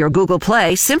or Google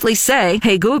Play, simply say,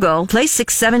 "Hey Google, play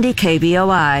 670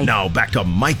 KBOI. Now back to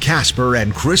Mike Kasper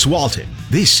and Chris Walton.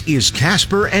 This is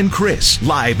Kasper and Chris,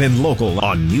 live and local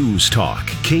on News Talk,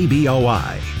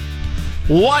 KBOI.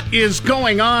 What is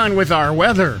going on with our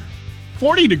weather?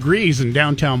 40 degrees in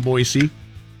downtown Boise.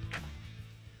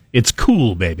 It's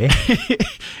cool, baby.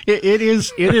 It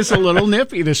is a little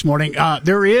nippy this morning.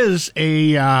 There is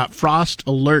a frost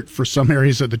alert for some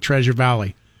areas of the Treasure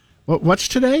Valley. What's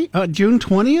today? June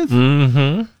 20th?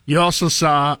 Mm-hmm. You also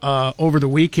saw over the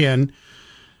weekend,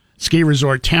 ski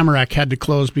resort Tamarack had to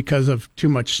close because of too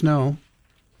much snow.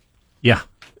 Yeah,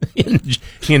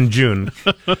 in June.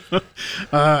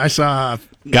 I saw...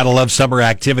 Gotta love summer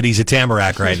activities at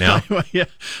Tamarack right now. Yeah,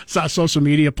 saw social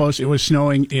media posts. It was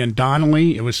snowing in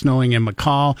Donnelly. It was snowing in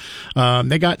McCall.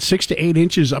 They got 6 to 8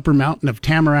 inches upper mountain of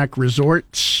Tamarack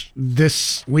resorts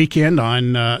this weekend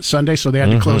on Sunday, so they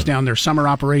had to close down their summer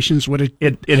operations. It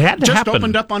had to happen. Just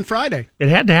opened up on Friday. It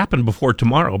had to happen before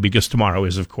tomorrow, because tomorrow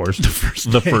is, of course,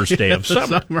 the first day of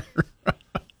summer.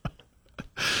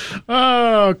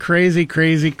 Oh, crazy.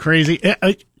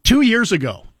 2 years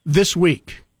ago, this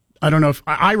week, I don't know if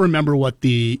I remember what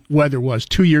the weather was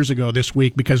 2 years ago this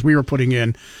week, because we were putting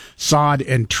in sod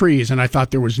and trees, and I thought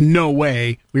there was no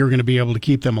way we were going to be able to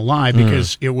keep them alive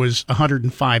because it was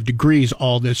 105 degrees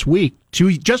all this week,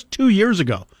 just 2 years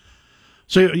ago.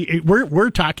 So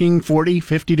we're talking 40,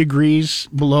 50 degrees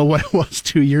below what it was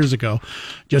 2 years ago,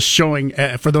 just showing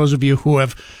for those of you who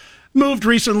have moved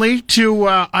recently to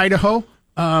Idaho,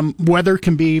 weather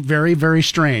can be very, very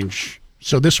strange.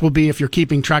 So this will be, if you're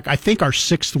keeping track, I think our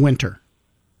 6th winter.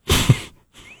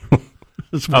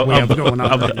 That's what we have going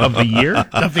on right now. Of the year?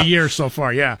 Of the year so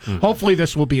far, yeah. Hopefully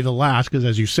this will be the last, because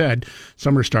as you said,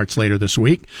 summer starts later this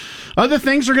week. Other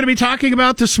things we're going to be talking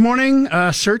about this morning,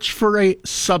 search for a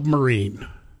submarine.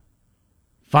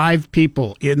 5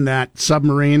 people in that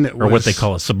submarine that was... Or what they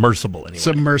call a submersible, anyway.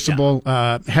 Submersible,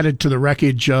 headed to the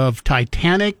wreckage of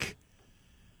Titanic.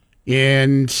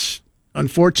 And...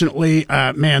 unfortunately,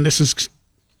 man, this is,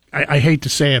 I hate to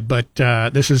say it, but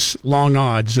this is long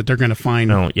odds that they're going to find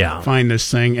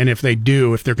this thing. And if they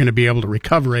do, if they're going to be able to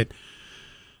recover it,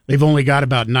 they've only got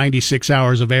about 96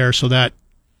 hours of air. So that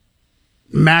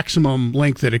maximum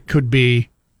length that it could be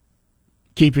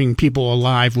keeping people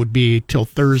alive would be till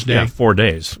Thursday. Yeah, 4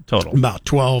 days total. About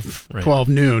 12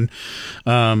 noon.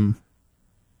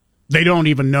 They don't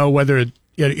even know whether it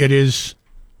is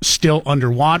still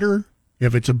underwater.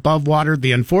 If it's above water,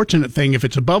 the unfortunate thing, if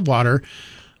it's above water,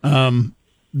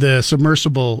 the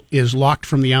submersible is locked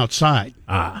from the outside.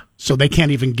 So they can't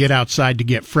even get outside to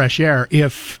get fresh air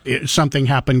if something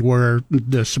happened where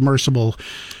the submersible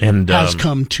has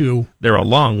come to. They're a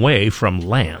long way from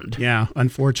land. Yeah,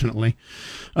 unfortunately.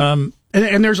 And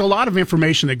there's a lot of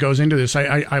information that goes into this.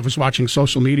 I was watching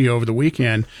social media over the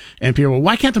weekend, and people were,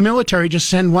 why can't the military just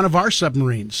send one of our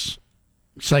submarines?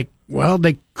 It's like, well,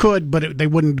 they could, but they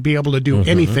wouldn't be able to do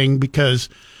anything because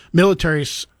military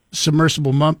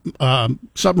submersible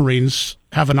submarines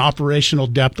have an operational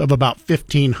depth of about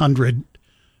 1,500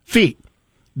 feet.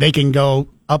 They can go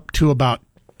up to about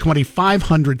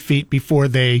 2,500 feet before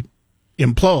they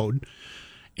implode.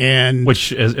 And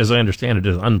which, as I understand it,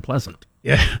 is unpleasant.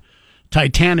 Yeah,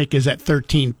 Titanic is at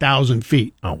 13,000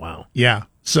 feet. Oh, wow. Yeah,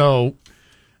 so...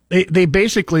 They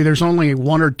basically, there's only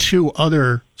 1 or 2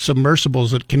 other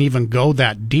submersibles that can even go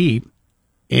that deep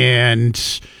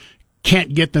and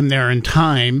can't get them there in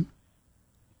time.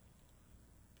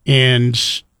 And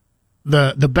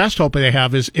the best hope they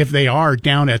have is if they are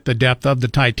down at the depth of the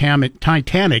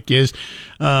Titanic is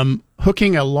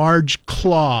hooking a large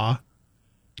claw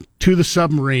to the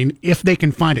submarine if they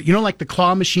can find it. You know, like the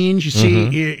claw machines you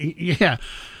see? Yeah.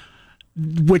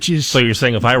 Which is, so you're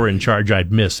saying if I were in charge,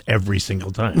 I'd miss every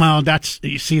single time. Well, that's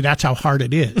how hard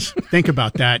it is. Think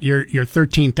about that. You're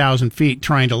 13,000 feet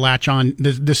trying to latch on.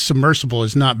 This submersible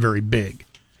is not very big,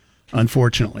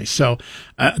 unfortunately. So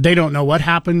they don't know what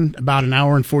happened. About an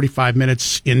hour and 45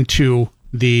 minutes into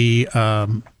the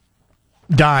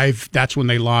dive, that's when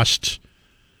they lost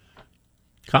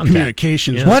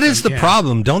communications. Yeah. What is the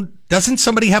problem? Doesn't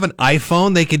somebody have an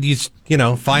iPhone they could use,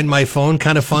 find my phone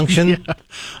kind of function? Yeah.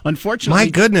 Unfortunately, my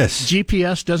goodness,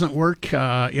 GPS doesn't work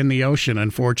in the ocean,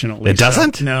 unfortunately. It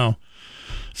doesn't? No.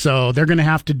 So they're going to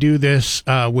have to do this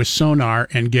with sonar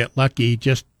and get lucky,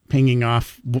 just pinging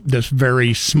off this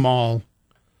very small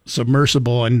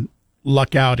submersible and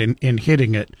luck out in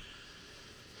hitting it.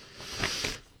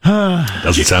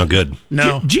 Doesn't sound good.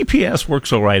 No. GPS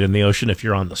works all right in the ocean if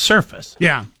you're on the surface.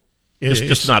 Yeah. It's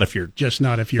just not if you're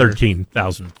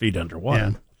 13,000 feet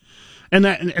underwater.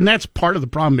 Yeah. And that's part of the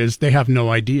problem is they have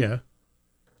no idea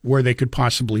where they could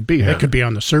possibly be. Yeah. They could be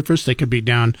on the surface. They could be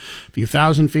down a few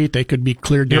thousand feet. They could be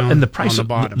clear down and the price on the of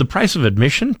bottom. the price of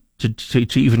admission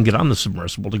to even get on the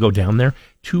submersible, to go down there,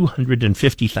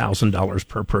 $250,000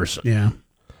 per person. Yeah.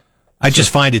 I just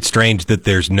find it strange that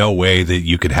there's no way that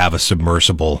you could have a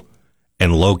submersible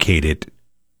and locate it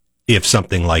if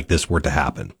something like this were to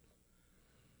happen.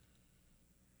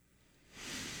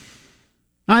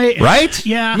 Right?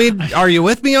 Yeah. I mean, are you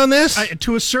with me on this?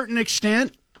 To a certain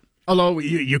extent, although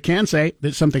you can say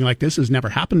that something like this has never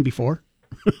happened before.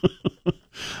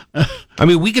 I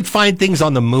mean, we could find things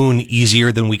on the moon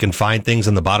easier than we can find things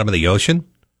on the bottom of the ocean.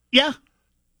 Yeah.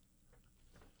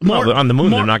 On the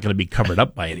moon, they're not going to be covered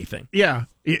up by anything. Yeah.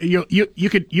 You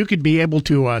could be able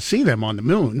to see them on the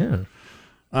moon.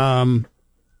 Yeah.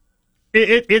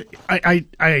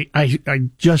 I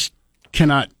just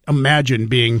cannot imagine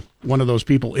being one of those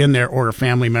people in there or a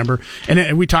family member.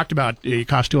 And we talked about it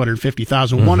cost $250,000.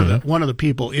 Mm-hmm. One of the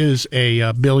people is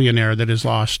a billionaire that has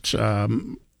lost.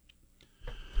 And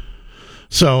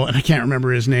I can't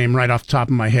remember his name right off the top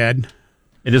of my head.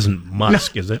 It isn't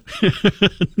Musk, is it?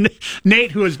 Nate,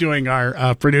 who is doing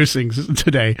our producing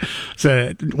today,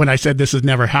 said when I said this has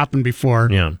never happened before,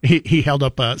 Yeah. he held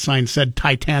up a sign said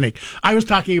Titanic. I was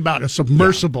talking about a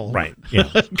submersible, right? Yeah.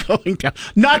 Going down,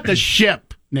 not the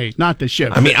ship, Nate, not the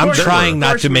ship. I mean, I'm trying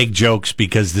not to make jokes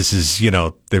because this is,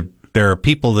 there are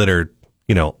people that are,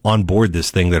 on board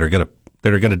this thing that are gonna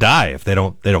die if they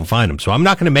don't find them. So I'm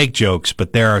not going to make jokes,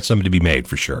 but there are some to be made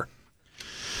for sure.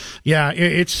 Yeah,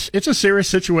 it's a serious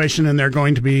situation, and they're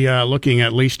going to be looking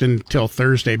at least until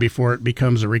Thursday before it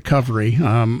becomes a recovery.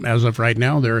 As of right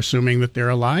now, they're assuming that they're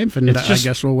alive, and I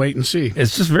guess we'll wait and see.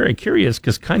 It's just very curious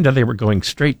because they were going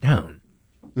straight down.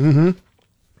 Mm-hmm.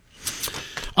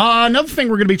 Another thing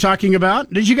we're going to be talking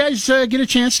about, did you guys get a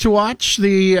chance to watch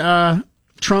the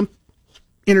Trump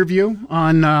interview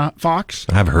on Fox?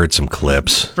 I've heard some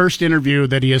clips. First interview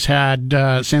that he has had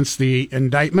since the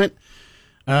indictment.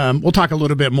 We'll talk a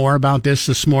little bit more about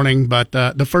this morning, but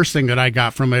the first thing that I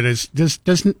got from it is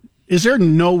is there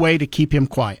no way to keep him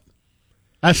quiet?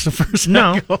 That's the first thing.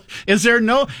 No. Is there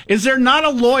not a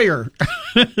lawyer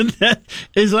that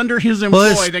is under his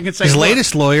employ that can say his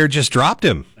latest lawyer just dropped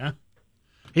him? Yeah.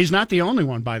 He's not the only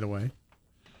one, by the way.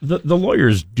 The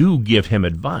lawyers do give him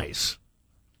advice,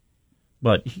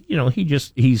 but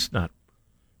he's not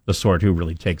the sort who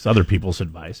really takes other people's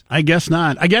advice. I guess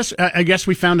not. I guess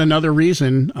we found another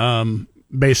reason,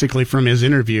 basically from his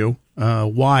interview,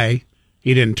 why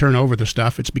he didn't turn over the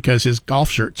stuff. It's because his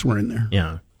golf shirts were in there.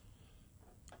 Yeah.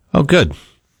 Oh, good.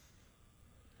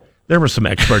 There were some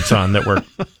experts on that were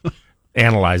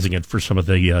analyzing it for some of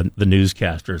the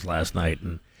newscasters last night,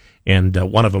 and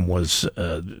one of them was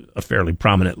a fairly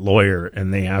prominent lawyer,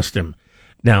 and they asked him,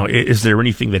 now, is there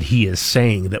anything that he is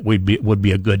saying that would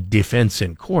be a good defense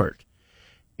in court?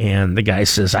 And the guy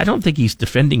says, I don't think he's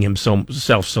defending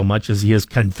himself so much as he is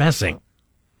confessing.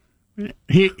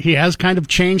 He has kind of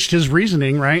changed his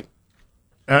reasoning, right?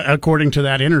 According to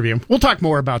that interview. We'll talk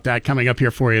more about that coming up here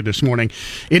for you this morning.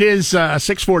 It is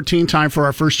 6:14, time for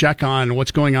our first check on what's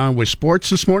going on with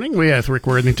sports this morning. We have Rick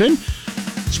Worthington.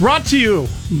 It's brought to you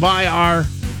by our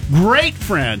great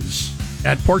friends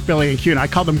at Pork Belly and Kuhn. I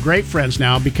call them great friends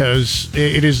now because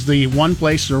it is the one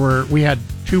place where we had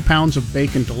 2 pounds of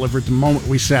bacon delivered the moment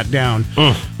we sat down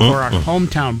for our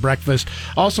hometown breakfast.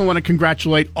 Also want to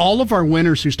congratulate all of our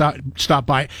winners who stopped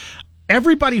by.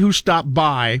 Everybody who stopped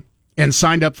by and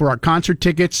signed up for our concert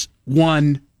tickets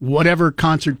won whatever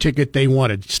concert ticket they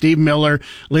wanted. Steve Miller,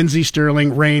 Lindsey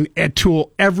Sterling, Rain, Ed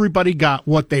Toole, everybody got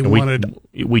what they wanted.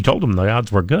 We told them the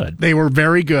odds were good. They were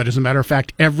very good. As a matter of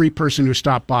fact, every person who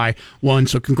stopped by won.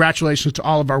 So congratulations to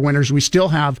all of our winners. We still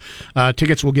have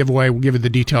tickets we'll give away. We'll give you the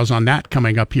details on that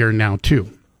coming up here now,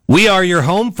 too. We are your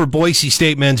home for Boise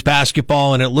State men's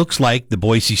basketball, and it looks like the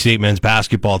Boise State men's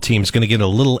basketball team is going to get a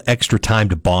little extra time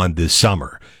to bond this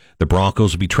summer. The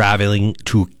Broncos will be traveling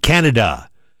to Canada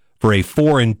for a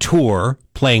foreign tour,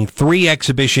 playing 3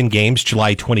 exhibition games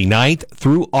July 29th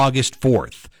through August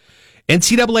 4th.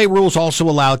 NCAA rules also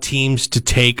allow teams to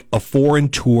take a foreign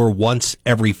tour once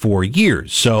every 4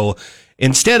 years. So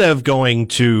instead of going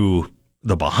to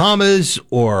the Bahamas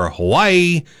or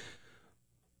Hawaii,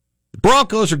 the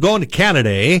Broncos are going to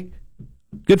Canada, eh?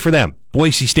 Good for them.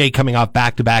 Boise State, coming off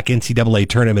back-to-back NCAA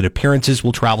tournament appearances,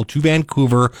 will travel to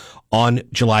Vancouver on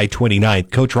July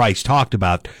 29th. Coach Rice talked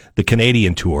about the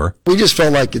Canadian tour. We just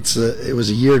felt like it was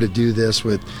a year to do this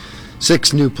with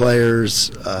 6 new players,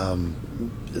 a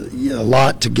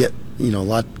lot to get, a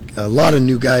lot of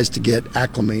new guys to get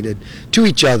acclimated to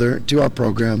each other, to our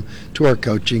program, to our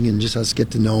coaching, and just us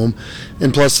get to know them.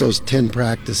 And plus those 10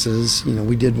 practices,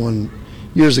 we did one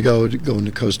years ago going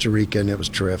to Costa Rica, and it was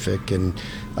terrific. And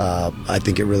I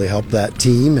think it really helped that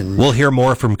team. And we'll hear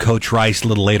more from Coach Rice a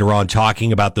little later on,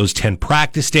 talking about those 10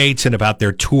 practice dates and about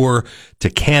their tour to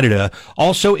Canada.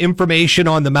 Also, information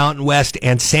on the Mountain West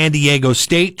and San Diego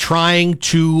State trying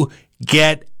to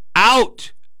get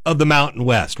out of the Mountain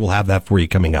West. We'll have that for you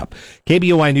coming up.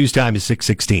 KBOI News Time is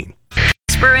 6:16.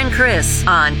 Kasper and Chris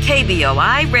on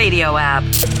KBOI radio app.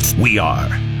 We are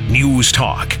News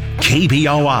Talk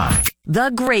KBOI. The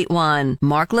Great One,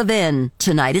 Mark Levin,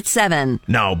 tonight at 7.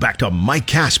 Now back to Mike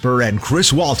Kasper and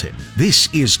Chris Walton. This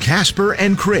is Kasper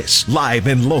and Chris, live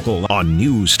and local on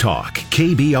News Talk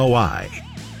KBOI.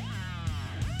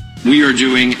 We are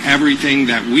doing everything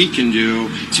that we can do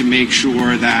to make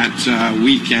sure that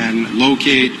we can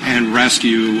locate and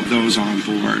rescue those on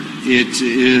board. It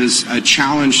is a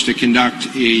challenge to conduct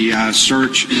a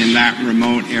search in that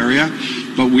remote area,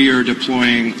 but we are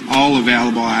deploying all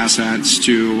available assets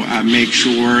to make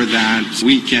sure that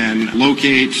we can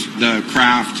locate the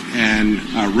craft and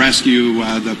rescue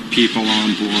the people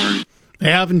on board. They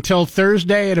have until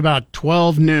Thursday at about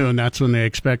 12 noon. That's when they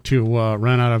expect to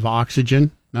run out of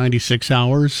oxygen. 96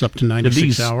 hours, up to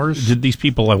 96 hours. Did these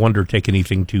people, I wonder, take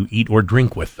anything to eat or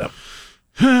drink with them?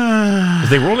 'Cause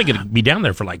they were only going to be down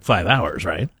there for like 5 hours,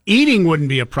 right? Eating wouldn't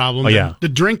be a problem. Oh, yeah. The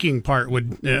drinking part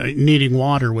would, needing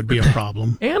water would be a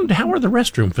problem. And how are the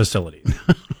restroom facilities?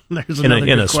 There's another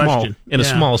good question. A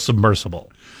small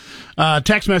submersible.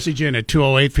 Text message in at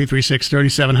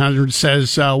 208-336-3700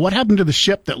 says, what happened to the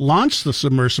ship that launched the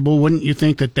submersible? Wouldn't you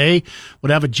think that they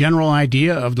would have a general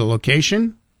idea of the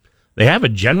location? They have a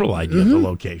general idea of the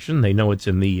location. They know it's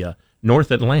in the North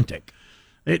Atlantic.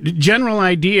 General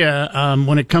idea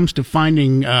when it comes to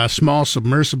finding a small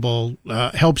submersible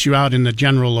helps you out in the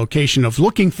general location of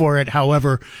looking for it.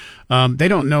 However, they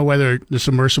don't know whether the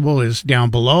submersible is down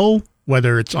below,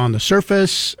 whether it's on the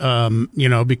surface,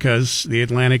 because the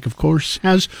Atlantic, of course,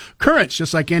 has currents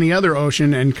just like any other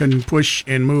ocean and can push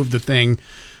and move the thing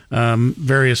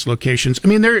various locations. I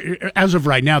mean, as of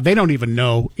right now, they don't even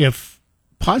know if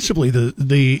possibly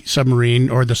the submarine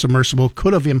or the submersible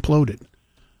could have imploded.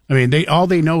 I mean, all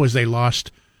they know is they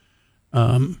lost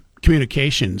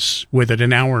communications with it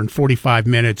an hour and 45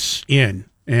 minutes in,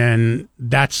 and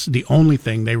that's the only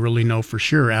thing they really know for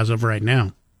sure as of right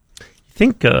now. You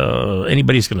think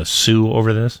anybody's going to sue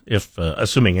over this, if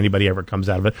assuming anybody ever comes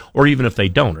out of it, or even if they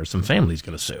don't, or some family's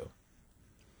going to sue?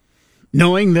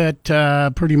 Knowing that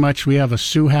pretty much we have a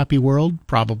sue-happy world,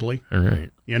 probably. All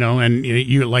right. And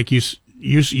you like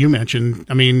you mentioned,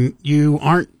 I mean, you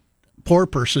aren't a poor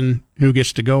person who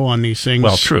gets to go on these things.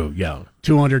 Well, true, yeah.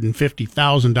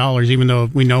 $250,000, even though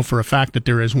we know for a fact that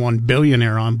there is one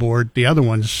billionaire on board. The other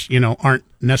ones, aren't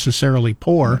necessarily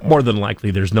poor. More than likely,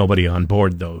 there's nobody on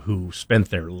board, though, who spent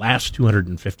their last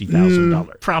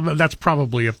 $250,000. That's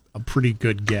probably a pretty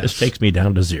good guess. This takes me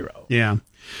down to zero. Yeah.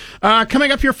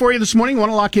 Coming up here for you this morning, want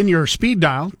to lock in your speed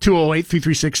dial,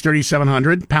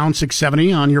 208-336-3700, pound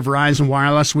 670 on your Verizon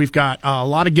Wireless. We've got a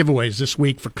lot of giveaways this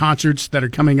week for concerts that are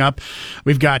coming up.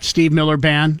 We've got Steve Miller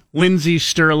Band, Lindsey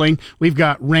Sterling. We've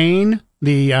got Rain,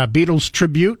 the Beatles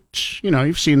tribute.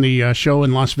 You've seen the show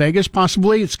in Las Vegas,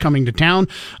 possibly. It's coming to town.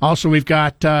 Also, we've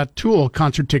got Tool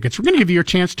concert tickets. We're going to give you a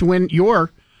chance to win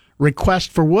your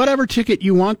request for whatever ticket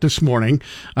you want this morning.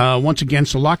 Once again,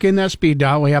 so lock in that speed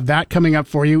dial. We have that coming up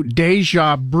for you.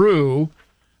 Deja Brew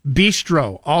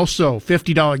Bistro, also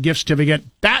 $50 gift certificate.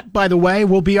 That, by the way,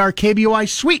 will be our KBOI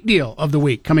Sweet Deal of the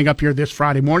week coming up here this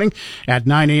Friday morning at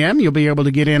 9 a.m. You'll be able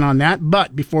to get in on that.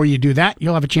 But before you do that,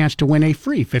 you'll have a chance to win a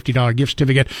free $50 gift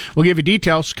certificate. We'll give you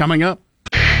details coming up.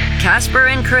 Kasper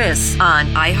and Chris on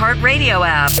iHeartRadio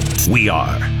app. We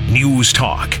are News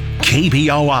Talk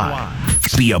KBOI.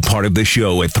 Be a part of the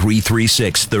show at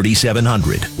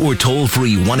 336-3700 or toll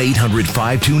free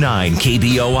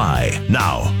 1-800-529-KBOI.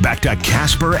 Now, back to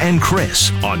Kasper and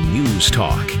Chris on News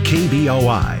Talk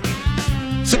KBOI.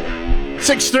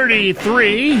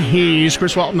 6:33. He's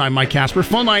Chris Walton. I'm Mike Kasper.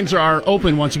 Phone lines are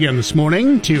open once again this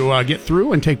morning to get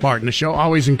through and take part in the show.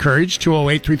 Always encouraged.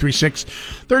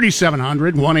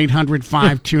 208-336-3700,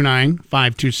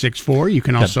 1-800-529-5264. You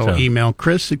can also email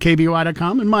Chris at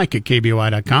KBOI.com and Mike at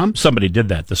KBOI.com. Somebody did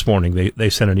that this morning. They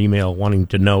sent an email wanting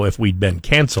to know if we'd been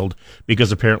canceled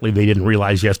because apparently they didn't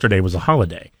realize yesterday was a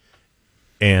holiday.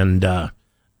 And I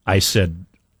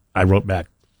wrote back,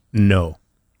 no.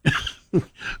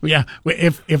 Yeah,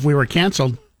 if we were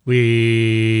canceled,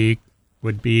 we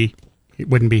wouldn't be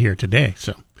here today.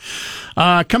 So,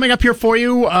 coming up here for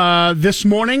you this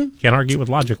morning. Can't argue with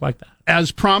logic like that.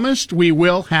 As promised, we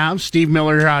will have Steve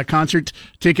Miller concert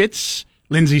tickets,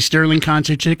 Lindsey Sterling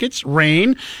concert tickets,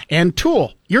 Rain, and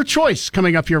Tool your choice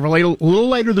coming up here a little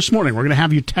later this morning. We're going to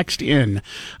have you text in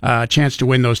a chance to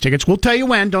win those tickets. We'll tell you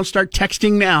when. Don't start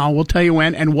texting now. We'll tell you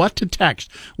when and what to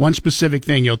text. One specific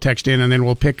thing you'll text in, and then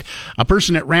we'll pick a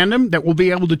person at random that will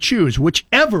be able to choose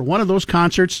whichever one of those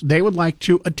concerts they would like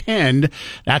to attend.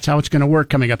 That's how it's going to work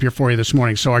coming up here for you this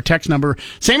morning. So our text number,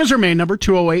 same as our main number,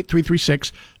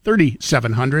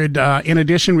 208-336-3700. In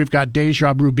addition, we've got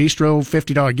Deja Brew Bistro,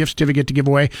 $50 gift certificate to give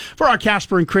away for our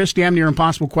Kasper and Chris Damn Near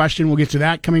Impossible question. We'll get to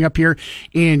that coming up here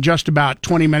in just about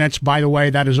 20 minutes. By the way,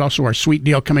 that is also our sweet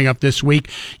deal coming up this week.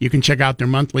 You can check out their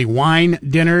monthly wine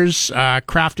dinners,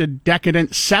 crafted decadent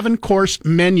 7-course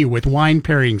menu with wine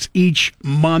pairings each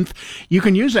month. You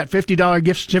can use that $50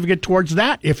 gift certificate towards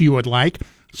that if you would like.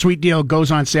 Sweet deal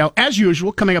goes on sale, as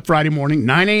usual, coming up Friday morning,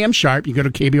 9 a.m. sharp. You go to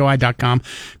KBOI.com,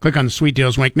 click on the Sweet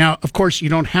Deals link. Now, of course, you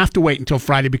don't have to wait until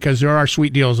Friday because there are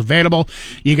sweet deals available.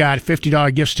 You got a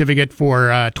 $50 gift certificate for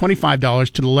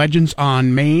 $25 to the Legends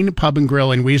on Main Pub and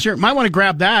Grill in Weiser. Might want to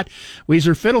grab that.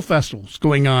 Weiser Fiddle Festival is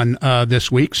going on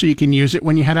this week, so you can use it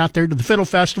when you head out there to the Fiddle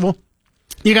Festival.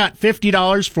 You got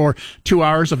 $50 for 2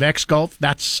 hours of X-Golf.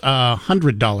 That's a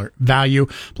 $100 value,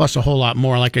 plus a whole lot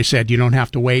more. Like I said, you don't have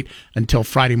to wait until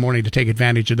Friday morning to take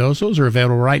advantage of those. Those are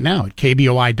available right now at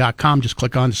KBOI.com. Just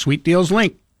click on the Sweet Deals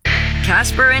link.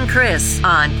 Kasper and Chris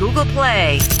on Google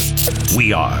Play.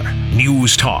 We are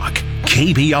News Talk,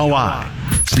 KBOI.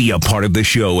 Be a part of the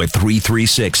show at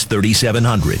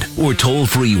 336-3700 or toll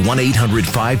free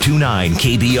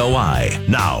 1-800-529-KBOI.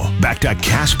 Now, back to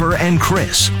Kasper and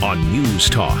Chris on News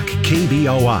Talk,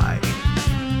 KBOI.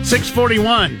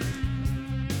 641,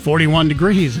 41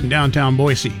 degrees in downtown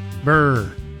Boise.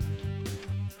 Brr.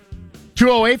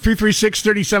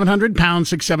 208-336-3700, pound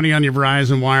 670 on your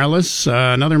Verizon Wireless.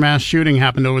 Another mass shooting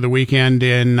happened over the weekend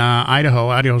in Idaho.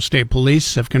 Idaho State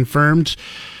Police have confirmed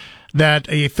that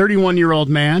a 31-year-old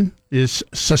man is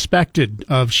suspected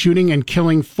of shooting and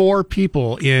killing 4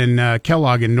 people in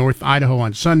Kellogg in North Idaho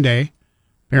on Sunday.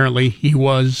 Apparently, he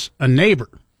was a neighbor.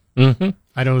 Mm-hmm.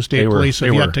 Idaho State Police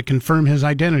have yet to confirm his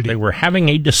identity. They were having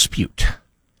a dispute.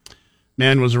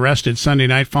 Man was arrested Sunday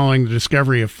night following the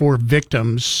discovery of 4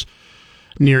 victims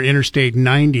near Interstate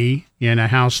 90 in a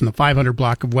house in the 500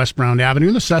 block of West Brown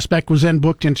Avenue. The suspect was then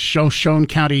booked into Shoshone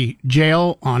County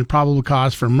Jail on probable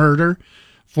cause for murder.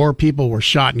 4 people were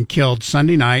shot and killed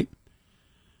Sunday night.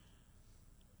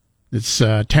 This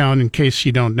town, in case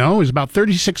you don't know, is about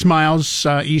 36 miles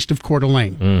east of Coeur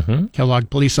d'Alene. Mm-hmm. Kellogg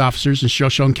police officers and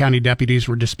Shoshone County deputies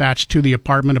were dispatched to the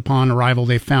apartment. Upon arrival,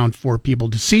 they found 4 people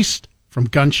deceased from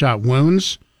gunshot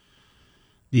wounds.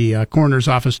 The coroner's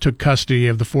office took custody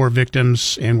of the 4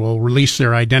 victims and will release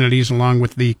their identities along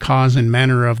with the cause and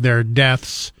manner of their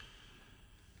deaths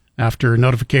after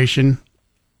notification.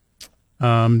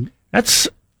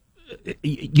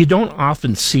 You don't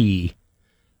often see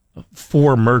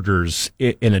 4 murders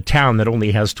in a town that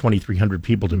only has 2,300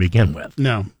 people to begin with.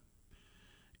 No.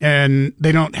 And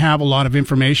they don't have a lot of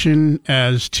information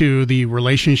as to the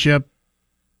relationship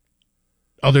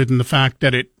other than the fact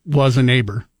that it was a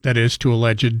neighbor that is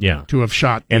alleged to have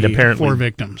shot the 4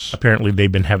 victims. Apparently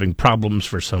they've been having problems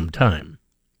for some time.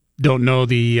 Don't know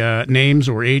the names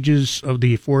or ages of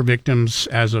the 4 victims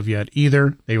as of yet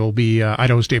either. They will be,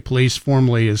 Idaho State Police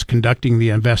formally is conducting the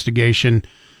investigation,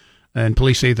 and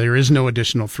police say there is no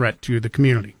additional threat to the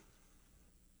community.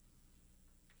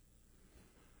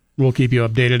 We'll keep you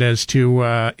updated as to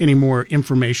any more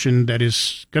information that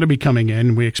is going to be coming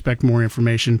in. We expect more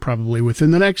information probably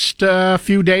within the next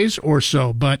few days or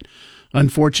so, but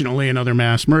unfortunately another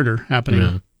mass murder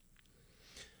happening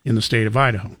in the state of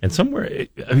Idaho. And somewhere,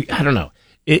 I don't know,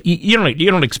 you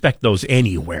don't expect those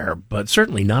anywhere, but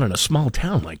certainly not in a small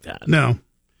town like that. No.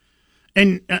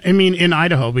 And, I mean, in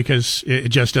Idaho, because it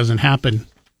just doesn't happen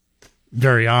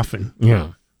very often.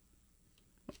 Yeah.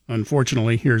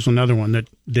 Unfortunately, here's another one that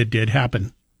did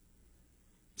happen.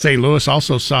 St. Louis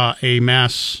also saw a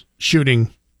mass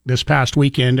shooting this past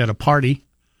weekend at a party.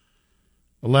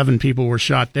 11 people were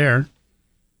shot there.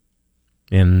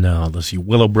 In, let's see,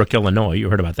 Willowbrook, Illinois. You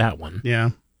heard about that one.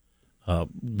 Yeah.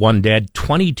 1 dead,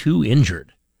 22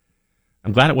 injured.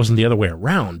 I'm glad it wasn't the other way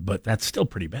around, but that's still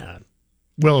pretty bad.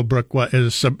 Willowbrook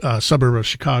is a suburb of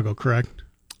Chicago, correct?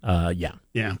 Yeah.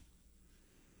 Yeah.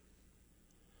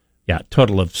 Yeah,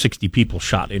 total of 60 people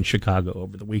shot in Chicago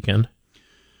over the weekend.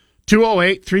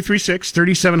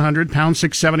 208-336-3700, pound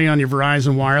 670 on your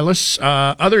Verizon Wireless.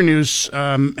 Other news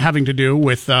having to do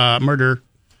with murder.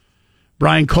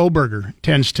 Brian Kohlberger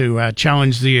tends to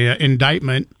challenge the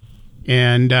indictment,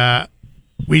 and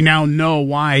we now know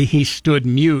why he stood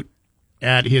mute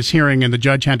at his hearing, and the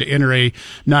judge had to enter a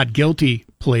not guilty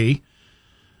plea.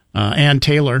 Ann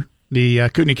Taylor The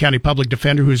Kootenai County Public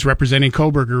Defender, who's representing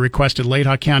Kohberger, requested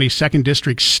Latah County's 2nd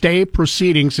District stay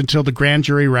proceedings until the grand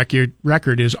jury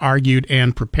record is argued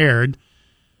and prepared.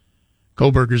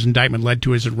 Kohberger's indictment led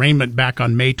to his arraignment back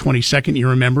on May 22nd, you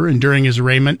remember, and during his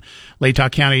arraignment,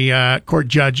 Latah County Court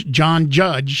Judge John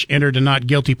Judge entered a not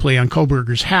guilty plea on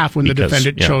Kohberger's half when the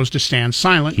defendant chose to stand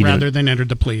silent rather than entered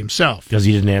the plea himself. Because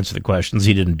he didn't answer the questions,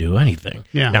 he didn't do anything.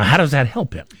 Yeah. Now, how does that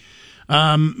help him?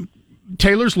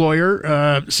 Taylor's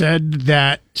lawyer said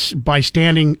that by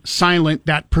standing silent,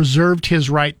 that preserved his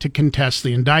right to contest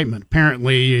the indictment.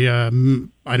 Apparently,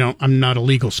 I'm not a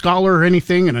legal scholar or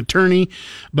anything, an attorney,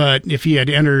 but if he had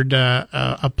entered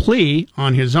a plea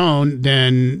on his own,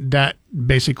 then that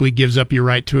basically gives up your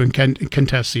right to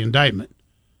contest the indictment.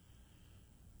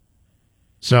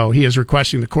 So he is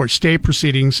requesting the court stay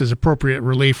proceedings as appropriate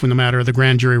relief when the matter of the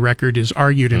grand jury record is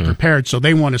argued and prepared. So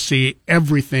they want to see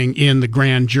everything in the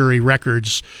grand jury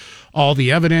records, all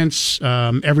the evidence,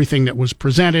 everything that was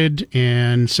presented,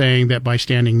 and saying that by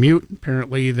standing mute,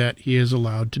 apparently that he is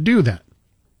allowed to do that.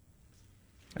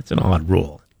 That's an odd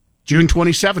rule. June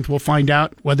 27th, we'll find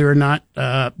out whether or not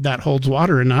that holds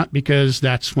water or not, because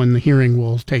that's when the hearing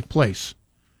will take place.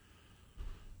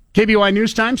 KBOI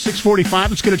News Time, 6:45.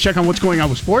 Let's get a check on what's going on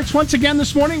with sports. Once again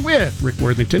this morning with Rick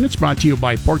Worthington. It's brought to you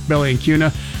by Pork Belly and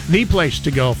Cuna, the place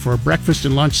to go for breakfast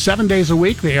and lunch 7 days a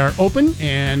week. They are open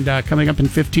and coming up in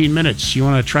 15 minutes. You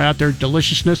want to try out their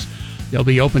deliciousness? They'll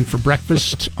be open for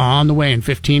breakfast on the way in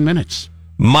 15 minutes.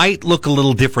 Might look a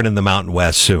little different in the Mountain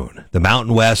West soon. The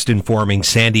Mountain West informing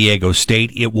San Diego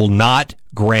State it will not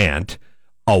grant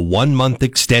a 1-month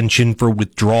extension for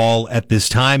withdrawal at this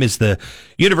time, as the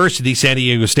University, San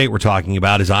Diego State we're talking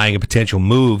about, is eyeing a potential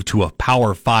move to a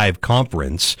Power 5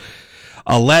 conference.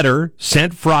 A letter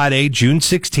sent Friday, June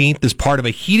 16th, as part of a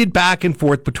heated back and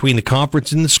forth between the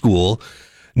conference and the school,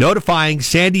 notifying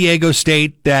San Diego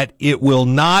State that it will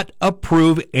not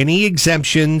approve any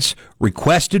exemptions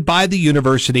requested by the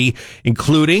university,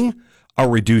 including a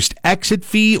reduced exit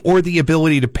fee or the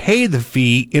ability to pay the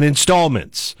fee in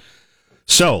installments.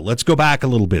 So let's go back a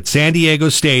little bit. San Diego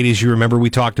State, as you remember, we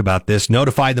talked about this,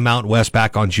 notified the Mountain West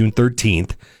back on June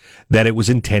 13th that it was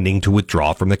intending to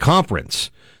withdraw from the conference.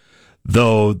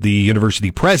 Though the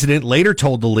university president later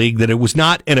told the league that it was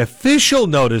not an official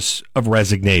notice of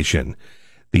resignation.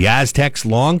 The Aztecs,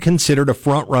 long considered a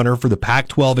front-runner for the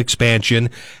Pac-12 expansion,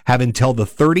 have until the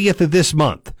 30th of this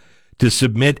month to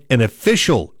submit an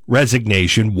official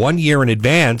resignation 1 year in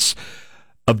advance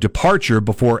of departure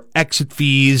before exit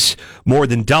fees more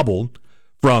than doubled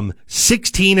from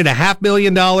 $16.5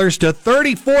 million to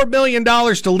 $34 million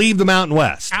to leave the Mountain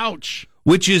West. Ouch.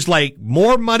 Which is like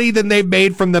more money than they've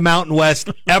made from the Mountain West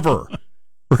ever,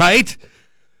 right?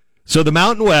 So the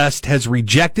Mountain West has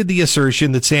rejected the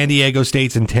assertion that San Diego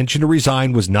State's intention to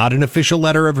resign was not an official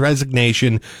letter of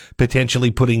resignation, potentially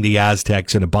putting the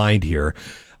Aztecs in a bind here.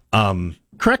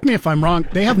 Correct me if I'm wrong.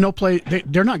 They have no play.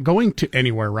 They're not going to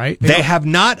anywhere, right? They have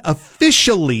not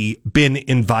officially been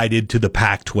invited to the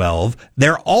Pac-12.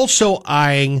 They're also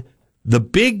eyeing the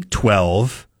Big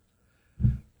 12,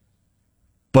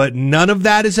 but none of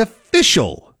that is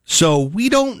official. So we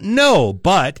don't know.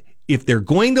 But if they're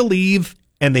going to leave,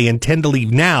 and they intend to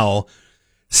leave now,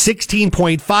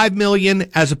 $16.5 million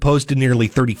as opposed to nearly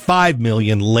 $35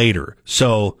 million later.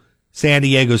 So San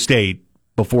Diego State,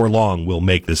 before long, will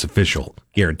make this official,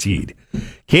 guaranteed.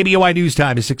 KBOI News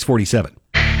Time is 6:47.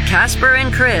 Kasper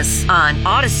and Chris on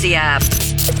Odyssey app.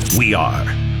 We are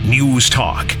News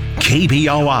Talk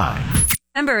KBOI.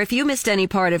 Remember, if you missed any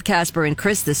part of Kasper and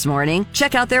Chris this morning,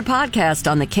 check out their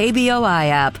podcast on the KBOI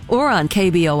app or on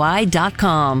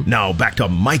KBOI.com. Now back to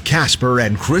Mike Kasper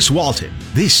and Chris Walton.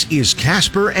 This is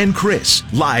Kasper and Chris,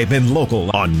 live and local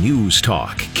on News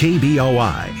Talk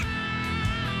KBOI.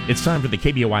 It's time for the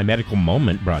KBOI Medical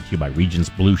Moment, brought to you by Regents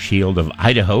Blue Shield of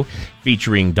Idaho,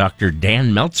 featuring Dr.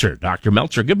 Dan Meltzer. Dr.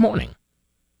 Meltzer, good morning.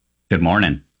 Good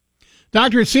morning.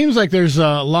 Doctor, it seems like there's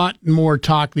a lot more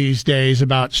talk these days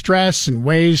about stress and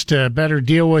ways to better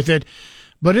deal with it.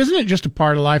 But isn't it just a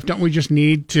part of life? Don't we just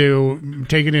need to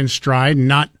take it in stride and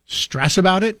not stress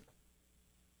about it?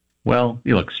 Well,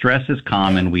 look, stress is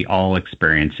common. We all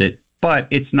experience it, but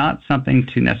it's not something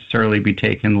to necessarily be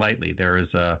taken lightly. There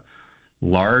is a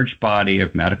large body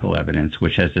of medical evidence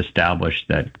which has established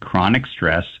that chronic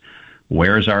stress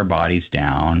wears our bodies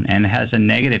down and has a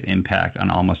negative impact on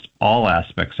almost all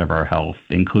aspects of our health,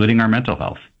 including our mental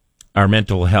health. Our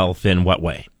mental health in what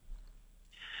way?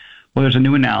 Well, there's a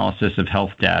new analysis of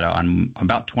health data on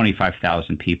about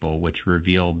 25,000 people, which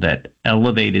revealed that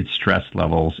elevated stress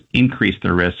levels increase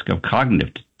the risk of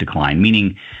cognitive decline,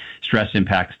 meaning stress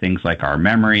impacts things like our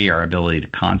memory, our ability to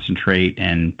concentrate,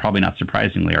 and probably not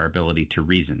surprisingly, our ability to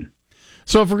reason.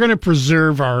 So if we're going to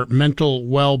preserve our mental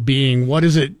well-being, what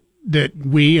is it that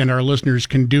we and our listeners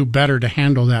can do better to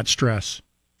handle that stress?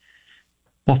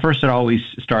 Well, first, it always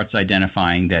starts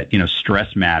identifying that,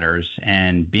 stress matters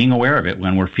and being aware of it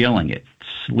when we're feeling it.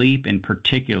 Sleep in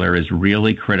particular is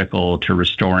really critical to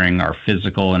restoring our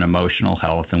physical and emotional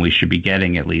health, and we should be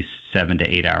getting at least 7 to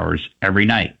 8 hours every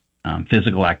night.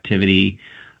 Physical activity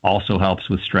also helps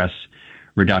with stress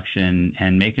reduction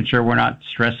and making sure we're not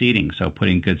stress eating, so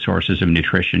putting good sources of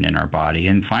nutrition in our body.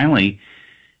 And finally,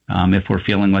 if we're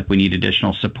feeling like we need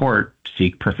additional support,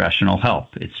 seek professional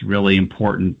help. It's really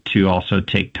important to also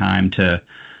take time to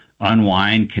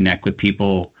unwind, connect with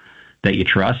people that you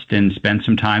trust, and spend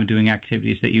some time doing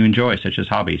activities that you enjoy, such as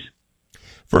hobbies.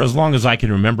 For as long as I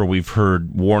can remember, we've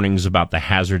heard warnings about the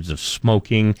hazards of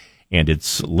smoking and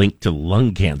its link to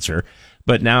lung cancer.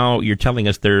 But now you're telling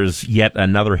us there's yet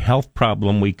another health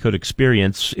problem we could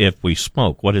experience if we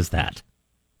smoke. What is that?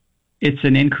 It's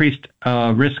an increased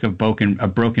risk of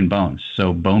broken bones,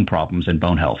 so bone problems and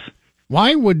bone health.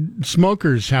 Why would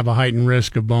smokers have a heightened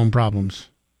risk of bone problems?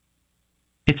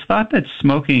 It's thought that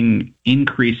smoking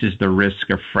increases the risk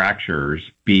of fractures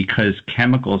because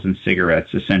chemicals in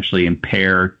cigarettes essentially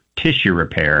impair tissue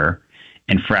repair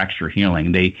and fracture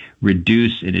healing. They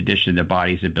reduce, in addition, the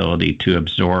body's ability to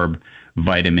absorb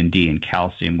vitamin D and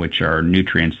calcium, which are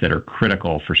nutrients that are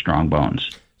critical for strong bones.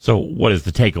 So what is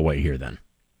the takeaway here then?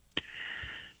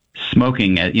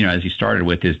 Smoking, as you started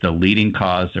with, is the leading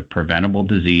cause of preventable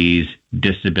disease,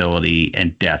 disability,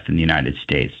 and death in the United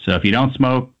States. So if you don't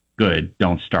smoke, good,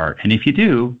 don't start. And if you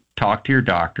do, talk to your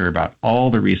doctor about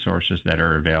all the resources that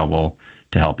are available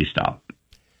to help you stop.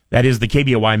 That is the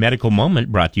KBOI Medical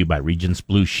Moment, brought to you by Regents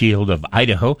Blue Shield of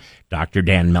Idaho. Dr.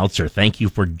 Dan Meltzer, thank you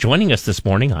for joining us this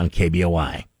morning on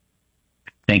KBOI.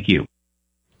 Thank you.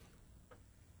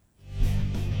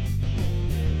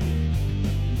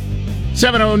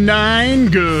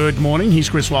 $7:09, good morning. He's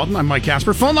Chris Walton. I'm Mike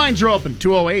Kasper. Phone lines are open,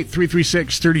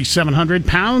 208-336-3700,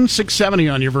 pound 670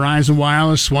 on your Verizon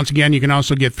Wireless. Once again, you can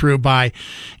also get through by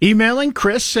emailing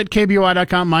Chris at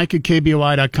KBOI.com, Mike at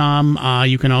KBOI.com.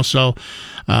 You can also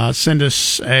send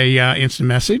us a instant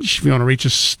message if you want to reach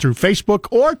us through Facebook,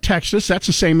 or text us. That's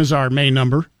the same as our main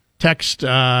number. Text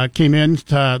came in.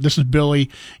 This is Billy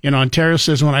in Ontario.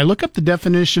 Says, when I look up the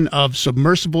definition of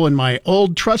submersible in my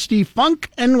old trusty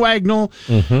Funk and Wagnall,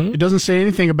 it doesn't say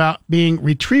anything about being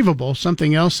retrievable,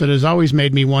 something else that has always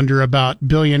made me wonder about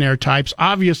billionaire types.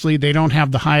 Obviously, they don't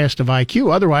have the highest of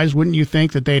IQ. Otherwise, wouldn't you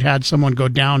think that they'd had someone go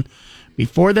down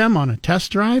before them on a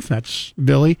test drive? That's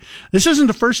Billy. This isn't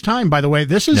the first time, by the way.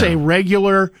 This is a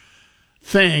regular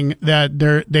thing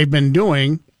that they've been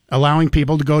doing, allowing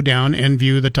people to go down and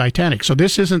view the Titanic. So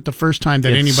this isn't the first time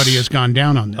that anybody has gone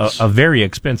down on this. A very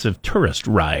expensive tourist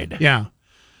ride. Yeah.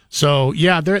 So,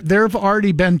 there have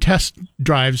already been test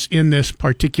drives in this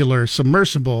particular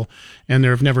submersible, and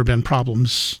there have never been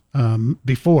problems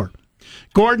before.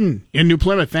 Gordon in New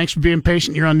Plymouth, thanks for being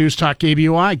patient. You're on News Talk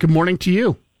KBOI. Good morning to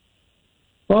you.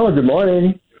 Well, good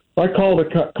morning. I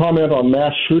called to comment on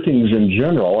mass shootings in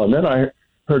general, and then I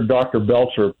heard Dr.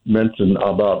 Belcher mention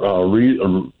about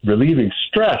relieving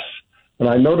stress, and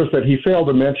I noticed that he failed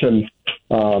to mention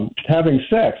having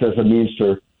sex as a means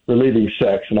to relieving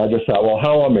sex, and I just thought, well,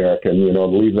 how American, to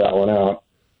leave that one out.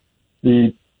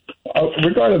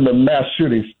 Regarding the mass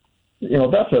shootings,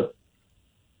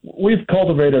 we've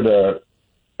cultivated a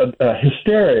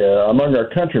hysteria among our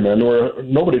countrymen where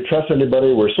nobody trusts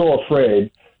anybody, we're so afraid,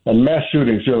 and mass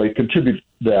shootings really contribute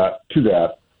to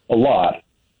that a lot.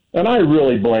 And I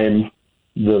really blame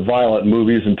the violent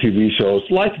movies and TV shows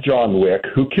like John Wick,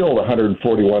 who killed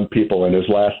 141 people in his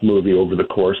last movie over the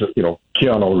course of,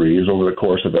 Keanu Reeves, over the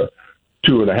course of a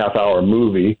 2.5-hour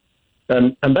movie.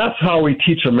 And that's how we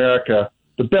teach America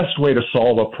the best way to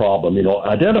solve a problem.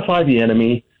 Identify the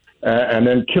enemy and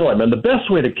then kill him. And the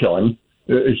best way to kill him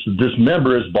is to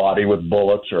dismember his body with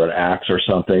bullets or an axe or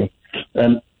something.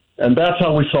 And that's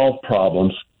how we solve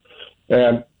problems.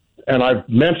 And I've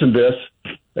mentioned this,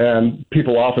 and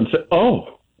people often say,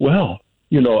 oh, well,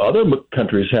 other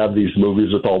countries have these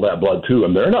movies with all that blood, too,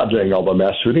 and they're not doing all the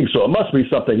mass shootings, so it must be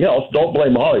something else. Don't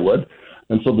blame Hollywood.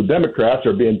 And so the Democrats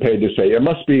are being paid to say, it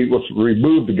must be, let's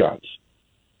remove the guns.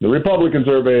 The Republicans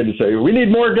are paid to say, we need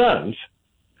more guns.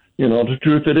 The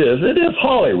truth it is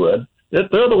Hollywood.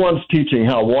 They're the ones teaching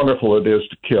how wonderful it is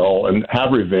to kill and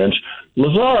have revenge.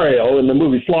 Lazario in the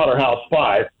movie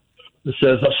Slaughterhouse-5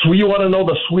 says, so you want to know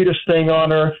the sweetest thing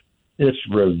on earth? It's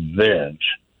revenge.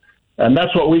 And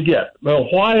that's what we get. Well,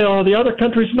 why are the other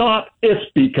countries not? It's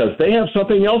because they have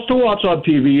something else to watch on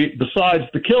TV besides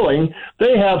the killing.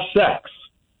 They have sex.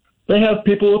 They have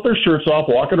people with their shirts off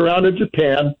walking around in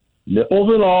Japan,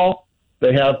 nipples and all.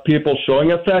 They have people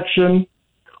showing affection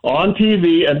on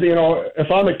TV. And,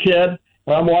 if I'm a kid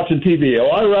and I'm watching TV,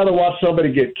 I'd rather watch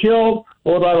somebody get killed,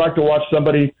 or would I like to watch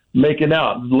somebody making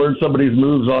out, learn somebody's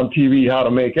moves on TV, how to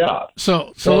make out.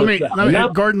 So let me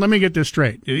Gordon, let me get this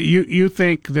straight. You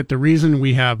think that the reason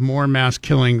we have more mass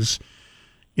killings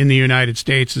in the United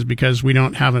States is because we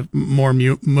don't have more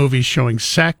movies showing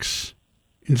sex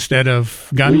instead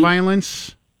of gun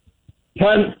violence?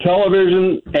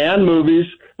 Television and movies,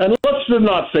 and let's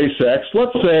not say sex,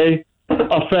 let's say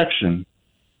affection.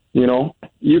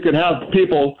 You can have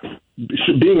people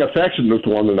being affectionate with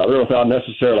one another without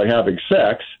necessarily having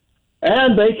sex.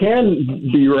 And they can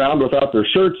be around without their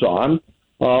shirts on.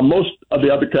 Most of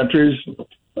the other countries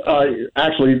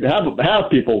actually have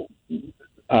people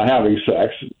having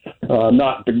sex,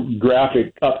 not the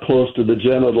graphic up close to the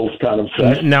genitals kind of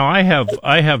sex. Now I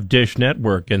have Dish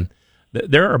Network, and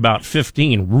there are about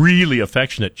 15 really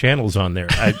affectionate channels on there.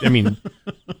 I mean,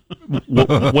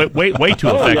 way too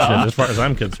affectionate as far as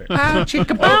I'm concerned.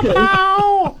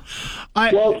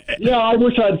 I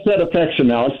wish I'd said affection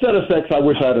now. Instead of sex, I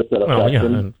wish I'd have said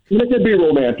affection. And it could be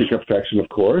romantic affection, of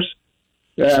course.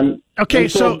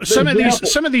 So some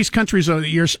of these countries,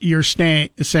 you're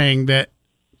saying that,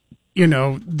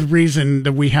 the reason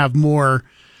that we have more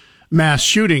mass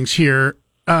shootings here,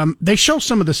 they show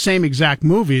some of the same exact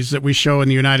movies that we show in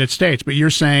the United States, but you're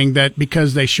saying that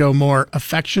because they show more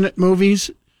affectionate movies,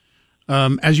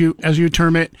 as you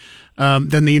term it,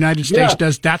 than the United States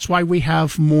does. That's why we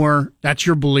have more. That's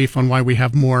your belief on why we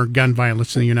have more gun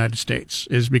violence in the United States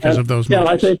is because of those movies.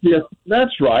 I think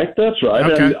that's right. That's right.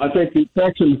 Okay. And I think the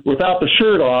affection without the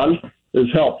shirt on is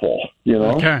helpful.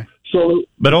 Okay. So,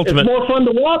 but it's more fun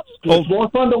to watch. It's more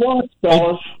fun to watch,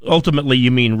 fellas. Ultimately,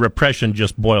 you mean repression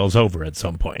just boils over at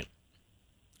some point?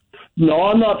 No,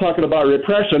 I'm not talking about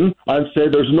repression. I'd say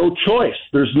there's no choice.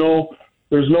 There's no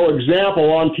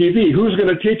example on TV. Who's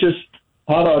going to teach us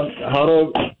how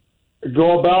to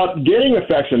go about getting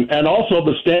affection? And also,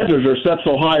 the standards are set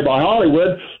so high by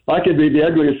Hollywood. I could be the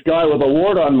ugliest guy with a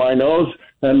wart on my nose,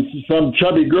 and some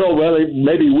chubby girl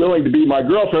may be willing to be my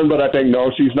girlfriend, but I think,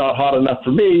 no, she's not hot enough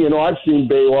for me. I've seen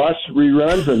Baywatch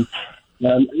reruns, and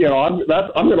I'm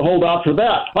going to hold out for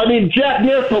that. I mean, Jack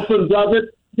Nicholson does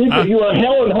it. You are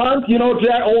Helen Hunt,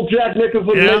 old Jack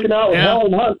Nicholson making out with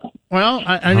Helen Hunt. Well,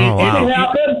 I mean, it can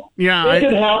happen. Yeah, it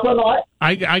can happen.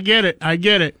 I get it.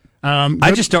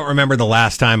 I just don't remember the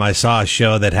last time I saw a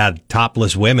show that had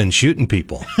topless women shooting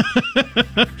people.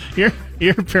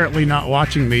 You're apparently not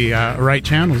watching the right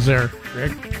channels there,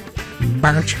 Rick.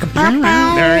 There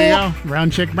you go, brown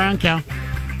chick, brown cow.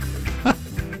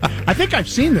 I think I've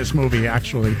seen this movie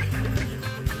actually.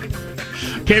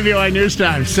 KBOI News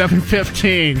Time,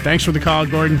 7:15. Thanks for the call,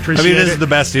 Gordon. Appreciate it. This is the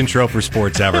best intro for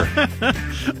sports ever.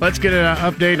 Let's get an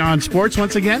update on sports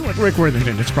once again with Rick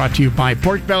Worthington. It's brought to you by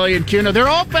Pork Belly and Cuna. They're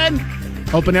open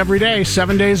every day,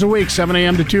 7 days a week, 7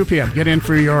 a.m. to 2 p.m. Get in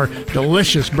for your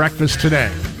delicious breakfast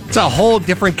today. It's a whole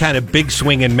different kind of big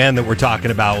swinging men that we're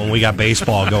talking about when we got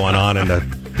baseball going on and the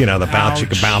bow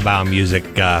chicka bow bow music.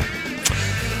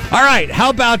 All right, how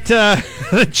about the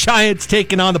Giants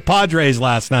taking on the Padres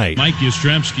last night? Mike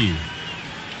Yastrzemski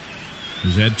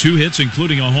has had 2 hits,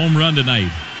 including a home run tonight.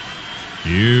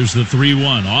 Here's the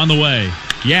 3-1 on the way.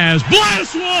 Yaz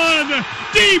blasts one!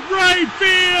 Deep right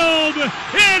field!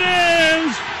 It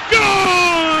is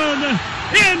gone!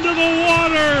 Into the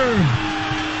water!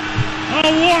 A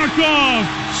walk-off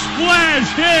splash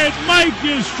hit, Mike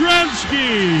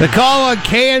Yastrzemski. The call on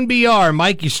KNBR,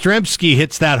 Mike Yastrzemski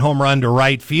hits that home run to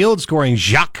right field, scoring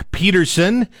Jacques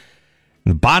Peterson. In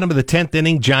the bottom of the 10th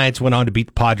inning, Giants went on to beat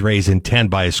the Padres in 10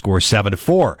 by a score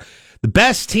 7-4. The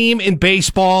best team in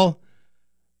baseball,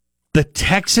 the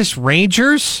Texas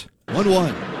Rangers.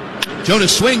 1-1.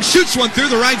 Jonas swings, shoots one through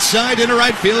the right side into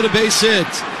right field, a base hit.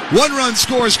 1 run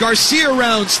scores. Garcia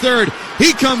rounds third.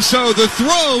 He comes so. The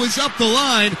throw is up the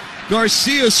line.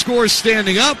 Garcia scores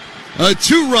standing up. A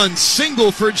 2-run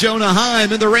single for Jonah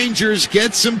Heim, and the Rangers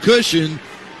get some cushion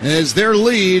as their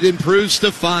lead improves to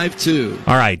 5-2.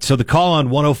 All right, so the call on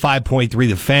 105.3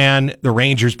 The Fan, the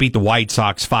Rangers beat the White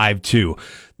Sox 5-2.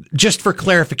 Just for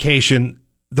clarification,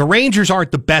 the Rangers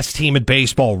aren't the best team in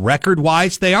baseball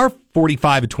record-wise. They are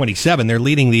 45-27. They're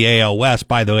leading the AL West.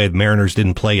 By the way, the Mariners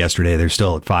didn't play yesterday. They're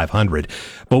still at 500.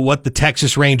 But what the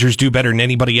Texas Rangers do better than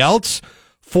anybody else,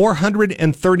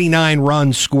 439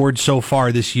 runs scored so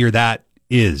far this year. That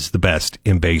is the best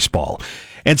in baseball.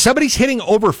 And somebody's hitting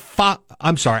over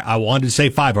I wanted to say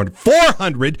 500.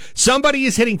 400. Somebody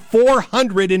is hitting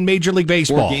 400 in Major League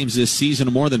Baseball. 4 games this season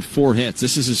and more than 4 hits.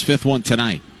 This is his 5th one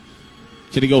tonight.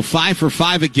 Can he go 5 for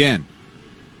 5 again?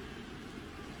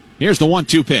 Here's the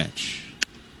 1-2 pitch.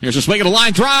 Here's a swing at a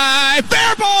line drive.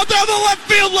 Fair ball down the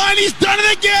left field line. He's done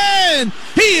it again.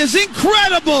 He is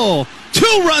incredible.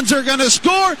 2 runs are going to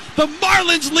score. The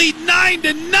Marlins lead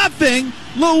 9-0.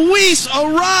 Luis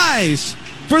Ariz,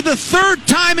 for the 3rd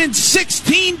time in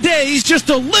 16 days, just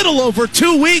a little over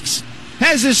 2 weeks,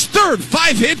 has his 3rd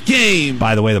 5-hit game.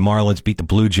 By the way, the Marlins beat the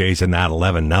Blue Jays in that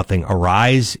 11-0.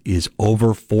 Ariz is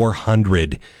over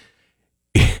 400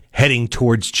 heading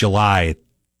towards July.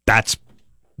 That's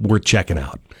worth checking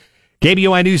out.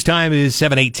 KBOI News Time is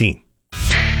 7:18.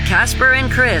 Kasper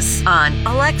and Chris on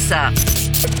Alexa.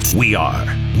 We are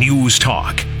News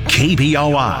Talk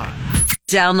KBOI.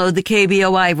 Download the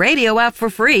KBOI radio app for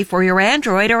free for your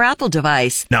Android or Apple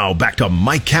device. Now back to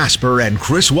Mike Kasper and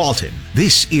Chris Walton.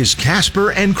 This is Kasper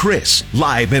and Chris,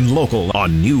 live and local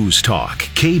on News Talk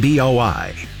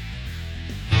KBOI.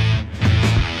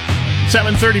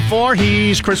 7:34.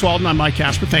 He's Chris Walton. I'm Mike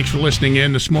Kasper. Thanks for listening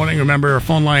in this morning. Remember, our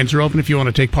phone lines are open if you want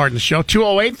to take part in the show.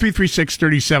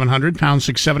 208-336-3700, pound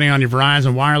 670 on your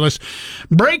Verizon Wireless.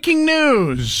 Breaking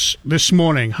news this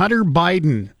morning. Hunter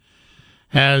Biden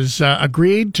has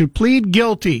agreed to plead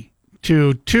guilty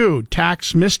to 2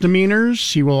 tax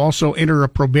misdemeanors. He will also enter a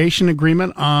probation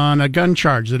agreement on a gun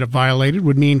charge that, if violated,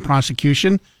 would mean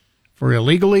prosecution for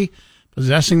illegally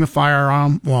possessing the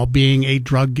firearm while being a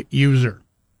drug user.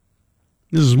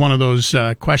 This is one of those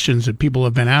questions that people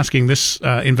have been asking. This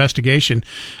investigation,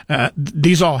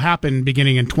 these all happened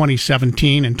beginning in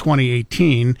 2017 and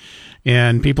 2018,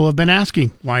 and people have been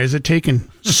asking, why has it taken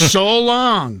so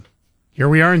long? Here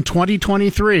we are in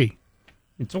 2023.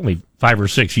 It's only 5 or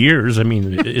 6 years. I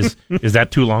mean, is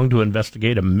that too long to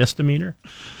investigate a misdemeanor?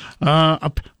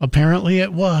 Apparently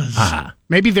it was.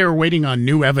 Maybe they were waiting on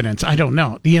new evidence. I don't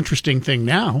know. The interesting thing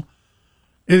now,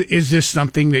 is this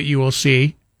something that you will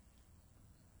see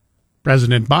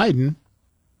President Biden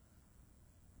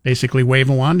basically wave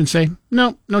a wand and say,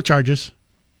 no charges,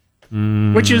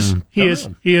 which is he has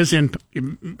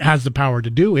the power to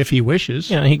do if he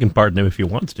wishes. Yeah, he can pardon him if he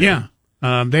wants to. Yeah,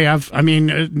 they have. I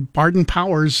mean, pardon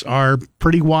powers are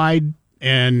pretty wide,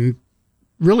 and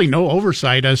really no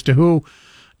oversight as to who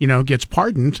gets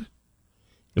pardoned.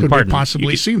 Could we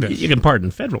possibly see this? You can pardon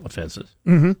federal offenses.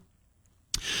 Mm-hmm.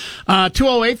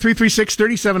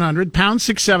 208-336-3700, pound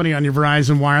 670 on your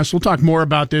Verizon Wireless. We'll talk more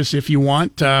about this if you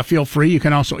want. Feel free. You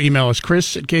can also email us,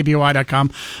 Chris@KBOI.com,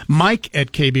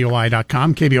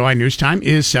 Mike@KBOI.com. KBOI News Time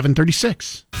is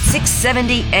 7:36.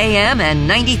 670 AM and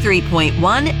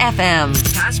 93.1 FM.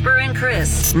 Kasper and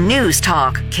Chris. News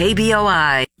Talk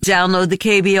KBOI. Download the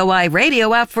KBOI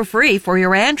radio app for free for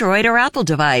your Android or Apple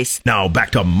device. Now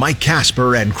back to Mike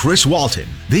Kasper and Chris Walton.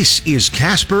 This is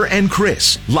Kasper and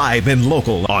Chris, live and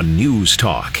local on News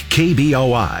Talk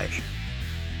KBOI.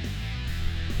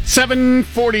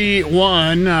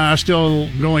 7:41, still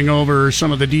going over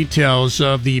some of the details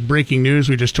of the breaking news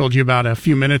we just told you about a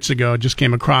few minutes ago. It just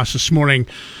came across this morning.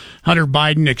 Hunter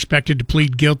Biden expected to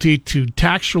plead guilty to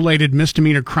tax-related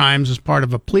misdemeanor crimes as part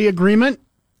of a plea agreement.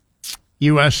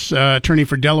 U.S. Attorney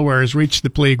for Delaware has reached the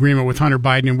plea agreement with Hunter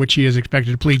Biden, in which he is expected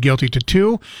to plead guilty to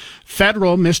 2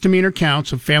 federal misdemeanor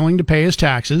counts of failing to pay his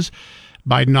taxes.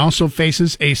 Biden also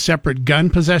faces a separate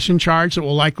gun possession charge that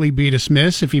will likely be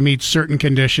dismissed if he meets certain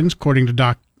conditions, according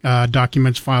to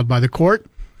documents filed by the court.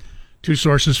 2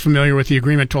 sources familiar with the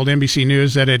agreement told NBC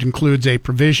News that it includes a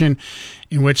provision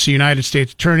in which the United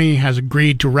States Attorney has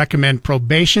agreed to recommend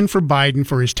probation for Biden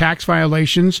for his tax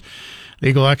violations.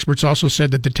 Legal experts also said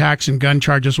that the tax and gun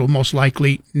charges will most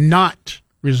likely not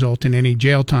result in any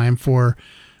jail time for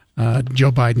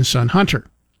Joe Biden's son, Hunter.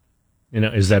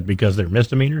 Is that because they're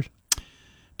misdemeanors?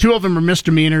 2 of them are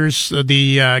misdemeanors.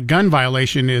 The gun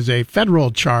violation is a federal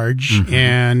charge,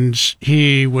 and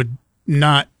he would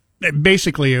not.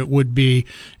 Basically, it would be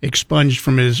expunged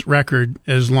from his record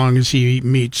as long as he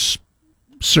meets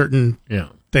certain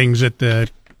things at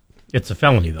the. It's a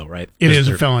felony, though, right? It is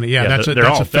a felony. Yeah, that's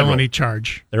a felony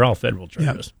charge. They're all federal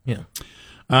charges. Yeah.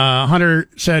 Hunter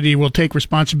said he will take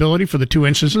responsibility for the 2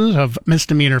 instances of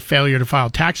misdemeanor failure to file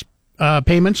tax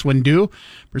payments when due,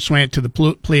 pursuant to the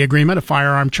plea agreement, a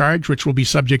firearm charge, which will be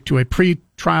subject to a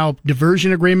pre-trial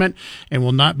diversion agreement and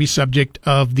will not be subject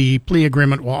of the plea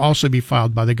agreement, will also be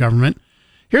filed by the government.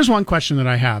 Here's one question that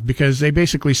I have, because they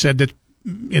basically said that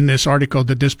in this article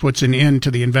that this puts an end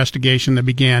to the investigation that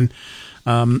began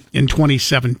in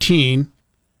 2017.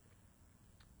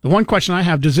 The one question I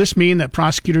have, does this mean that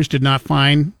prosecutors did not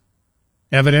find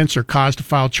evidence or cause to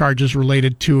file charges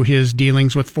related to his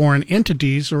dealings with foreign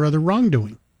entities or other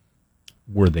wrongdoing.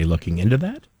 Were they looking into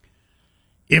that?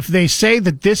 If they say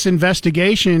that this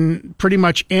investigation pretty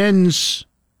much ends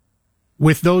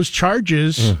with those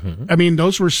charges, I mean,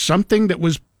 those were something that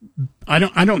was, I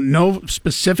don't know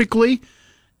specifically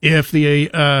if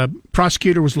the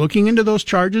prosecutor was looking into those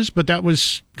charges, but that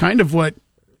was kind of what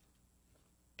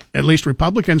at least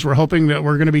Republicans were hoping that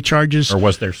were going to be charges. Or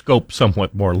was their scope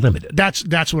somewhat more limited?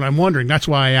 That's what I'm wondering. That's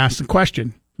why I asked the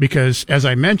question. Because, as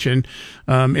I mentioned,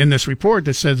 in this report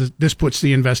that says that this puts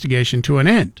the investigation to an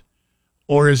end.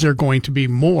 Or is there going to be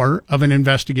more of an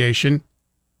investigation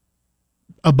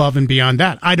above and beyond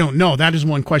that? I don't know. That is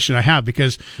one question I have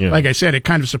because, like I said, it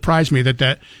kind of surprised me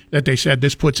that they said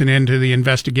this puts an end to the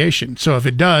investigation. So if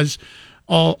it does,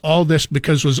 all this,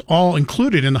 because was all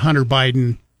included in the Hunter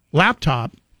Biden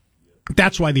laptop,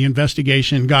 that's why the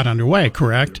investigation got underway,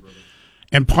 correct?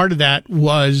 And part of that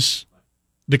was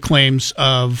the claims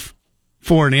of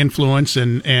foreign influence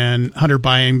and Hunter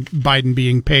Biden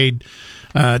being paid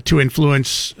to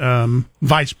influence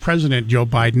Vice President Joe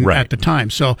Biden at the time.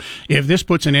 So if this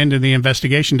puts an end to the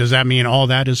investigation, does that mean all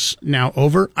that is now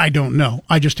over? I don't know.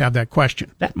 I just have that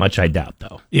question. That much I doubt,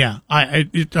 though. Yeah.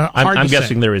 I'm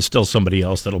guessing there is still somebody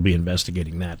else that'll be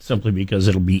investigating that, simply because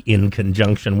it'll be in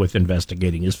conjunction with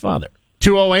investigating his father.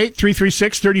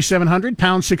 208-336-3700,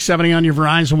 pound 670 on your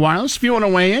Verizon Wireless. If you want to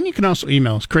weigh in, you can also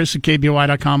email us,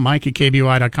 Chris@KBOI.com,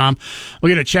 Mike@KBOI.com. We'll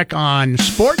get a check on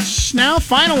sports now.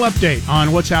 Final update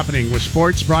on what's happening with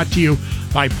sports, brought to you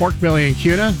by Pork Belly and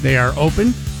Cuna. They are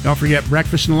open. Don't forget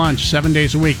breakfast and lunch 7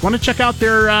 days a week. Want to check out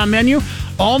their menu?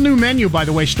 All new menu, by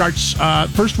the way, starts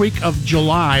first week of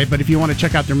July. But if you want to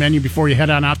check out their menu before you head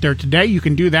on out there today, you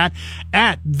can do that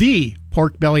at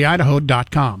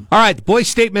theporkbellyidaho.com. All right, the Boise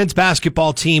State men's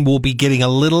basketball team will be getting a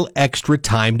little extra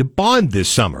time to bond this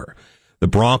summer. The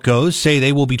Broncos say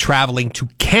they will be traveling to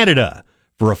Canada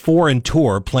for a foreign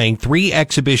tour, playing 3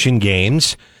 exhibition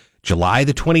games, July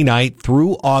the 29th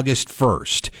through August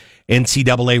 1st.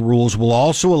 NCAA rules will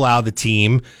also allow the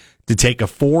team to take a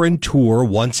foreign tour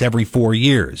once every 4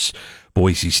 years.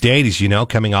 Boise State, as you know,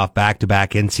 coming off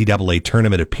back-to-back NCAA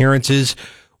tournament appearances,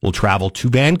 will travel to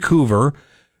Vancouver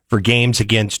for games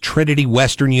against Trinity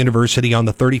Western University on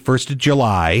the 31st of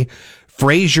July,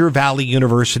 Fraser Valley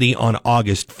University on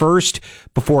August 1st,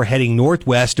 before heading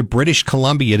northwest to British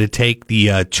Columbia to take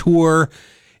the tour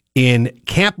in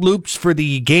Kamloops for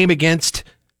the game against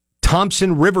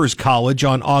Thompson Rivers College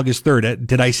on August 3rd.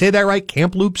 Did I say that right?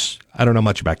 Kamloops? I don't know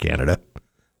much about Canada.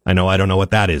 I don't know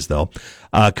what that is, though.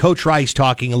 Coach Rice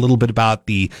talking a little bit about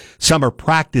the summer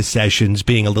practice sessions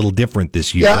being a little different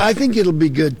this year. Yeah, I think it'll be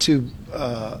good, too.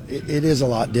 It is a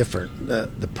lot different,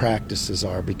 the practices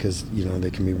are, because,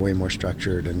 they can be way more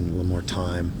structured and a little more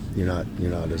time. You're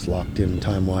not as locked in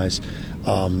time-wise.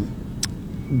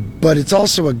 But it's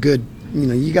also a good,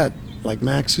 you got, like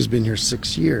Max, who's been here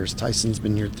 6 years. Tyson's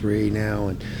been here 3 now.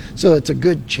 And so it's a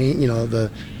good change,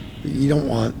 you don't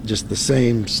want just the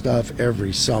same stuff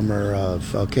every summer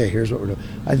of, okay, here's what we're doing.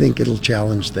 I think it'll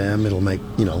challenge them. It'll make,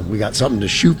 we got something to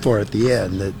shoot for at the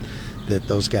end that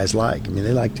those guys like. I mean,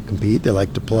 they like to compete. They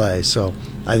like to play. So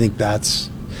I think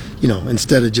that's,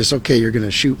 instead of just, okay, you're going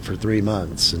to shoot for 3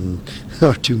 months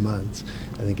or 2 months.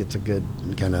 I think it's a good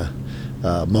kind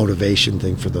of motivation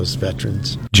thing for those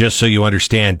veterans. Just so you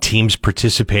understand, teams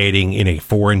participating in a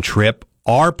foreign trip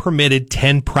are permitted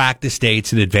 10 practice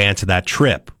dates in advance of that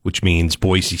trip, which means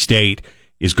Boise State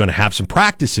is going to have some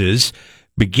practices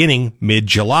beginning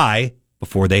mid-July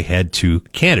before they head to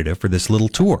Canada for this little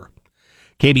tour.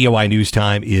 KBOI News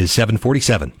Time is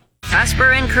 7:47.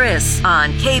 Kasper and Chris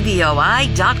on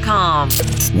KBOI.com.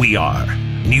 We are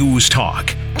News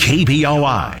Talk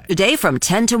KBOI. Today from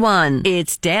 10 to 1,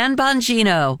 it's Dan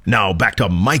Bongino. Now back to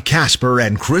Mike Kasper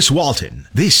and Chris Walton.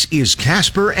 This is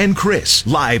Kasper and Chris,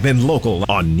 live and local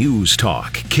on News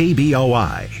Talk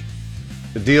KBOI.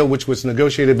 The deal, which was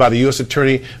negotiated by the U.S.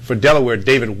 Attorney for Delaware,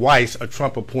 David Weiss, a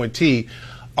Trump appointee,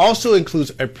 also includes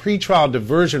a pretrial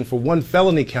diversion for 1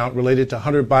 felony count related to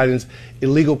Hunter Biden's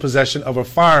illegal possession of a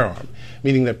firearm,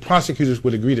 meaning that prosecutors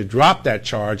would agree to drop that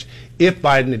charge if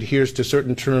Biden adheres to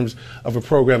certain terms of a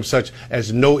program such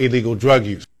as no illegal drug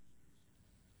use.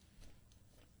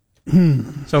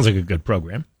 Sounds like a good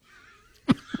program.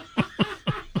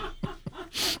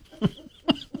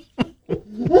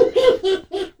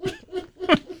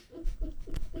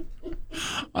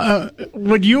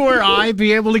 Would you or I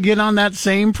be able to get on that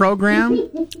same program?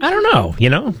 I don't know.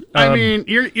 I mean,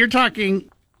 you're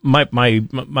talking.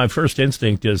 My first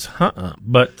instinct is,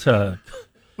 but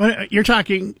you're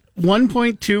talking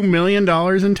 $1.2 million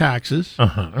in taxes.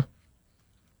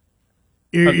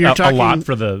 You're talking a lot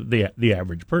for the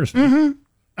average person.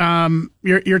 Mm-hmm.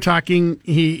 You're talking.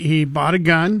 He bought a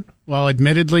gun while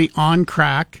admittedly on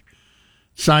crack,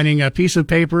 signing a piece of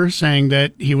paper saying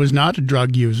that he was not a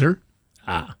drug user.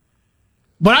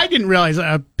 But I didn't realize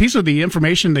a piece of the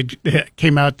information that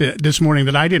came out this morning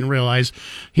that I didn't realize.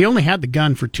 He only had the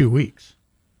gun for 2 weeks.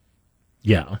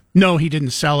 Yeah. No, he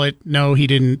didn't sell it. No, he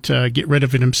didn't get rid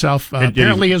of it himself.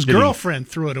 Apparently, his girlfriend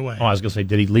threw it away. Oh, I was going to say,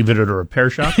 did he leave it at a repair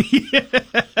shop?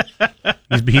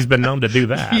 He's been known to do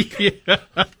that. Yeah.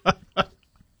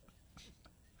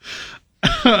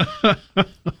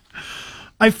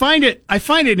 I find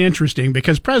it interesting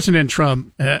because President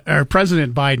Trump, or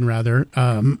President Biden rather,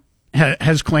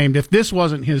 has claimed if this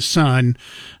wasn't his son,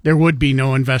 there would be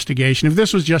no investigation. If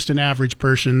this was just an average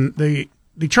person, the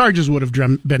charges would have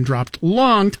been dropped a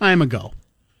long time ago.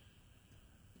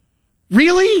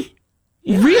 Really?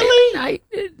 Yeah, really? I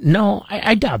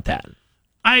doubt that.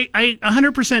 I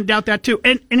 100% doubt that too.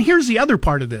 And here's the other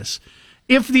part of this.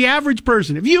 If the average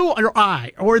person, if you or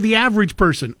I or the average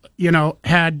person,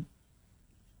 had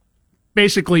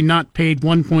basically not paid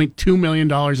 $1.2 million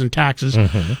in taxes,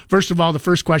 first of all, the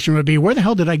first question would be, where the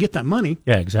hell did I get that money?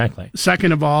 Yeah, exactly.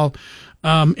 Second of all,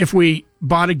 if we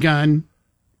bought a gun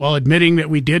while admitting that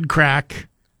we did crack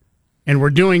and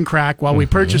were doing crack while we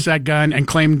purchased that gun and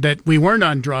claimed that we weren't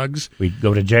on drugs, we'd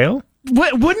go to jail?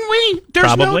 Wouldn't we?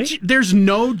 Probably. There's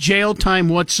no jail time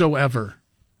whatsoever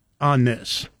on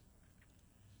this.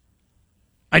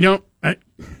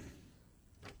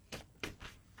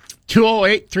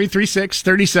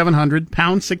 208-336-3700,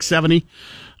 pound 670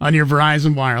 on your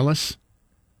Verizon Wireless.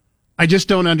 I just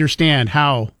don't understand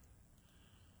how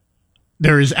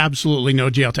there is absolutely no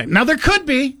jail time. Now, there could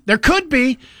be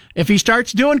if he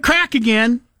starts doing crack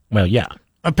again. Well, yeah.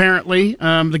 Apparently,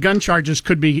 the gun charges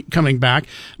could be coming back,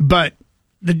 but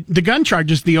the gun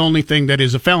charge is the only thing that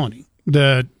is a felony.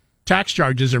 The tax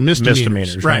charges are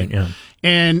misdemeanors. Right, yeah.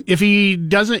 And if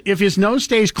his nose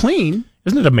stays clean.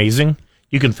 Isn't it amazing?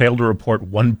 You can fail to report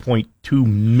 $1.2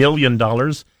 million,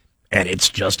 and it's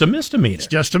just a misdemeanor. It's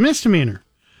just a misdemeanor.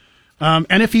 And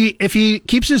if he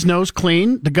keeps his nose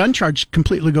clean, the gun charge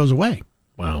completely goes away.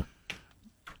 Wow.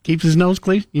 Keeps his nose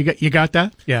clean? You got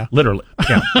that? Yeah. Literally.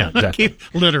 Yeah, exactly.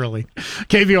 Literally.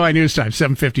 KBOI News Time,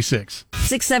 7:56.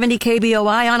 670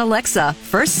 KBOI on Alexa.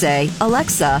 First say,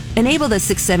 Alexa, enable the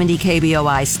 670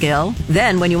 KBOI skill.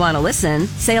 Then when you want to listen,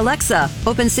 say, Alexa,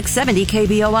 open 670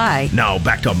 KBOI. Now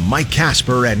back to Mike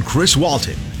Kasper and Chris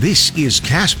Walton. This is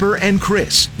Kasper and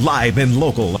Chris, live and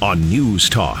local on News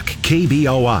Talk,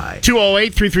 KBOI.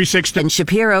 208-336. And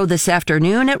Shapiro this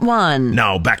afternoon at 1.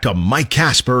 Now back to Mike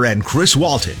Kasper and Chris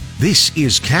Walton. This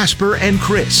is Kasper and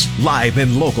Chris, live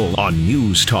and local on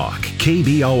News Talk,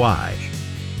 KBOI.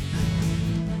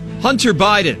 Hunter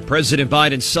Biden, President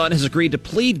Biden's son, has agreed to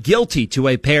plead guilty to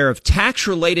a pair of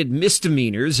tax-related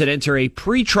misdemeanors and enter a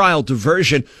pretrial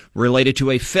diversion related to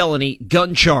a felony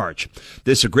gun charge.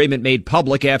 This agreement made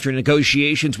public after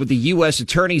negotiations with the U.S.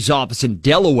 Attorney's Office in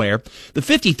Delaware. The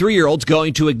 53-year-old's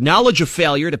going to acknowledge a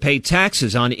failure to pay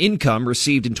taxes on income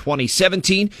received in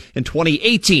 2017 and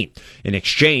 2018. In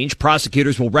exchange,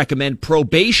 prosecutors will recommend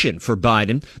probation for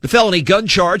Biden. The felony gun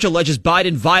charge alleges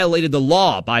Biden violated the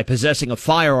law by possessing a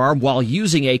firearm while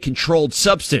using a controlled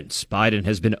substance. Biden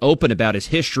has been open about his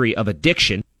history of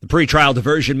addiction. The pretrial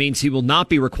diversion means he will not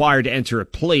be required to enter a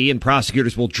plea, and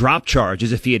prosecutors will drop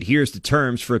charges if he adheres to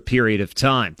terms for a period of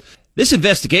time. This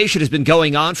investigation has been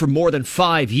going on for more than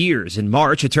 5 years. In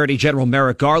March, Attorney General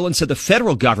Merrick Garland said the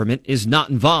federal government is not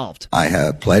involved. I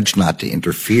have pledged not to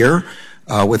interfere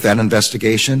with that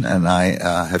investigation, and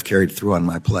I have carried through on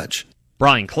my pledge.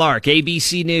 Brian Clark,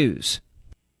 ABC News.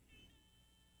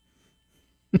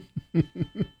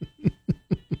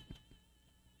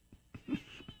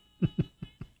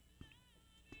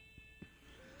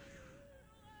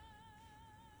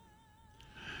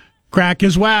 Crack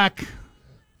is whack.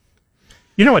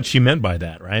 You know what she meant by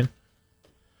that, right?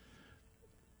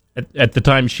 At the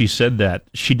time she said that,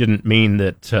 she didn't mean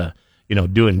that,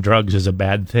 doing drugs is a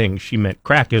bad thing. She meant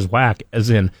crack is whack, as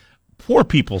in poor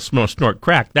people snort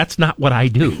crack. That's not what I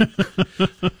do.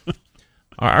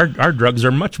 Our drugs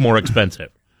are much more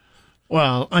expensive.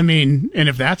 Well, I mean, and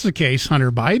if that's the case,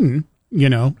 Hunter Biden,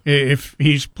 if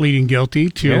he's pleading guilty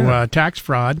to tax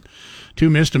fraud, 2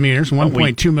 misdemeanors,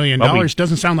 $1.2 million,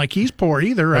 doesn't sound like he's poor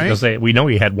either, right? I was going to say, we know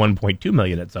he had $1.2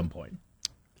 million at some point.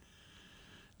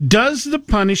 Does the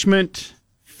punishment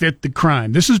fit the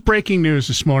crime? This is breaking news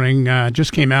this morning.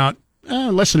 Just came out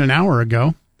less than an hour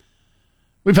ago.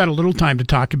 We've had a little time to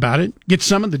talk about it, get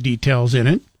some of the details in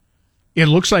it. It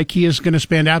looks like he is going to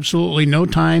spend absolutely no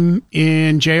time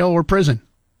in jail or prison.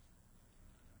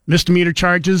 misdemeanor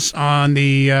charges on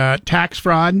the tax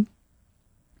fraud,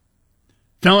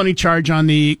 felony charge on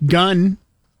the gun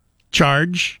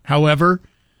charge. However,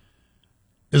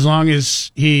 as long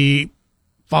as he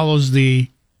follows the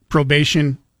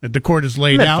probation that the court has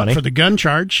laid out for the gun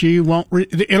charge, he won't.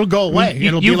 It'll go away.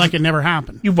 It'll be like it never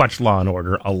happened. You've watched Law and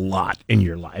Order a lot in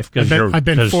your life because I've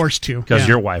been forced to because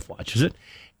your wife watches it.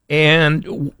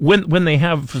 And when they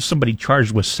have somebody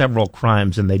charged with several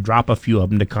crimes and they drop a few of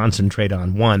them to concentrate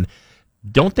on one,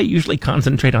 don't they usually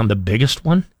concentrate on the biggest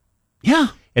one? Yeah.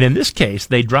 And in this case,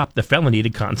 they dropped the felony to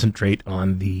concentrate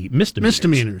on the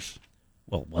misdemeanors.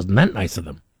 Well, wasn't that nice of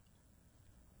them?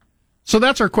 So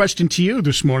that's our question to you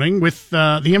this morning. With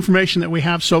the information that we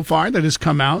have so far that has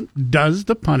come out, does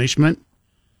the punishment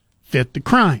fit the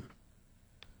crime?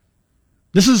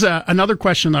 This is another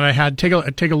question that I had. Take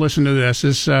a listen to this.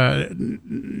 This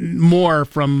more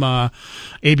from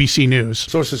ABC News.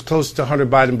 Sources close to Hunter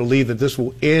Biden believe that this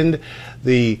will end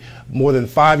the more than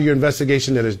 5-year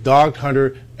investigation that has dogged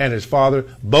Hunter and his father,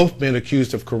 both men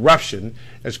accused of corruption,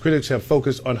 as critics have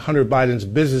focused on Hunter Biden's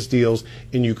business deals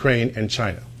in Ukraine and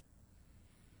China.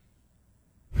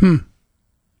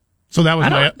 So that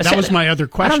was my other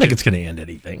question. I don't think it's going to end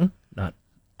anything.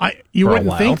 You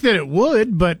wouldn't think that it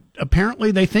would, but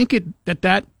apparently they think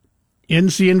that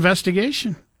ends the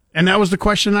investigation. And that was the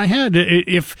question I had.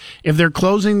 If they're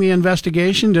closing the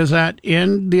investigation, does that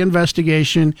end the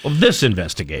investigation? Well, this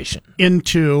investigation.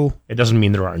 It doesn't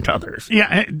mean there aren't others.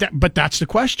 Yeah, but that's the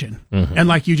question. Mm-hmm. And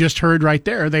like you just heard right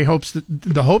there, the hopes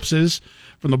is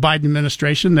from the Biden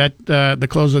administration that the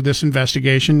close of this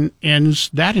investigation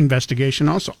ends that investigation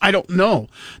also. I don't know.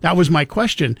 That was my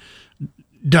question.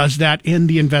 Does that end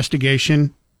the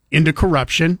investigation into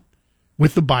corruption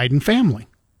with the Biden family?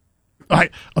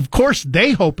 Of course,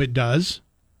 they hope it does.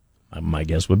 My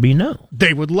guess would be no.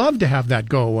 They would love to have that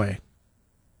go away.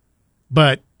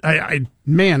 But, I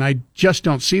just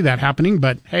don't see that happening.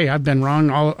 But, hey, I've been wrong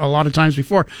a lot of times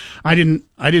before. I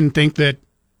didn't think that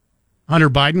Hunter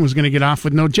Biden was going to get off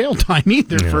with no jail time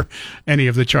either for any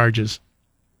of the charges.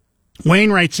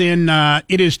 Wayne writes in,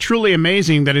 it is truly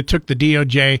amazing that it took the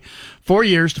DOJ 4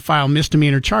 years to file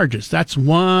misdemeanor charges. That's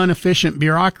one efficient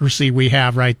bureaucracy we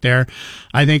have right there.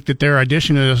 I think that there are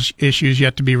additional issues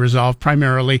yet to be resolved,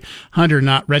 primarily Hunter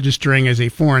not registering as a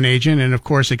foreign agent and, of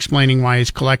course, explaining why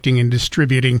he's collecting and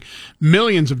distributing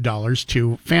millions of dollars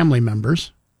to family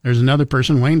members. There's another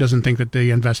person. Wayne doesn't think that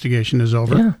the investigation is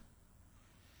over. Yeah.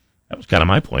 That was kind of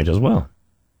my point as well.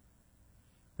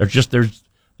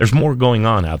 There's more going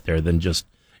on out there than just,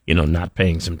 not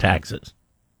paying some taxes.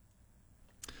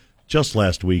 Just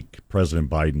last week,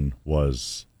 President Biden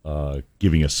was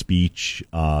giving a speech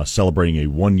celebrating a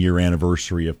 1-year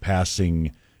anniversary of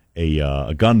passing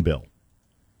a gun bill.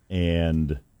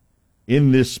 And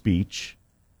in this speech,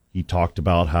 he talked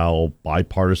about how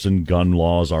bipartisan gun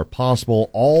laws are possible,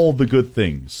 all the good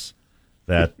things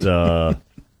that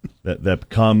that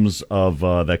comes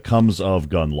of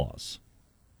gun laws.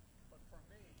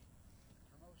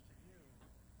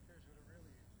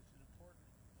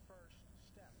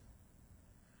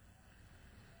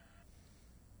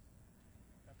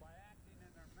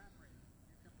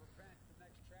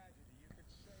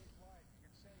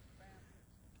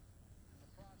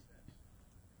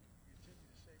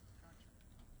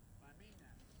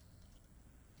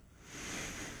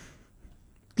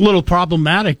 A little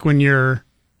problematic when you're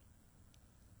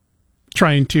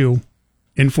trying to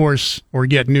enforce or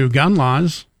get new gun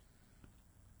laws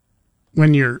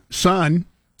when your son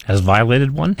has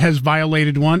violated one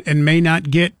and may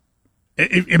not get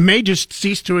it may just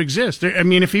cease to exist. I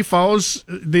mean, if he follows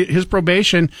his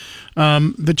probation,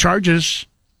 the charges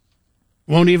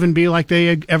won't even be like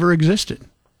they ever existed.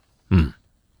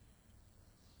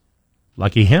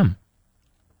 Lucky him.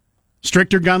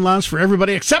 Stricter gun laws for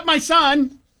everybody except my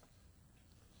son.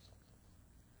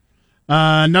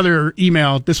 Another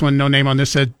email, this one, no name on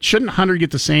this, said, shouldn't Hunter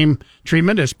get the same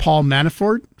treatment as Paul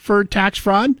Manafort for tax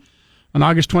fraud? On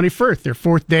August 21st, their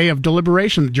fourth day of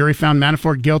deliberation, the jury found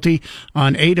Manafort guilty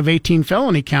on 8 of 18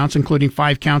 felony counts, including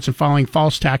 5 counts of filing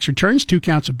false tax returns, 2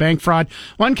 counts of bank fraud,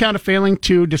 1 count of failing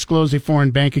to disclose a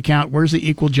foreign bank account. Where's the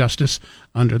equal justice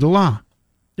under the law?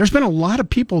 There's been a lot of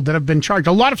people that have been charged,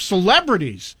 a lot of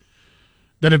celebrities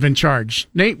that have been charged.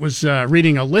 Nate was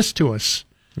reading a list to us.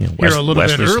 Wesley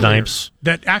bit earlier, Snipes,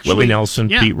 that actually, Willie Nelson,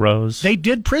 Pete Rose. They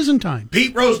did prison time.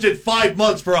 Pete Rose did 5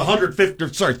 months for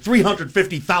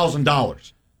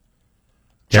 $350,000.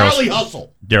 Charlie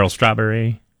Hustle. Daryl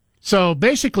Strawberry. So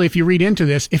basically, if you read into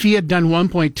this, if he had done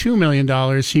 $1.2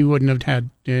 million, he wouldn't have had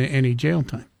any jail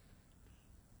time.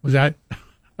 Was that?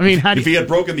 I mean, if he had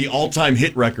broken the all-time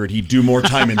hit record, he'd do more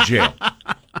time in jail.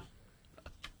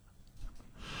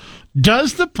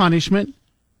 Does the punishment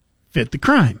fit the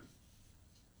crime?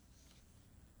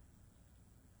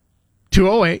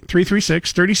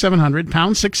 208-336-3700,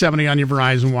 pound 670 on your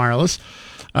Verizon Wireless.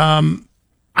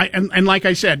 And like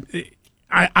I said,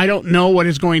 I don't know what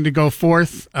is going to go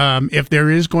forth. If there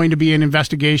is going to be an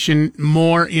investigation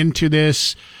more into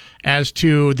this as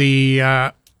to the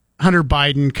Hunter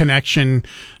Biden connection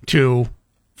to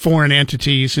foreign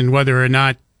entities and whether or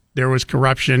not there was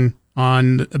corruption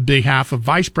on behalf of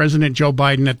Vice President Joe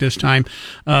Biden at this time.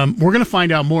 We're going to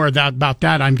find out more about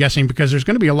that, I'm guessing, because there's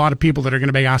going to be a lot of people that are going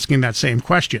to be asking that same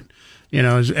question. You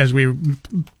know, as we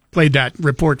played that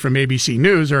report from ABC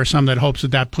News, there are some that hopes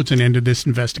that puts an end to this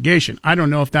investigation. I don't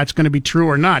know if that's going to be true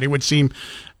or not. It would seem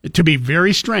to be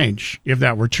very strange if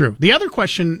that were true. The other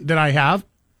question that I have,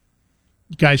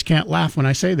 you guys can't laugh when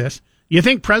I say this, you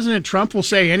think President Trump will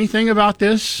say anything about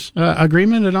this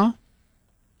agreement at all?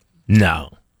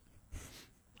 No.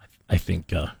 I think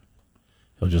he'll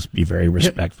just be very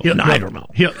respectful. I don't know.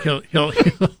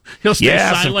 He'll stay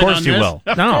yes, silent of course on he this. will.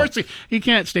 Of No. course he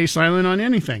can't stay silent on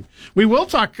anything. We will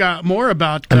talk more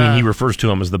about... I mean, he refers to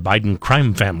him as the Biden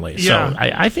crime family. Yeah. So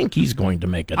I think he's going to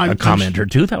make a comment or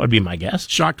two. That would be my guess.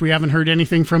 Shocked we haven't heard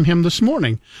anything from him this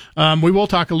morning. We will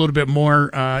talk a little bit more.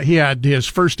 He had his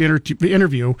first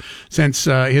interview since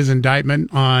his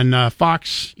indictment on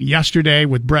Fox yesterday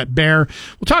with Brett Baer.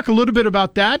 We'll talk a little bit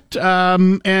about that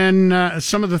and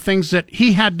some of the things that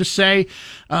he had to say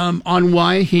on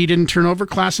why he didn't turn over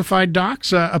classified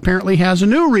docs. Apparently has a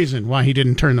new reason why he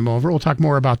didn't turn them over. We'll talk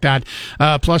more about that.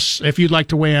 Plus, if you'd like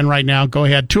to weigh in right now, go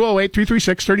ahead.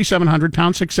 208-336-3700,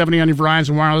 pound 670 on your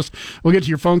Verizon Wireless. We'll get to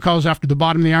your phone calls after the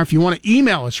bottom of the hour. If you want to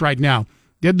email us right now,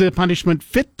 did the punishment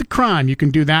fit the crime? You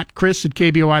can do that. Chris at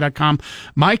KBOI.com.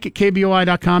 Mike at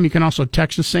KBOI.com. You can also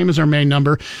text us, same as our main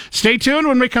number. Stay tuned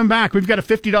when we come back. We've got a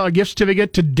 $50 gift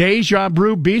certificate to Deja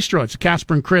Brew Bistro. It's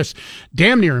Kasper and Chris.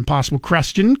 Damn near impossible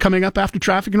question coming up after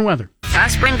traffic and weather.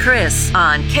 Kasper and Chris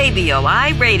on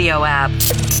KBOI radio app.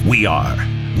 We are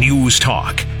News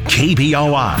Talk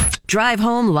KBOI. Drive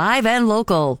home live and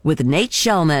local with Nate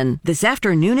Shellman this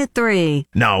afternoon at 3.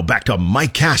 Now back to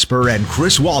Mike Kasper and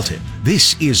Chris Walton.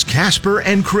 This is Kasper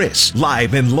and Chris,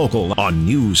 live and local on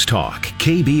News Talk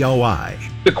KBOI.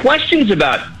 The questions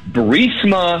about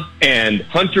Burisma and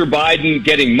Hunter Biden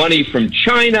getting money from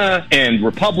China and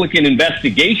Republican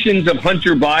investigations of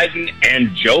Hunter Biden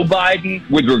and Joe Biden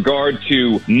with regard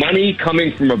to money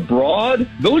coming from abroad,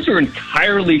 those are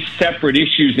entirely separate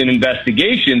issues and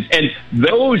investigations. And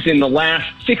those in the last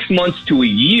 6 months to a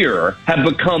year have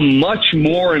become much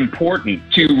more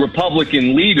important to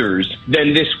Republican leaders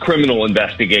than this criminal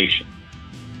investigation.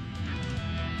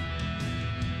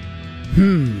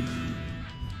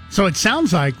 So it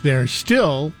sounds like there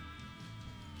still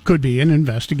could be an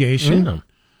investigation,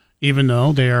 even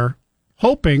though they're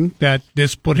hoping that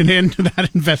this put an end to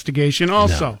that investigation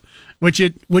also, which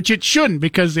it shouldn't,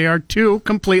 because they are two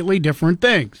completely different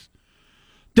things.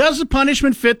 Does the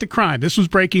punishment fit the crime? This was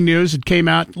breaking news. It came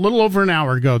out a little over an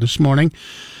hour ago this morning.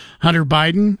 Hunter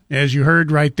Biden, as you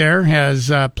heard right there, has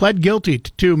pled guilty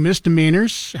to 2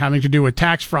 misdemeanors having to do with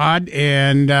tax fraud,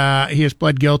 and he has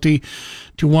pled guilty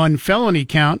to 1 felony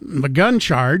count of a gun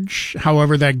charge.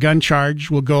 However, that gun charge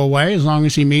will go away as long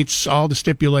as he meets all the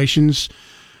stipulations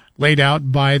laid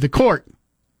out by the court.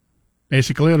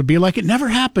 Basically, it'll be like it never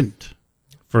happened.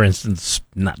 For instance,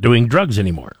 not doing drugs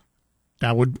anymore.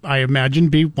 That would, I imagine,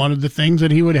 be one of the things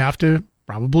that he would have to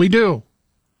probably do.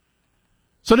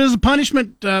 So does the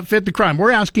punishment fit the crime?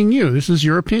 We're asking you. This is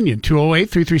your opinion.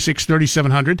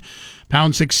 208-336-3700,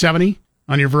 pound 670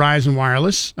 on your Verizon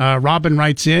Wireless. Robin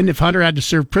writes in, if Hunter had to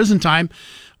serve prison time,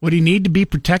 would he need to be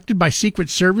protected by Secret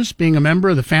Service being a member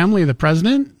of the family of the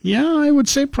president? Yeah, I would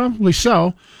say probably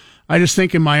so. I just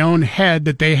think in my own head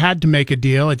that they had to make a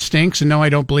deal. It stinks, and no, I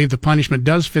don't believe the punishment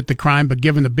does fit the crime, but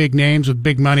given the big names with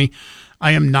big money,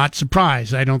 I am not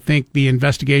surprised. I don't think the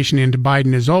investigation into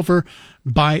Biden is over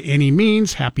by any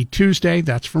means. Happy Tuesday.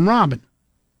 That's from Robin.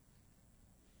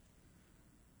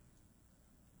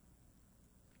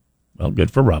 Well, good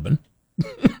for Robin.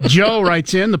 Joe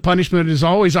writes in, the punishment is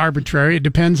always arbitrary. It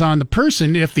depends on the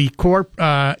person. If they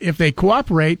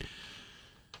cooperate,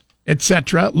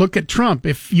 etc. Look at Trump.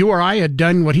 If you or I had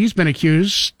done what he's been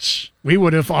accused, we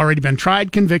would have already been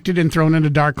tried, convicted, and thrown in a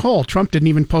dark hole. Trump didn't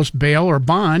even post bail or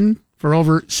bond for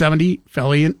over 70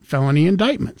 felony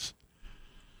indictments.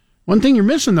 One thing you're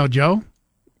missing, though, Joe,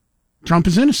 Trump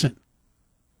is innocent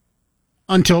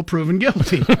until proven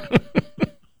guilty.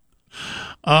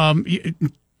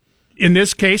 In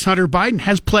this case, Hunter Biden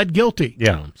has pled guilty.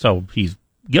 Yeah, so he's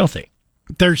guilty.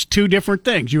 There's 2 different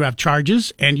things. You have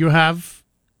charges and you have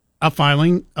a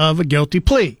filing of a guilty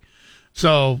plea.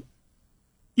 So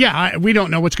Yeah, we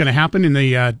don't know what's going to happen in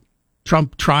the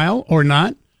Trump trial or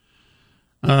not.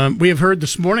 We have heard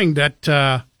this morning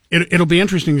that it'll be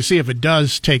interesting to see if it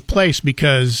does take place,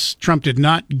 because Trump did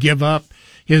not give up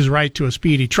his right to a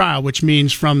speedy trial, which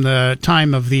means from the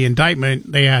time of the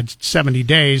indictment, they had 70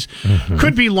 days. Mm-hmm.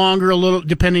 Could be longer, a little,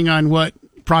 depending on what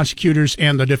prosecutors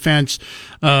and the defense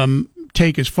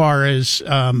take as far as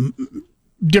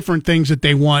different things that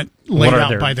they want laid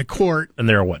out by the court. And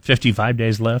there are 55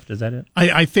 days left? Is that it?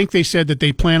 I think they said that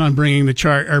they plan on bringing the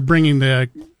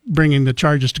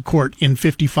charges to court in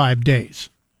 55 days.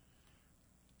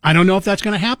 I don't know if that's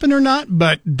going to happen or not,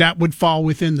 but that would fall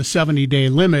within the 70-day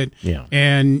limit. Yeah.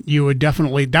 And you would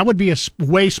definitely, that would be a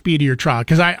way speedier trial,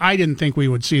 because I didn't think we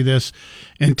would see this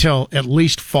until at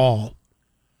least fall,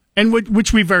 and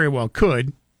which we very well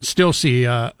could still see,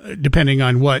 depending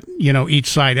on what, each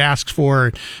side asks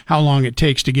for, how long it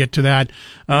takes to get to that.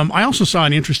 I also saw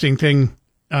an interesting thing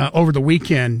over the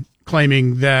weekend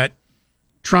claiming that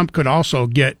Trump could also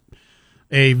get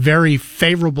a very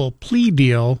favorable plea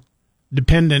deal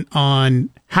dependent on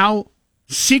how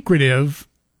secretive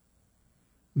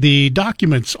the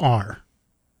documents are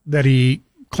that he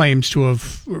claims to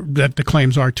have, that the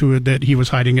claims are to that he was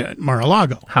hiding at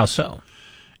Mar-a-Lago. How so?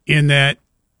 In that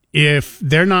if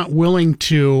they're not willing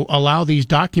to allow these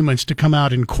documents to come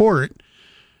out in court,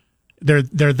 they're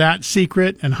that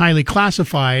secret and highly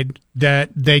classified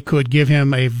that they could give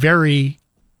him a very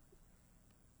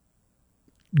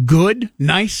good,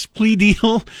 nice plea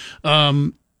deal,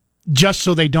 just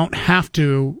so they don't have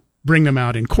to bring them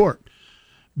out in court.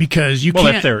 Because you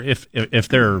can't. If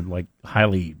they're like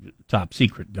highly top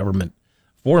secret government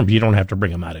forms, you don't have to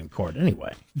bring them out in court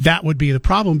anyway. That would be the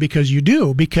problem, because you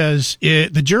do, because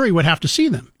the jury would have to see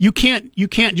them. You can't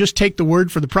just take the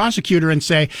word for the prosecutor and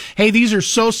say, hey, these are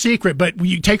so secret, but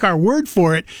you take our word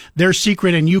for it, they're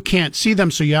secret and you can't see them,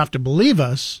 so you have to believe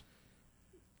us.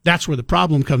 That's where the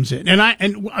problem comes in.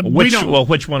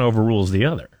 Which one overrules the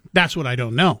other? That's what I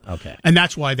don't know. Okay. And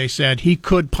that's why they said he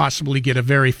could possibly get a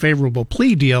very favorable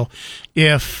plea deal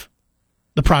if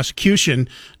the prosecution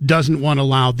doesn't want to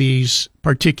allow these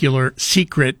particular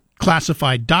secret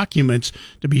classified documents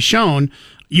to be shown.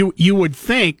 You would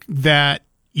think that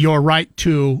your right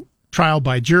to trial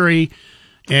by jury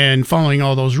and following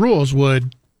all those rules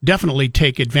would definitely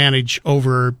take advantage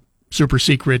over super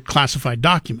secret classified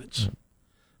documents.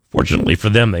 Fortunately for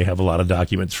them, they have a lot of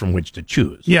documents from which to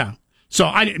choose. Yeah. So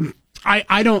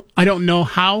I don't know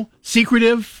how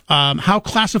secretive, how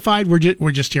classified.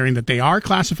 We're just hearing that they are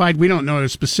classified. We don't know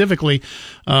specifically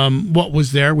what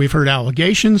was there. We've heard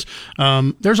allegations.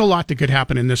 There's a lot that could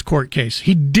happen in this court case.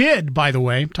 He did, by the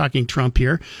way, talking Trump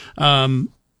here, have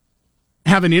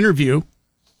an interview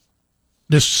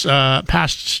this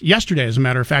yesterday, as a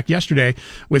matter of fact,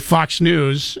 with Fox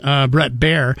News, Brett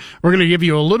Baer. We're going to give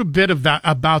you a little bit of that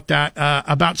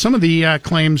about some of the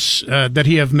claims that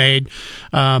he have made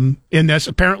in this.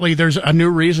 Apparently, there's a new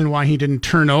reason why he didn't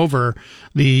turn over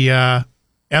the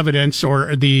evidence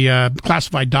or the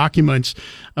classified documents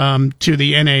to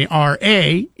the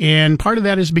NARA, and part of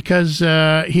that is because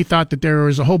he thought that there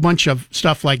was a whole bunch of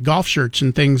stuff like golf shirts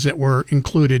and things that were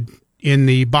included in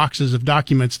the boxes of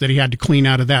documents that he had to clean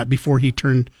out of that before he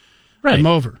turned them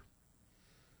over.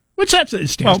 Which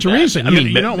stands to reason.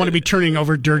 You don't want to be turning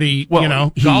over dirty,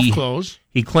 golf clothes.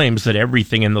 He claims that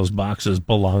everything in those boxes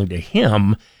belonged to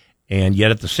him, and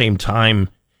yet at the same time,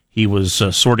 he was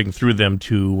sorting through them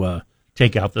to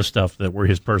take out the stuff that were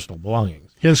his personal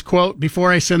belongings. His quote,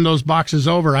 "Before I send those boxes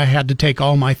over, I had to take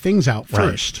all my things out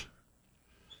first." Right.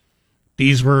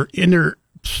 These were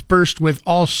interspersed with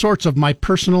all sorts of my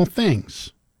personal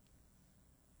things.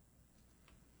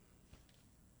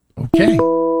 Okay.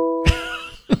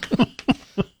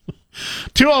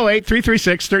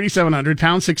 208-336-3700,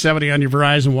 pound 670 on your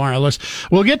Verizon Wireless.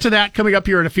 We'll get to that coming up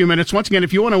here in a few minutes. Once again,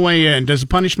 if you want to weigh in, does the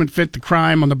punishment fit the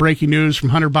crime on the breaking news from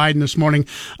Hunter Biden this morning?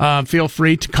 Feel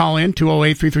free to call in,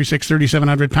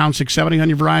 208-336-3700, pound 670 on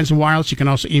your Verizon Wireless. You can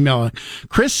also email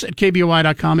Chris at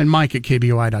KBOI.com and Mike at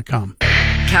KBOI.com.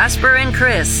 Kasper and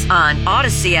Chris on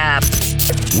Odyssey app.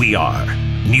 We are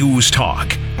News Talk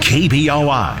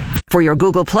KBOI. For your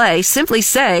Google Play, simply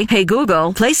say, "Hey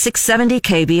Google, play 670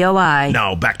 KBOI."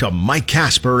 Now back to Mike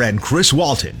Kasper and Chris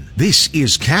Walton. This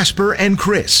is Kasper and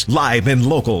Chris, live and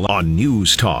local on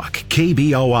News Talk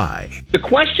KBOI. The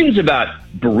questions about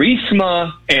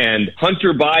Burisma and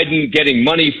Hunter Biden getting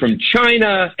money from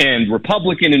China and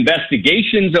Republican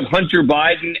investigations of Hunter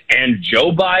Biden and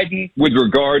Joe Biden with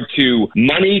regard to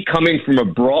money coming from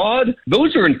abroad,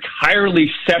 those are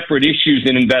entirely separate issues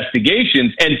and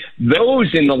investigations. And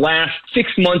those in the last last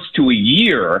 6 months to a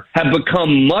year have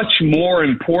become much more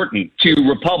important to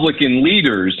Republican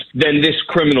leaders than this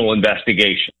criminal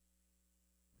investigation.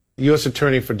 U.S.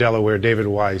 Attorney for Delaware, David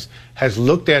Weiss, has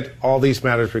looked at all these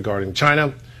matters regarding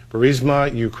China,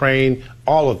 Burisma, Ukraine,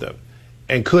 all of them,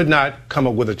 and could not come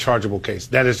up with a chargeable case.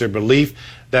 That is their belief.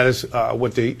 That is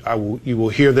what you will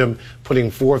hear them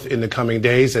putting forth in the coming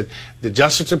days, that the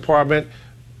Justice Department,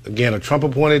 again, a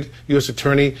Trump-appointed U.S.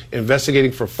 attorney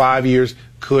investigating for 5 years,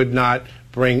 could not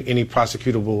bring any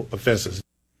prosecutable offenses.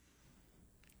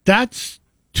 That's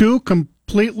two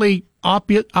completely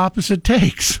opposite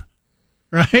takes,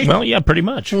 right? Well, yeah, pretty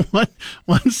much.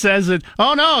 One says that,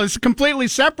 oh, no, it's a completely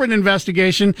separate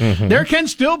investigation. Mm-hmm. There can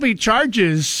still be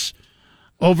charges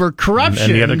over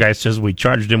corruption. And the other guy says we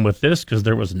charged him with this because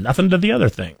there was nothing to the other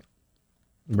thing.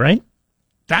 Right?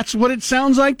 That's what it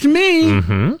sounds like to me.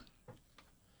 Mm-hmm.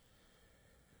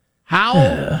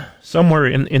 How? Somewhere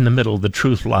in the middle, the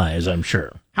truth lies, I'm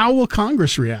sure. How will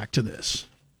Congress react to this?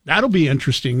 That'll be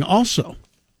interesting also.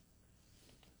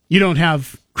 You don't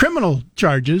have criminal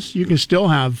charges. You can still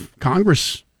have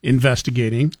Congress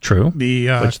investigating. True.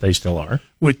 Which they still are.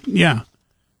 Yeah.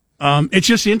 It's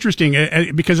just interesting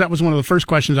because that was one of the first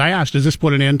questions I asked. Does this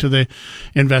put an end to the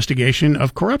investigation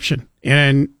of corruption?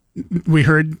 And we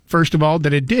heard, first of all,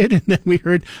 that it did. And then we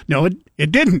heard, no,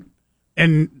 it didn't.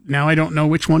 And now I don't know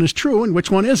which one is true and which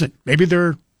one isn't. Maybe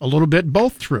they're a little bit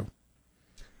both true.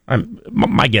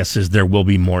 My guess is there will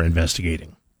be more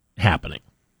investigating happening.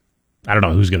 I don't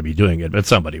know who's going to be doing it, but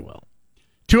somebody will.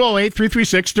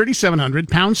 208-336-3700,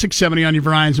 pound 670 on your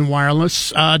Verizon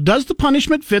Wireless. Does the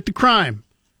punishment fit the crime?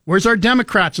 Where's our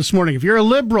Democrats this morning? If you're a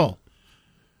liberal,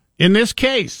 in this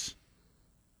case,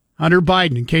 Hunter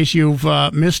Biden, in case you've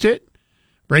missed it,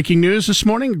 breaking news this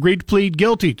morning, agreed to plead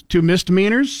guilty to 2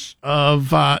 misdemeanors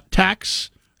of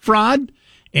tax fraud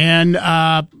and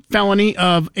felony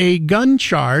of a gun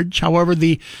charge. However,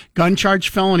 the gun charge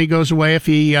felony goes away if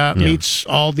he meets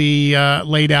all the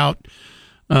laid out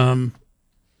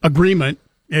agreement.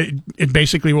 It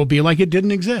basically will be like it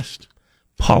didn't exist.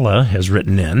 Paula has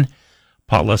written in.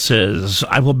 Paula says,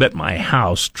 I will bet my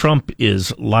house Trump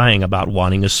is lying about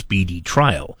wanting a speedy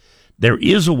trial. There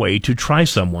is a way to try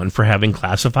someone for having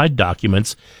classified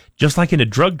documents. Just like in a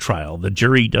drug trial, the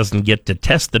jury doesn't get to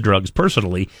test the drugs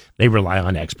personally. They rely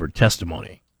on expert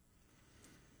testimony.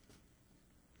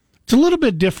 It's a little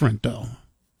bit different, though,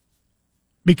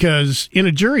 because in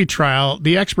a jury trial,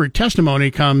 the expert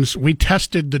testimony comes, we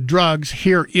tested the drugs,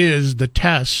 here is the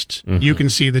test. Mm-hmm. You can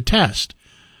see the test.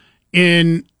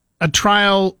 In a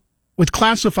trial with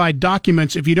classified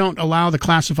documents, if you don't allow the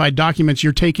classified documents,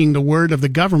 you're taking the word of the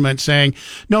government saying,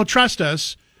 no, trust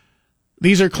us.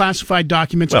 These are classified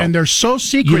documents, and they're so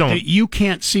secret that you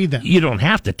can't see them. You don't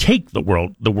have to take the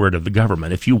word of the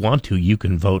government. If you want to, you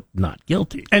can vote not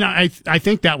guilty. And I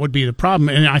think that would be the problem.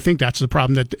 And I think that's the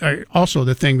problem that also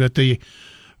the thing that the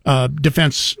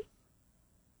defense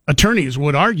attorneys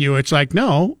would argue. It's like,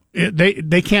 no,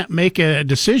 they can't make a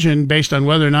decision based on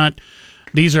whether or not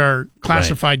these are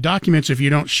classified documents if you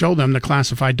don't show them the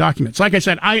classified documents. Like I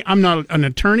said, I'm not an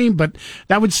attorney, but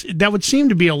that would seem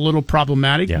to be a little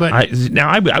problematic. Yeah, but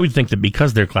I would think that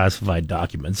because they're classified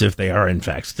documents, if they are in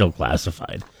fact still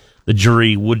classified, the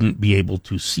jury wouldn't be able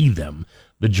to see them.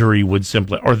 The jury would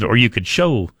simply, or you could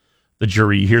show the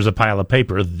jury, here's a pile of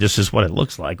paper, this is what it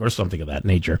looks like, or something of that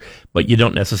nature. But you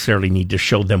don't necessarily need to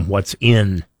show them what's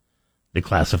in the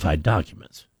classified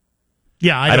documents.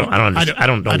 Yeah, I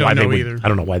don't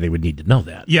know why they would need to know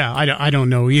that. Yeah, I don't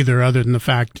know either, other than the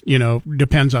fact,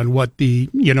 depends on what the,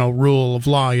 rule of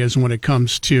law is when it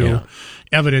comes to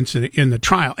evidence in the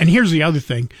trial. And here's the other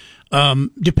thing.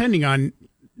 Depending on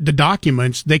the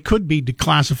documents, they could be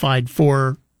declassified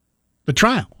for the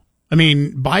trial. I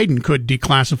mean, Biden could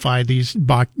declassify these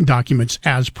documents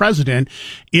as president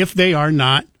if they are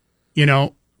not,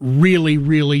 really,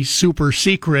 really super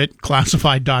secret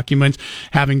classified documents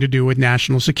having to do with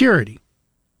national security.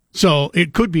 So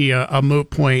it could be a moot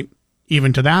point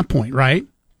even to that point, right?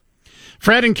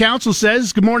 Fred in Council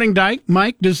says, good morning,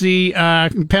 Mike. Does the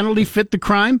penalty fit the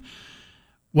crime?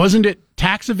 Wasn't it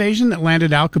tax evasion that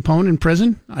landed Al Capone in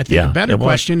prison? I think the better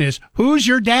question is, who's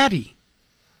your daddy?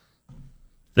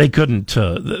 They couldn't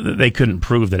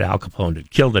prove that Al Capone had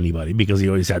killed anybody because he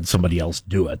always had somebody else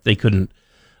do it. They couldn't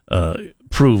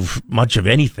prove much of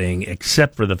anything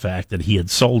except for the fact that he had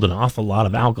sold an awful lot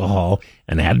of alcohol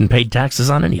and hadn't paid taxes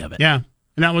on any of it. Yeah.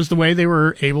 And that was the way they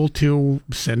were able to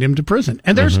send him to prison.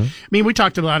 And there's, we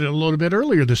talked about it a little bit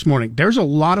earlier this morning. There's a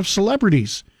lot of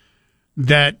celebrities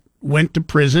that went to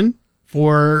prison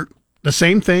for the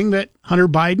same thing that Hunter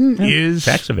Biden is.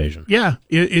 Tax evasion. Yeah.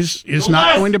 Is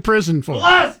not going to prison for.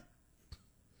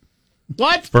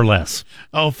 What? For less.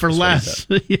 Oh, for less.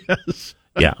 Yes.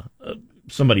 Yeah.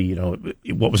 Somebody,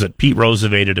 what was it? Pete Rose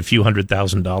evaded a few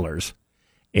 $100,000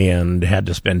 and had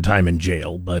to spend time in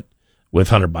jail. But with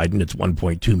Hunter Biden, it's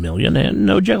 $1.2 million and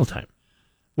no jail time.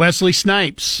 Wesley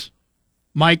Snipes,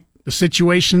 Mike, the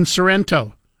Situation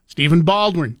Sorrento, Stephen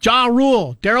Baldwin, Ja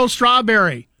Rule, Darryl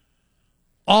Strawberry,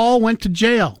 all went to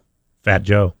jail. Fat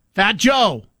Joe.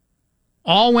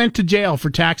 All went to jail for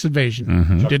tax evasion.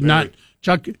 Mm-hmm.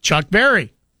 Chuck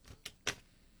Berry.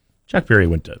 Chuck Berry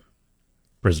went to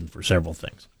prison for several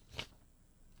things.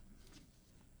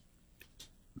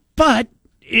 But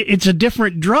it's a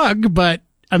different drug, but,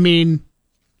 Hunter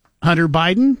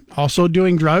Biden also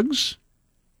doing drugs.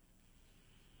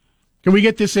 Can we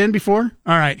get this in before?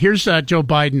 All right, here's Joe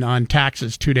Biden on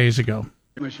taxes 2 days ago.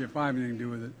 If I have anything to do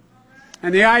with it.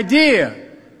 And the idea,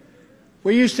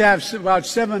 we used to have about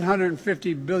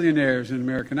 750 billionaires in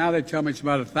America. Now they tell me it's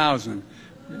about 1,000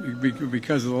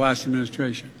 because of the last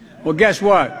administration. Well, guess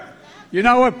what? You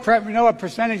know what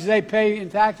percentage they pay in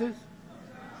taxes?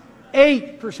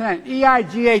 8%.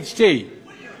 E-I-G-H-T.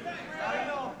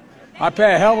 I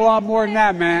pay a hell of a lot more than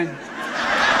that, man.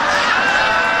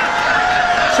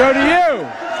 So do you.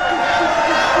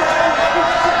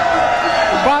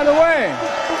 And by the way,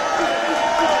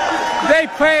 they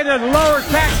pay at a lower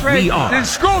tax rate than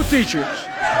school teachers,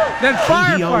 than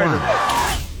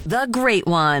firefighters. The Great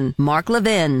One, Mark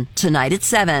Levin, tonight at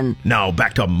 7. Now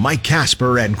back to Mike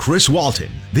Kasper and Chris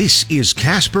Walton. This is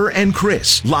Kasper and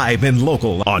Chris, live and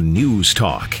local on News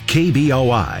Talk,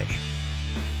 KBOI.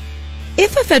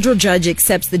 If a federal judge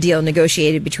accepts the deal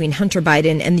negotiated between Hunter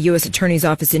Biden and the U.S. Attorney's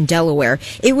Office in Delaware,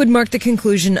 it would mark the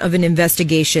conclusion of an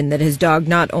investigation that has dogged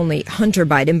not only Hunter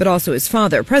Biden, but also his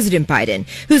father, President Biden,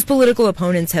 whose political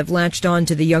opponents have latched on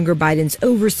to the younger Biden's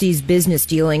overseas business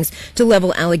dealings to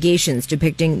level allegations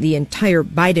depicting the entire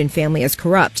Biden family as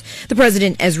corrupt. The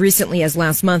president, as recently as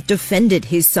last month, defended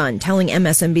his son, telling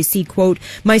MSNBC, quote,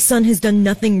 "My son has done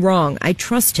nothing wrong. I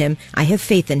trust him. I have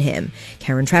faith in him."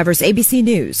 Karen Travers, ABC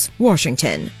News, Washington.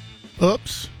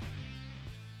 Oops.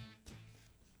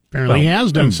 Apparently he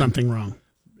has done something wrong.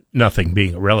 Nothing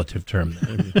being a relative term.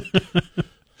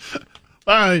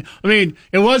 It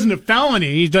wasn't a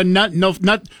felony. He's done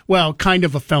kind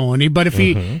of a felony. But if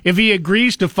he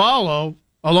agrees to follow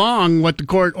along what the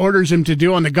court orders him to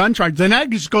do on the gun charge, then that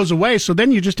just goes away. So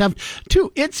then you just have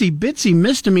two itsy bitsy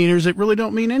misdemeanors that really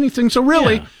don't mean anything. So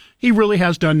really, he really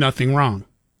has done nothing wrong.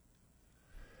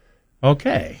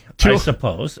 Okay, I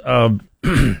suppose. I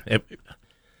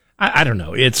don't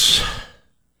know. It's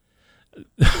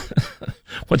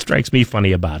what strikes me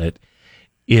funny about it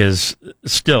is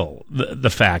still the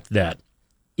fact that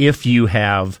if you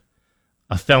have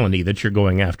a felony that you're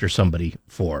going after somebody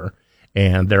for,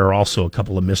 and there are also a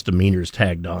couple of misdemeanors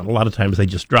tagged on, a lot of times they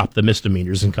just drop the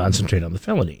misdemeanors and concentrate on the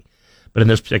felony. But in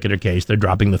this particular case, they're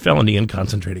dropping the felony and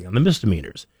concentrating on the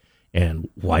misdemeanors. And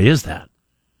why is that?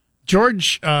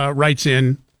 George writes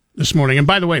in this morning, and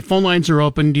by the way, phone lines are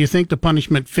open. Do you think the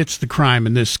punishment fits the crime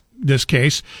in this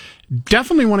case?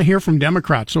 Definitely want to hear from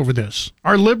Democrats over this.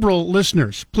 Our liberal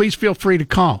listeners, please feel free to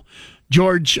call.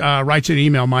 George writes an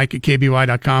email, Mike at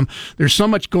KBOI.com. There's so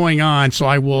much going on, so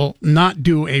I will not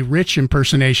do a Rich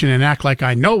impersonation and act like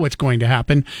I know what's going to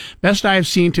happen. Best I have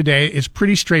seen today is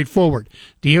pretty straightforward.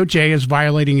 DOJ is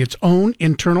violating its own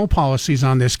internal policies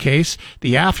on this case.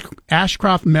 The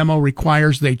Ashcroft memo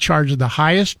requires they charge the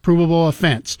highest provable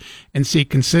offense and seek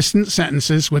consistent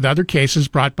sentences with other cases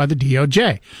brought by the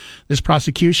DOJ. This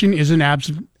prosecution is an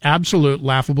absolute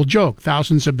laughable joke.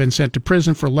 Thousands have been sent to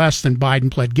prison for less than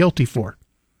Biden pled guilty for.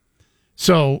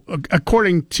 So,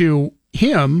 according to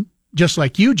him, just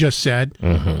like you just said,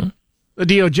 the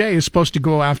DOJ is supposed to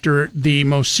go after the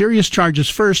most serious charges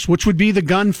first, which would be the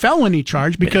gun felony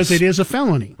charge because it is a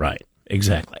felony. Right,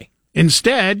 exactly.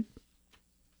 Instead,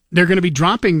 they're going to be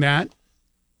dropping that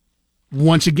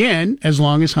once again as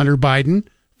long as Hunter Biden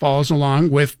follows along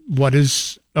with what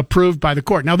is approved by the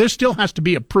court. Now, this still has to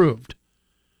be approved.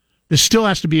 This still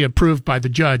has to be approved by the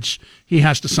judge. He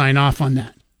has to sign off on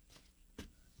that.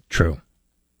 True.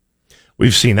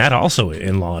 We've seen that also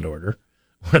in Law and Order,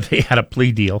 where they had a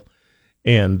plea deal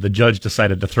and the judge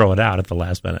decided to throw it out at the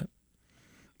last minute.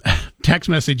 Text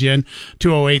message in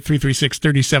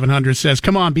 208-336-3700 says,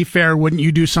 "Come on, be fair. Wouldn't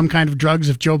you do some kind of drugs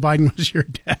if Joe Biden was your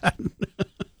dad?"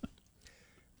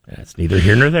 That's neither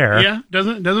here nor there. Yeah,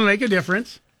 doesn't make a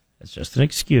difference. It's just an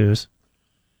excuse.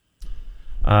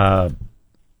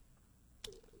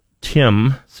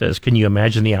 Tim says, "Can you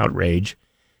imagine the outrage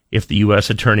if the U.S.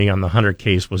 attorney on the Hunter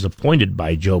case was appointed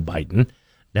by Joe Biden?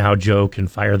 Now Joe can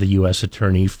fire the U.S.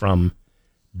 attorney from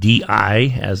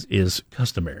DI as is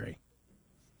customary."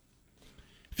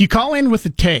 you call in with a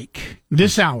take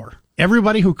this hour,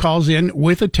 everybody who calls in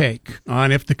with a take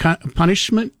on if the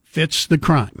punishment fits the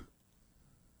crime,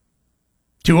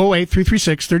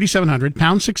 208-336-3700,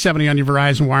 pound 670 on your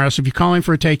Verizon Wireless. If you call in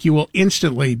for a take, you will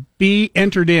instantly be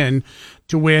entered in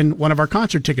to win one of our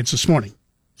concert tickets this morning.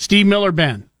 Steve Miller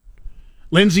Band,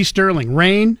 Lindsey Sterling,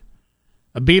 Rain,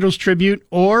 a Beatles tribute,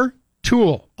 or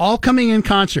Tool, all coming in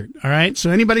concert. All right.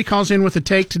 So anybody calls in with a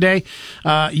take today,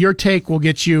 your take will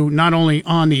get you not only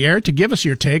on the air to give us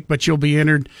your take, but you'll be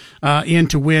entered in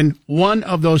to win one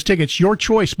of those tickets. Your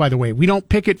choice, by the way. We don't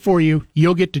pick it for you.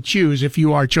 You'll get to choose if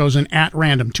you are chosen at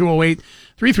random.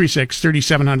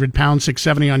 208-336-3700, pound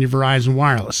 670 on your Verizon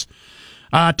Wireless.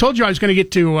 Told you I was going to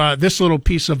get to this little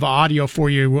piece of audio for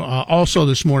you also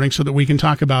this morning so that we can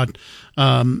talk about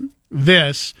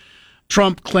this.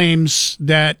 Trump claims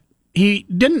that he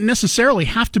didn't necessarily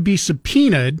have to be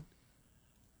subpoenaed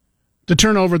to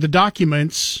turn over the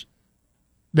documents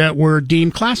that were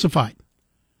deemed classified.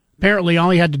 Apparently,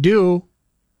 all he had to do,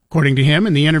 according to him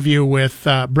in the interview with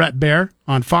Brett Baer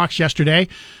on Fox yesterday,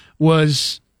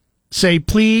 was say,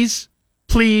 please,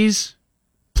 please,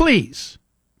 please.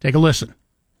 Take a listen.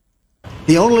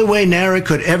 The only way NARA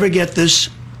could ever get this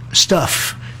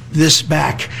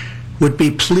back, would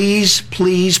be please,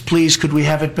 please, please, could we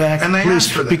have it back? And they please,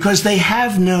 asked for that. because they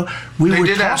have no. They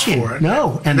did ask for it.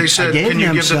 No, and they said, I gave "Can you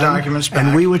them give the documents back?"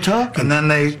 And we were talking. And then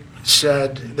they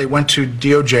said they went to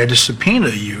DOJ to subpoena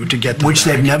you to get them which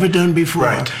back. they've never done before.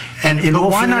 Right. But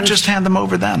why not just hand them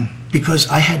over then? Because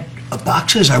I had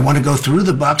boxes. I want to go through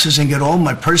the boxes and get all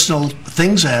my personal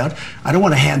things out. I don't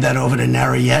want to hand that over to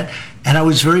NARA yet. And I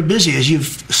was very busy, as you've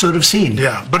sort of seen.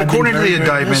 Yeah, but according to the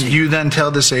indictment, you then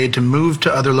tell this aide to move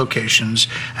to other locations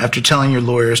after telling your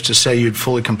lawyers to say you'd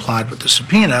fully complied with the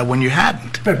subpoena when you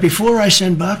hadn't. But before I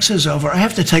send boxes over, I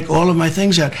have to take all of my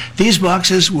things out. These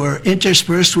boxes were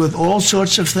interspersed with all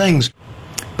sorts of things.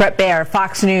 Brett Baer,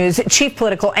 Fox News chief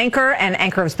political anchor and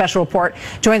anchor of Special Report,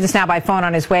 joins us now by phone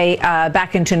on his way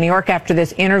back into New York after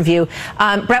this interview.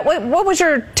 Brett, what was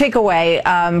your takeaway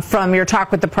from your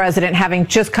talk with the president, having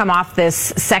just come off this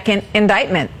second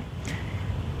indictment?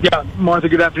 Yeah, Martha,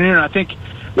 good afternoon. I think,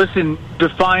 listen,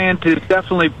 defiant is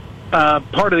definitely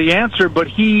part of the answer, but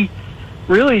he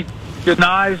really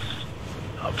denies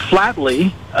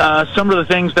flatly some of the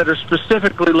things that are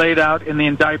specifically laid out in the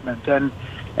indictment.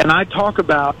 And I talk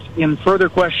about, in further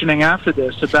questioning after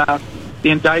this, about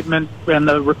the indictment and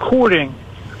the recording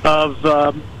of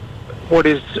what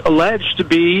is alleged to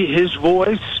be his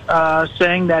voice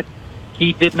saying that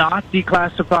he did not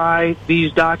declassify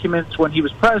these documents when he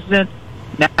was president.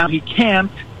 Now he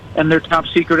can't, and they're top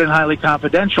secret and highly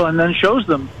confidential, and then shows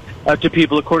them to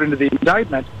people according to the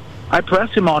indictment. I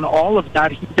press him on all of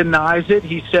that. He denies it.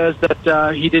 He says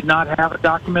that he did not have a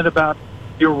document about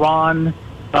Iran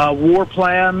war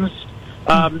plans.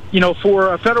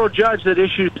 For a federal judge that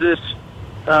issues this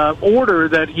order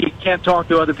that he can't talk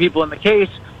to other people in the case,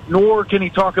 nor can he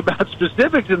talk about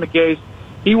specifics in the case,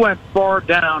 he went far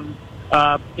down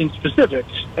in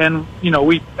specifics. And,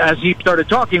 as he started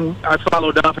talking, I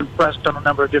followed up and pressed on a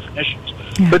number of different issues.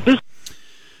 Yeah. But this.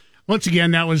 Once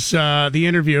again, that was the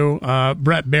interview,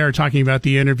 Brett Baer talking about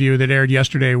the interview that aired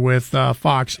yesterday with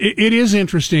Fox. It is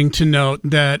interesting to note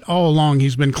that all along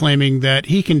he's been claiming that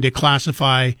he can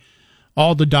declassify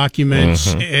all the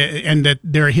documents and that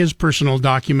they're his personal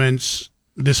documents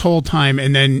this whole time.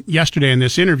 And then yesterday in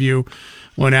this interview,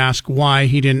 when asked why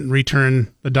he didn't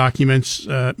return the documents,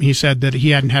 he said that he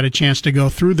hadn't had a chance to go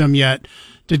through them yet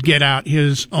to get out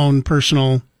his own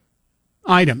personal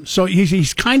items. So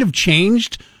he's kind of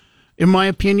changed, in my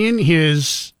opinion,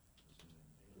 his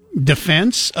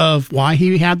defense of why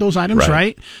he had those items,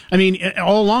 right? I mean,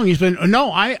 all along he's been,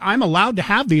 no, I'm allowed to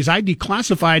have these. I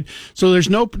declassified, so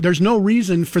there's no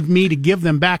reason for me to give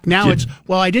them back. Now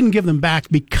I didn't give them back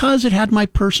because it had my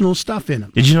personal stuff in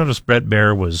them. Did you notice Brett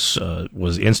Baer was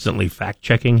instantly fact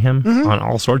checking him on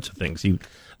all sorts of things?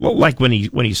 Like when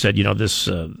he said, this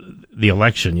the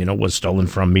election, was stolen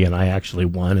from me and I actually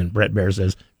won, and Brett Baer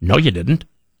says, no, you didn't.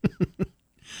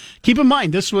 Keep in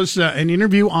mind, this was an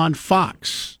interview on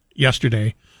Fox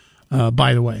yesterday,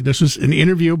 by the way. This was an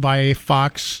interview by a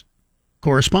Fox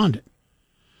correspondent.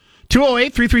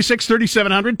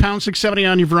 208-336-3700, pound 670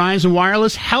 on your Verizon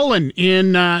Wireless. Helen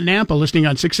in Nampa, listening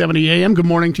on 670 AM. Good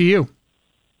morning to you.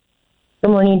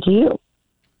 Good morning to you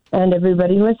and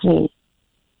everybody listening.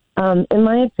 In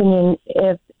my opinion,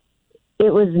 if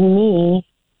it was me,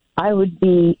 I would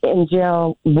be in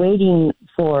jail waiting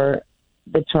for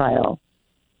the trial.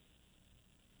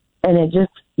 And it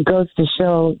just goes to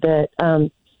show that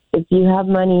if you have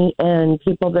money and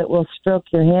people that will stroke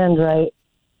your hand right,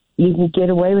 you can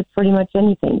get away with pretty much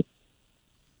anything.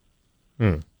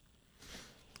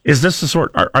 Is this the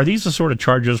sort? Are these the sort of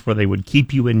charges where they would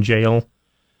keep you in jail,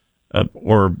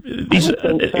 or these?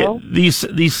 So.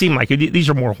 These seem like these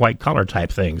are more white collar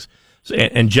type things,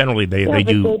 and generally they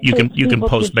do. You can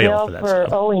post bail for that for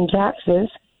stuff. owing taxes.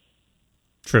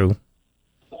 True,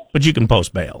 but you can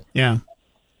post bail. Yeah,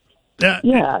 but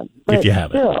if you have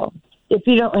still, if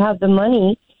you don't have the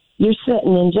money, you're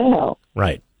sitting in jail.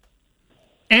 Right.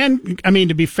 And I mean,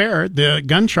 to be fair, the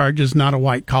gun charge is not a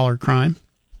white collar crime.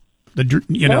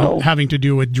 Having to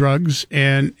do with drugs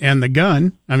and the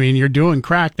gun. I mean, you're doing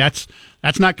crack. That's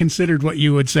not considered what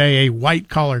you would say a white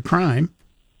collar crime.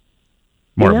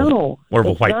 More of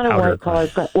a white powder crime.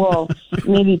 Well,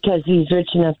 maybe because he's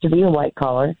rich enough to be a white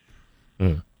collar.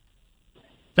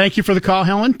 Thank you for the call,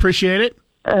 Helen. Appreciate it.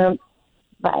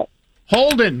 Bye.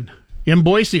 Holden in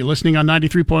Boise, listening on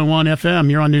 93.1 FM.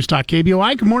 You're on News Talk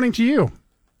KBOI. Good morning to you.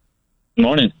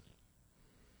 Morning.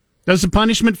 Does the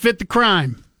punishment fit the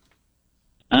crime?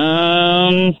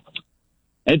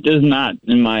 It does not,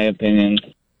 in my opinion.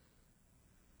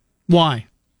 Why?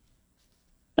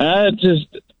 I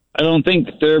don't think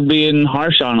they're being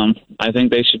harsh on them. I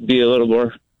think they should be a little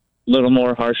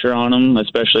more harsher on them,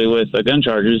 especially with the gun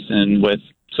charges and with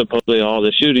supposedly all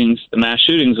the mass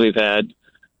shootings we've had.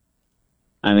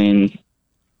 I mean,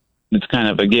 it's kind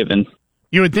of a given.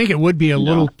 You would think it would be a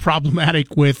little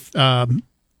problematic with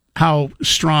how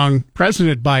strong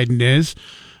President Biden is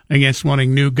against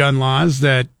wanting new gun laws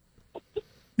that,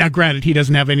 now granted, he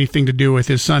doesn't have anything to do with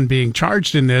his son being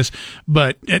charged in this,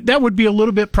 but that would be a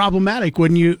little bit problematic,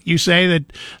 wouldn't you? You say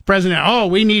that President,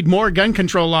 we need more gun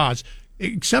control laws.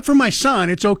 Except for my son,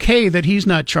 it's okay that he's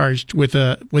not charged with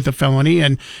a felony,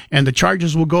 and the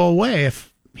charges will go away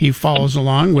if he follows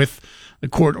along with the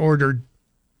court-ordered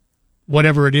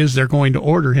whatever it is they're going to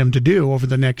order him to do over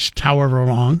the next however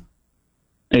long.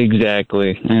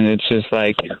 Exactly. And it's just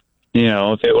like,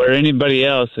 if it were anybody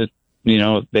else,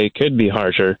 they could be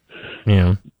harsher.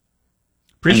 Yeah.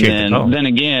 Appreciate it. Then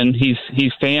again,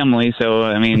 he's family, so,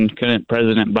 I mean, couldn't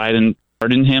President Biden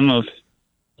pardon him of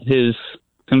his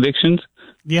convictions?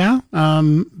 Yeah,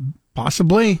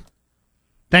 possibly.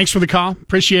 Thanks for the call.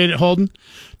 Appreciate it, Holden.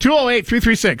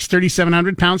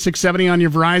 208-336-3700, pound 670 on your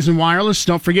Verizon Wireless.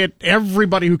 Don't forget,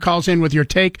 everybody who calls in with your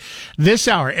take this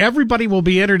hour, everybody will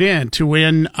be entered in to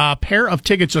win a pair of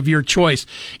tickets of your choice.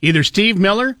 Either Steve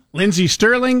Miller, Lindsey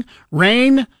Sterling,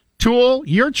 Rain, Tool,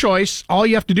 your choice. All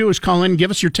you have to do is call in and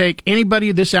give us your take.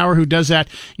 Anybody this hour who does that,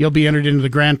 you'll be entered into the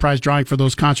grand prize drawing for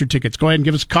those concert tickets. Go ahead and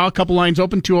give us a call. A couple lines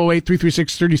open,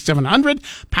 208-336-3700,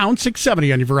 pound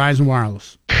 670 on your Verizon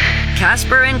Wireless.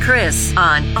 Kasper and Chris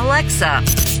on Alexa.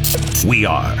 We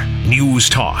are News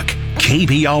Talk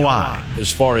KBOI.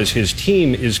 As far as his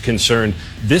team is concerned,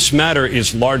 this matter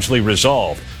is largely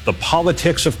resolved. The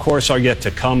politics, of course, are yet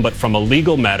to come, but from a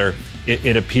legal matter,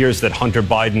 it appears that Hunter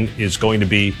Biden is going to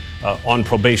be on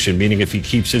probation, meaning if he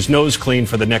keeps his nose clean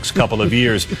for the next couple of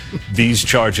years, these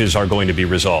charges are going to be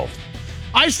resolved.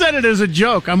 I said it as a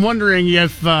joke. I'm wondering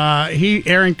if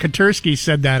Aaron Katursky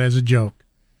said that as a joke.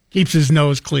 Keeps his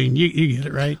nose clean. You get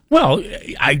it, right? Well,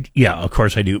 of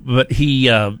course I do. But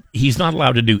he's not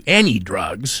allowed to do any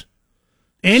drugs.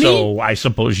 So I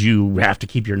suppose you have to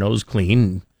keep your nose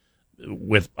clean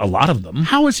with a lot of them.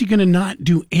 How is he going to not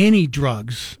do any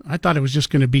drugs? I thought it was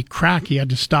just going to be crack. He had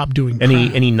to stop doing crack.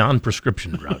 Any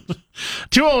non-prescription drugs.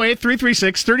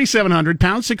 208-336-3700,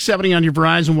 pound 670 on your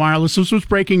Verizon Wireless. This was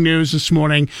breaking news this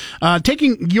morning.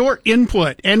 Taking your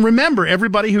input. And remember,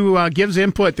 everybody who gives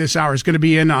input this hour is going to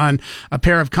be in on a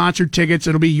pair of concert tickets.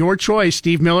 It'll be your choice.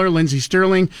 Steve Miller, Lindsey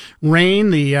Sterling, Rain,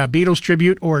 the Beatles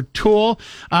tribute, or Tool.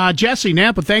 Jesse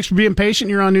Nampa, thanks for being patient.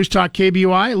 You're on News Talk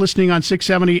KBOI, listening on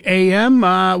 670 AM.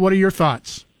 What are your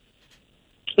thoughts?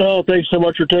 Oh, thanks so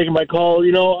much for taking my call.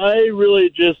 I really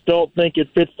just don't think it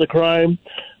fits the crime.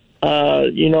 I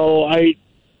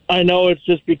know it's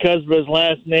just because of his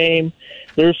last name.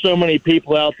 There's so many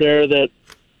people out there that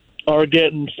are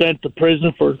getting sent to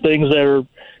prison for things that are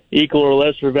equal or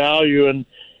lesser value. And,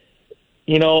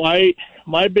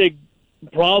 my big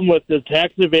problem with the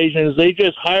tax evasion is they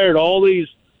just hired all these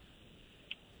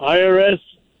IRS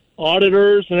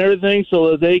auditors and everything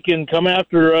so that they can come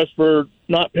after us for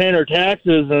not paying our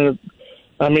taxes. And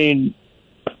I mean,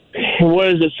 what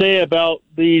does it say about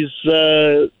these,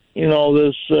 the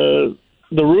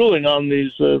ruling on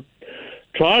these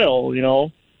trial,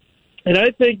 And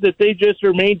I think that they just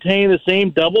are maintaining the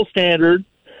same double standard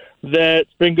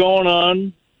that's been going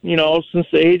on, since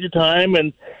the age of time.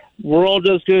 And we're all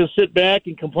just going to sit back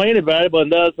and complain about it, but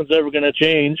nothing's ever going to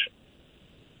change.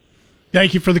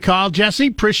 Thank you for the call, Jesse.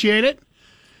 Appreciate it.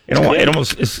 It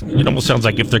almost sounds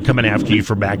like if they're coming after you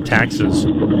for back taxes,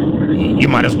 you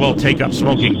might as well take up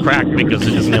smoking crack because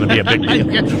it isn't going to be a big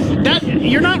deal.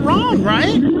 You're not wrong,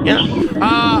 right?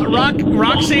 Yeah.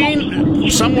 Roxine,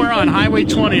 somewhere on Highway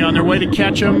 20 on their way to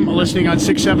catch him, listening on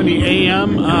 670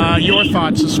 AM. Your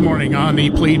thoughts this morning on the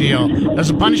plea deal. Does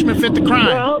the punishment fit the crime?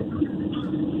 Well,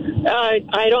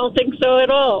 I don't think so at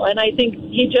all. And I think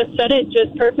he just said it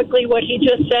just perfectly, what he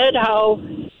just said, how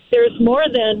there's more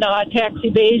than tax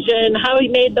evasion, how he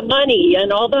made the money,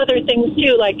 and all the other things,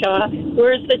 too, like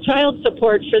where's the child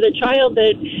support for the child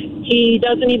that he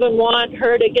doesn't even want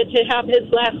her to get to have his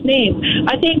last name.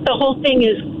 I think the whole thing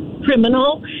is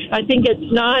criminal. I think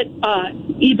it's not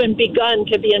even begun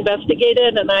to be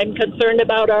investigated, and I'm concerned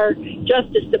about our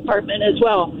Justice Department as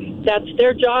well. That's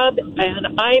their job,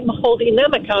 and I'm holding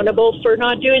them accountable for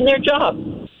not doing their job.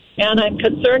 And I'm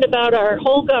concerned about our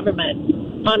whole government.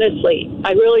 Honestly,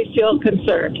 I really feel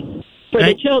concerned for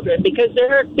the children because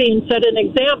they're being set an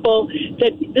example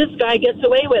that this guy gets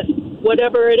away with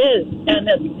whatever it is, and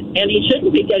he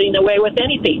shouldn't be getting away with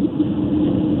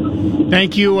anything.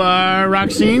 Thank you,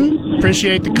 Roxine.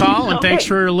 Appreciate the call, and thanks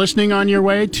for listening on your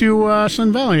way to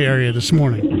Sun Valley area this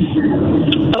morning.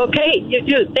 Okay, you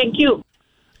too. Thank you.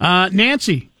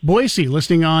 Nancy, Boise,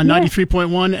 listening on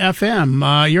 93.1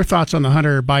 FM. Your thoughts on the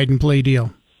Hunter Biden plea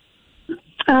deal?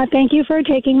 Thank you for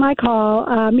taking my call.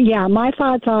 My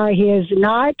thoughts are he is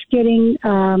not getting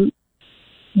the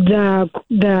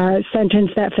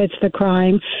sentence that fits the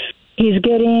crime. He's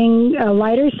getting a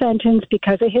lighter sentence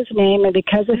because of his name and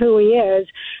because of who he is.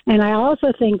 And I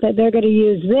also think that they're going to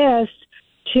use this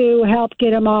to help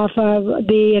get him off of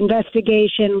the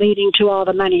investigation leading to all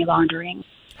the money laundering.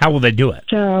 How will they do it?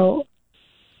 So,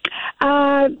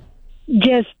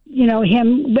 just,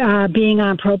 him being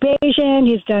on probation,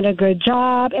 he's done a good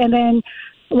job. And then,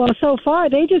 so far,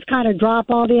 they just kind of drop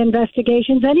all the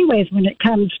investigations anyways when it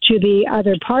comes to the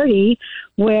other party,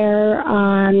 where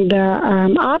on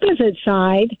the opposite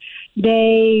side,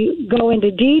 they go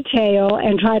into detail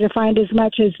and try to find as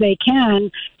much as they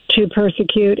can to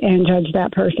persecute and judge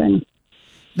that person.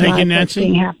 Thank you,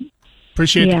 Nancy.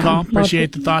 Appreciate the call.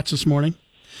 Appreciate the thoughts this morning.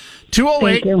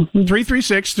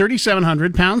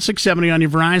 208-336-3700, pound 670 on your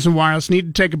Verizon Wireless.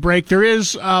 Need to take a break. There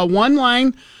is one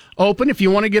line open if you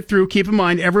want to get through. Keep in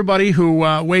mind, everybody who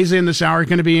weighs in this hour is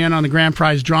going to be in on the grand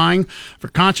prize drawing for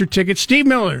concert tickets. Steve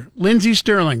Miller, Lindsey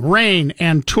Sterling, Rain,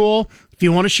 and Tool. If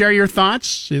you want to share your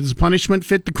thoughts, does punishment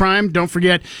fit the crime? Don't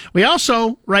forget, we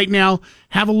also, right now,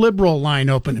 have a liberal line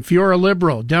open. If you're a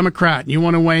liberal, Democrat, and you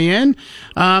want to weigh in,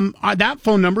 that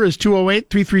phone number is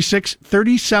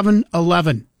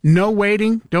 208-336-3711. No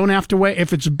waiting. Don't have to wait.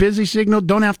 If it's a busy signal,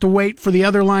 don't have to wait for the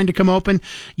other line to come open.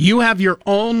 You have your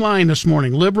own line this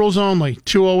morning. Liberals only.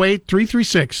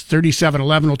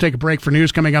 208-336-3711. We'll take a break for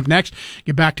news coming up next.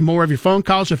 Get back to more of your phone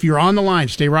calls. If you're on the line,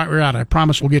 stay right where you're at. I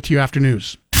promise we'll get to you after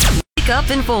news. Wake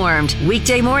up informed.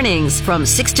 Weekday mornings from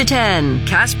 6 to 10.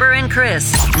 Kasper and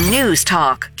Chris. News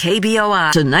Talk.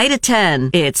 KBOI. Tonight at 10.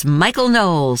 It's Michael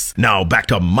Knowles. Now back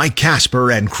to Mike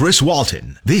Kasper and Chris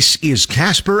Walton. This is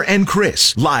Kasper and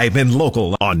Chris, live and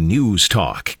local on News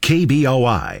Talk.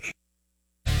 KBOI.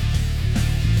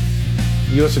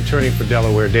 U.S. Attorney for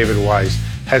Delaware, David Weiss,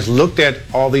 has looked at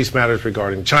all these matters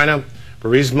regarding China,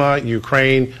 Burisma,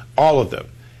 Ukraine, all of them,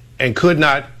 and could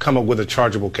not come up with a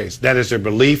chargeable case. That is their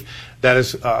belief. That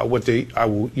is what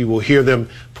you will hear them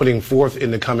putting forth in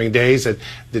the coming days. That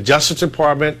the Justice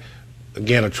Department,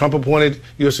 again, a Trump-appointed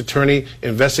U.S. attorney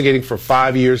investigating for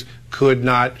 5 years, could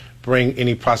not bring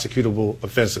any prosecutable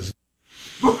offenses.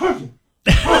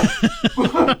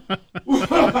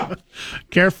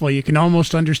 Careful, you can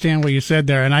almost understand what you said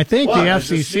there. And I think the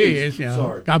FCC is,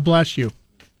 God bless you.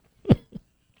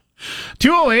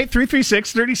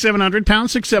 208-336-3700, pound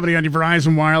 670 on your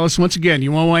Verizon Wireless. Once again,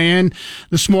 you want to weigh in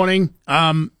this morning.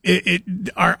 Our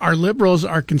liberals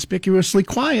are conspicuously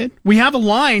quiet. We have a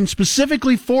line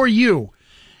specifically for you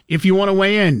if you want to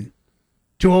weigh in.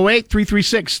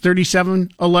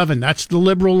 208-336-3711. That's the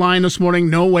liberal line this morning.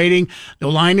 No waiting.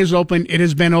 The line is open. It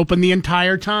has been open the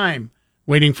entire time,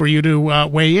 waiting for you to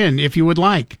weigh in if you would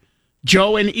like.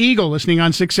 Joe and Eagle listening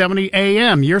on 670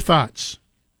 AM. Your thoughts?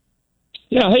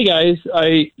 Yeah, hey guys.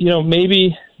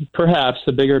 Maybe perhaps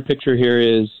the bigger picture here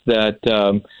is that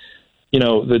the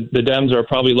Dems are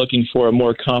probably looking for a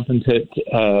more competent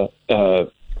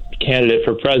candidate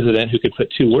for president who could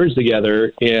put two words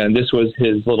together, and this was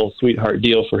his little sweetheart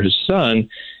deal for his son.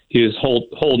 He was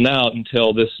holding out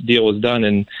until this deal was done,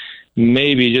 and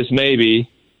maybe, just maybe,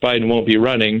 Biden won't be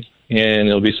running, and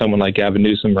it'll be someone like Gavin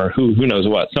Newsom or who knows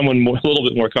what, someone a little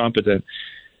bit more competent.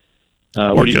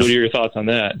 What are your thoughts on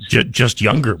that? Just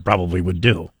younger probably would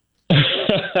do.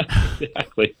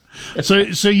 Exactly.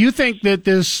 So you think that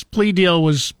this plea deal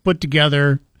was put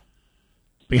together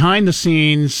behind the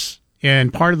scenes,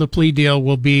 and part of the plea deal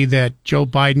will be that Joe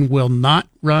Biden will not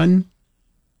run,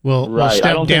 will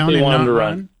step down and not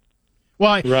run?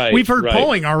 Well, we've heard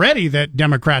polling already that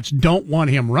Democrats don't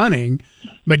want him running,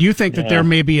 but you think that there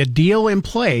may be a deal in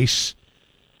place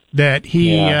that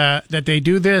that they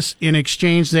do this in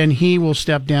exchange, then he will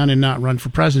step down and not run for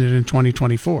president in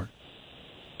 2024.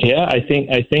 Yeah, I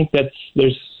think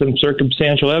there's some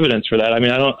circumstantial evidence for that. I mean,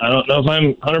 I don't know if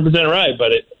I'm 100% right,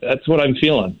 but that's what I'm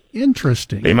feeling.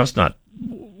 Interesting. They must not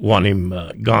want him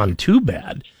gone too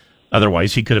bad.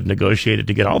 Otherwise, he could have negotiated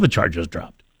to get all the charges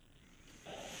dropped.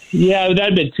 Yeah, maybe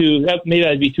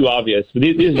that'd be too obvious. But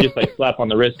this is just like slap on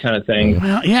the wrist kind of thing.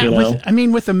 Well, yeah,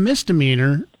 with a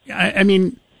misdemeanor, I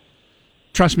mean,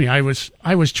 trust me, I was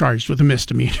charged with a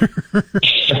misdemeanor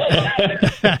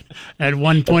at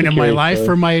one point in my life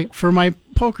for my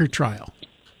poker trial,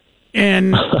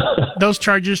 and those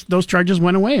charges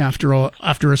went away after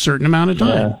a certain amount of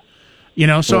time.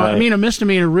 Yeah. So I mean, a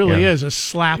misdemeanor really is a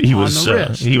slap on the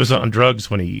wrist. He was on drugs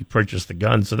when he purchased the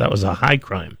gun, so that was a high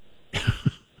crime.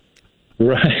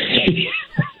 Right.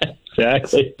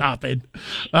 Exactly. Stop it.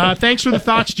 Thanks for the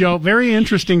thoughts, Joe. Very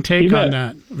interesting take on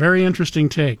that. Very interesting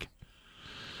take.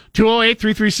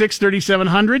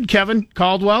 208-336-3700. Kevin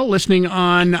Caldwell, listening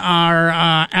on our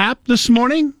app this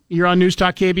morning. You're on News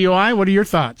Talk KBOI. What are your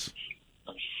thoughts?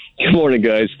 Good morning,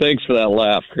 guys. Thanks for that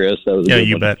laugh, Chris. That was a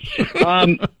good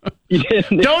one.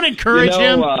 Bet. Don't encourage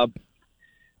him.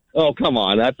 Oh, come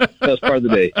on. That's part of the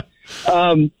day.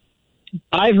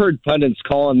 I've heard pundits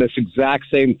calling this exact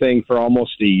same thing for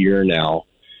almost a year now.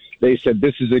 They said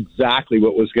this is exactly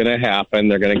what was going to happen.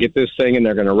 They're going to get this thing and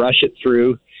they're going to rush it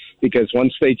through, because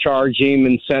once they charge him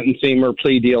and sentence him or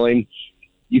plea deal him,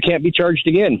 you can't be charged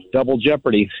again. Double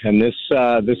jeopardy. And this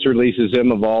releases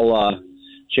him of all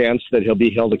chance that he'll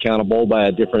be held accountable by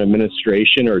a different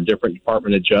administration or a different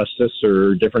Department of Justice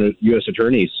or different U.S.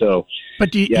 attorneys. So,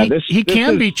 but he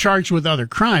can be charged with other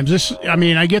crimes.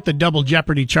 I get the double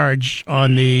jeopardy charge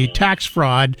on the tax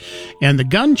fraud and the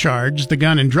gun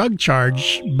and drug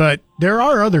charge, but there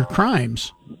are other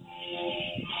crimes.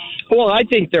 Well, I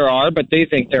think there are, but they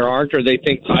think there aren't, or they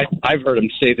think I've heard them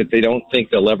say that they don't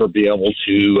think they'll ever be able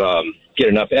to get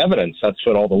enough evidence. That's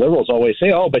what all the liberals always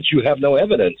say. Oh, but you have no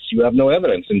evidence. You have no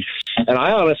evidence. And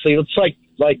I honestly, it's like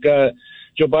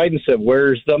Joe Biden said,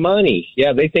 where's the money?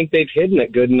 Yeah, they think they've hidden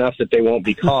it good enough that they won't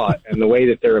be caught. And the way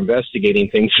that they're investigating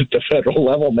things at the federal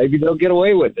level, maybe they'll get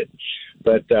away with it.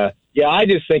 But I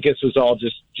just think this was all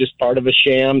just part of a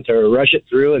sham to rush it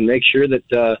through and make sure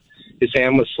that his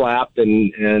hand was slapped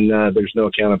and there's no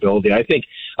accountability. I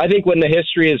think when the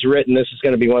history is written, this is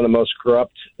going to be one of the most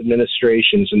corrupt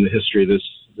administrations in the history of this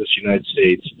United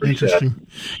States. Interesting.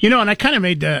 And I kind of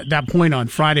made that point on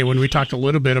Friday when we talked a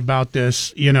little bit about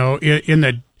this, in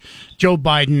that Joe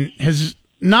Biden has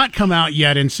not come out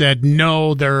yet and said,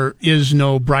 no, there is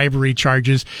no bribery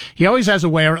charges. He always has a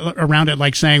way around it,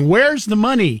 like saying, where's the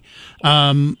money?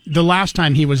 The last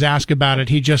time he was asked about it,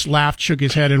 he just laughed, shook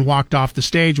his head, and walked off the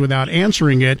stage without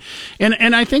answering it.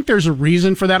 And I think there's a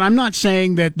reason for that. I'm not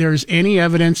saying that there's any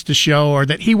evidence to show or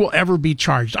that he will ever be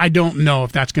charged. I don't know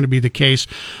if that's going to be the case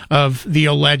of the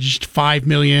alleged $5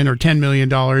 million or $10 million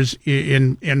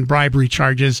in bribery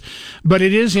charges. But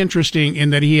it is interesting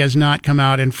in that he has not come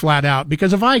out and flat out,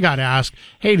 because if I got asked,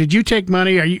 hey, did you take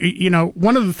money? Are you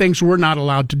one of the things we're not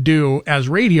allowed to do as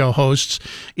radio hosts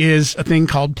is a thing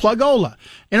called plugola.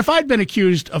 And if I'd been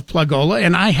accused of plugola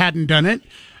and I hadn't done it,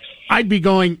 I'd be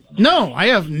going, no, I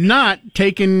have not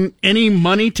taken any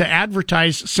money to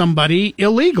advertise somebody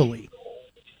illegally.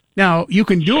 Now, you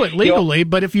can do it legally,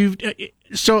 but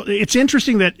so it's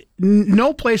interesting that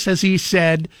no place has he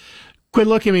said, quit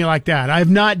looking at me like that. I've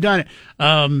not done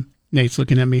it. Nate's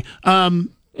looking at me.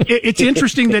 It's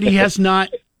interesting that he has not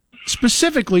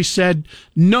specifically said,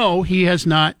 no, he has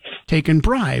not taken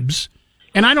bribes.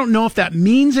 And I don't know if that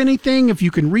means anything, if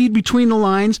you can read between the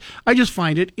lines. I just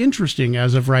find it interesting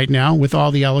as of right now with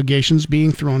all the allegations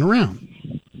being thrown around.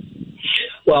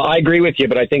 Well, I agree with you,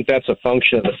 but I think that's a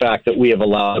function of the fact that we have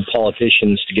allowed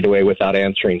politicians to get away without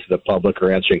answering to the public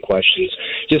or answering questions.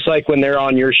 Just like when they're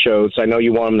on your shows, I know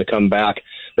you want them to come back,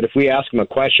 but if we ask them a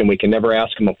question, we can never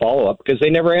ask them a follow-up because they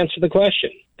never answer the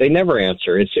question. They never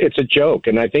answer. It's a joke,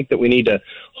 and I think that we need to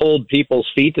hold people's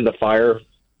feet to the fire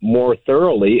more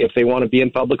thoroughly if they want to be in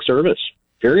public service,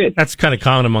 period. That's kind of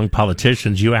common among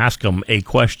politicians. You ask them a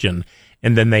question,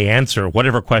 and then they answer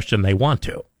whatever question they want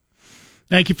to.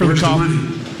 Thank you for the call.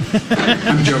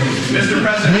 I'm joking. Mr.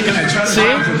 President, can I try to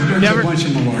talk with Mr. Bunch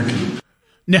in Milwaukee?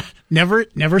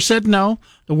 Never said no.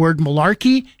 The word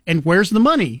malarkey and where's the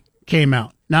money came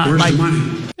out. Now, Where's the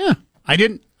money? Yeah, I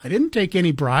didn't take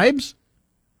any bribes.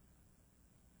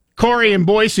 Corey in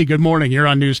Boise, good morning. You're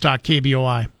on News Talk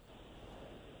KBOI.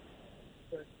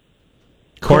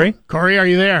 Corey, are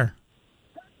you there?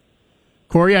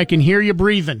 Corey, I can hear you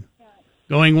breathing.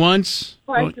 Going once.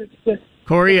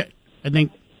 Corey, I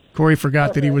think Corey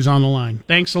forgot that he was on the line.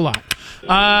 Thanks a lot.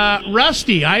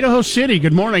 Rusty, Idaho City,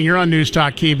 good morning. You're on News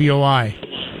Talk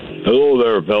KBOI. Hello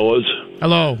there, fellas.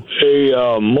 Hello. Hey,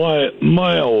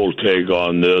 my whole take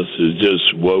on this is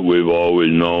just what we've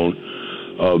always known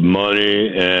of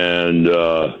money and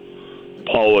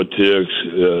politics,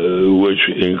 which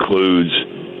includes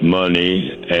money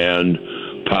and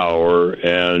power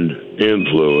and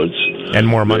influence. And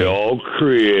more money. They all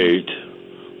create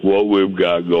what we've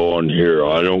got going here.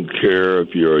 I don't care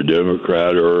if you're a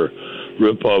Democrat or a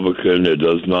Republican. It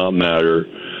does not matter.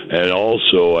 And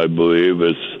also, I believe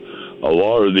it's a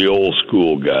lot of the old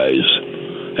school guys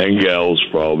and gals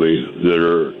probably that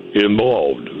are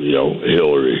involved,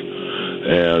 Hillary.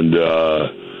 And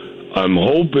I'm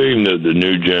hoping that the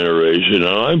new generation, and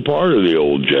I'm part of the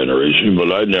old generation,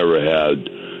 but I never had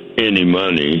any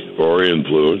money or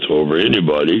influence over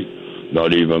anybody,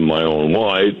 not even my own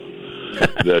wife,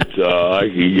 that I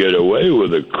could get away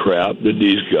with the crap that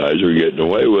these guys are getting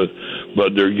away with,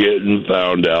 but they're getting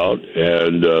found out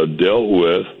and dealt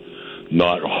with,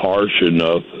 not harsh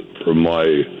enough in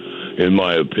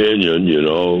my opinion,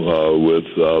 with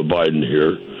Biden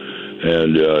here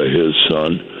and his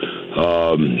son.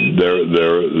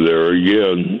 There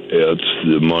again, it's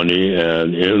the money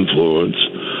and influence,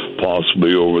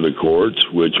 possibly over the courts,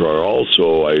 which are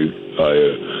also,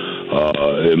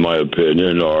 in my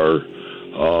opinion, are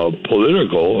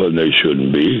political, and they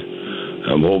shouldn't be.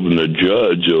 I'm hoping the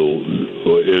judge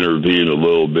will intervene a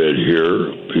little bit here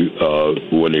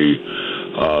when he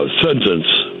sentence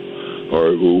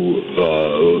or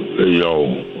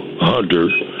Hunter,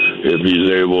 if he's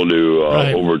able to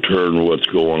overturn what's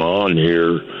going on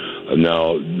here.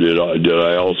 Now, did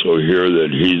I also hear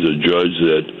that he's a judge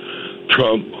that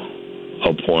Trump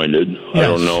appointed? Yes. I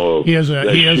don't know. He is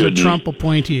a Trump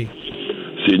appointee.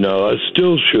 See, now that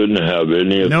still shouldn't have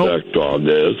any effect on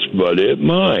this, but it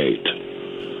might.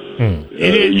 I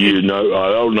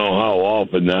don't know how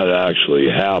often that actually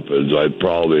happens. I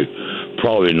probably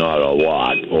not a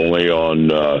lot. Only on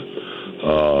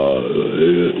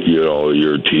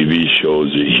your TV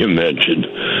shows that you mentioned.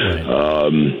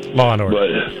 Right. Law and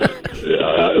Order.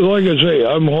 But like I say,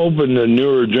 I'm hoping the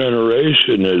newer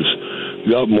generation has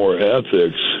got more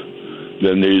ethics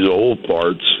than these old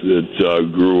parts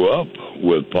that grew up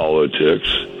with politics.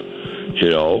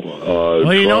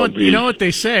 Well, you know what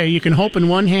they say. You can hope in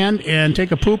one hand and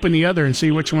take a poop in the other and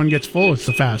see which one gets fullest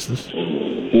the fastest.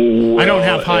 Well, I don't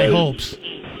have high hopes.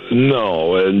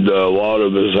 No, and a lot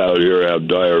of us out here have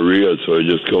diarrhea, so it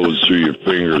just goes through your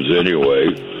fingers anyway.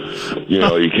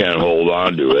 You can't hold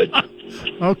on to it.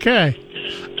 Okay.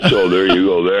 So there you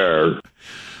go there.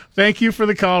 Thank you for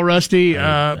the call, Rusty.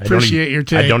 Appreciate your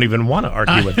take. I don't even want to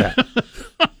argue with that.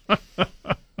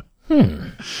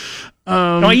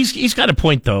 No, he's got a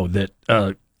point, though, that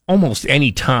almost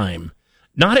any time,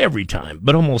 not every time,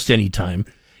 but almost any time,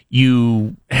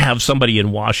 you have somebody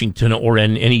in Washington or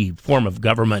in any form of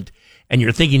government, and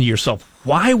you're thinking to yourself,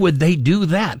 why would they do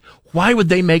that? Why would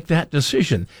they make that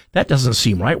decision? That doesn't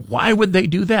seem right. Why would they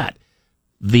do that?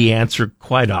 The answer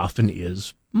quite often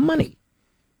is money.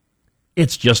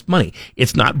 It's just money.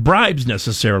 It's not bribes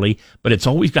necessarily, but it's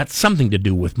always got something to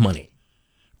do with money.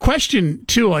 Question,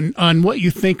 too, on what you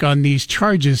think on these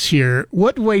charges here.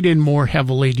 What weighed in more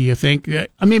heavily, do you think?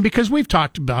 Because we've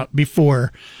talked about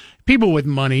before, people with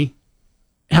money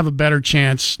have a better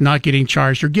chance not getting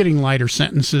charged or getting lighter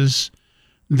sentences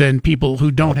than people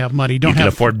who don't have money. You can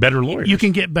afford better lawyers. You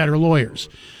can get better lawyers.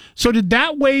 So did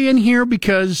that weigh in here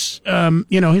because,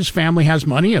 his family has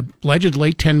money,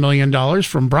 allegedly $10 million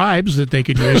from bribes that they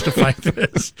could use to fight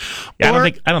this? Yeah,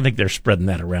 I don't think they're spreading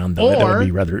that around, though. That would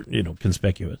be rather,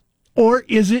 conspicuous. Or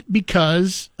is it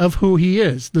because of who he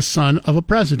is, the son of a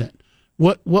president?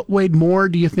 What weighed more,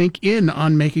 do you think, in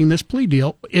on making this plea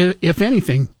deal, if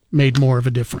anything, made more of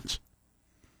a difference?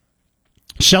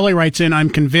 Shelley writes in, I'm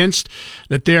convinced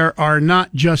that there are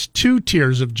not just two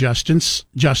tiers of justice,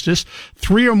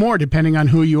 three or more depending on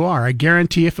who you are. I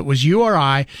guarantee if it was you or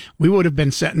I, we would have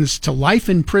been sentenced to life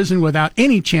in prison without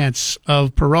any chance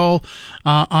of parole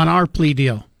on our plea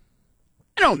deal.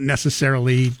 I don't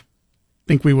necessarily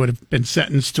think we would have been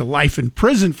sentenced to life in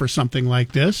prison for something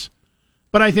like this,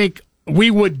 but I think we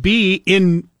would be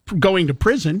in going to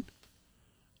prison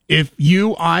if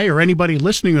you, I, or anybody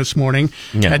listening this morning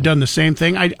had done the same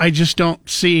thing, I just don't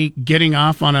see getting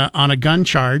off on a gun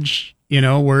charge,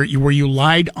 where you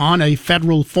lied on a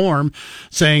federal form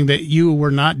saying that you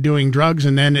were not doing drugs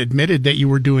and then admitted that you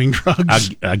were doing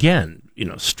drugs. Again,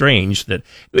 strange that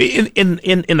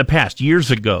in the past, years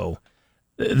ago,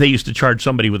 they used to charge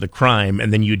somebody with a crime,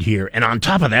 and then you'd hear, and on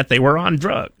top of that, they were on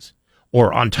drugs.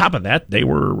 Or on top of that, they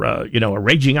were, a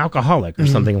raging alcoholic or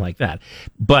something like that.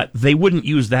 But they wouldn't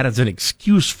use that as an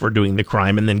excuse for doing the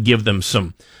crime and then give them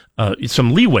some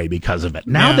leeway because of it.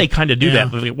 Now they kind of do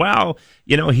that. Well,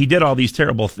 he did all these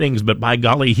terrible things, but by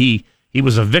golly, he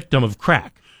was a victim of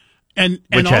crack.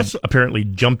 Which had apparently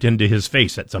jumped into his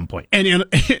face at some point. And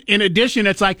in addition,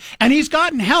 it's like, and he's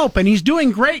gotten help, and he's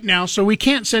doing great now, so we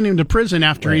can't send him to prison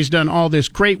after he's done all this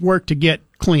great work to get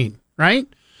clean, right?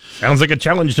 Sounds like a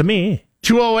challenge to me.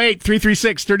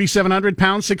 208-336-3700,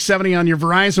 pound 670 on your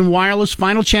Verizon Wireless.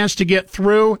 Final chance to get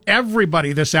through.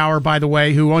 Everybody this hour, by the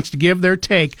way, who wants to give their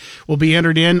take will be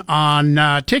entered in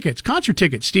on tickets, concert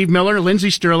tickets. Steve Miller, Lindsey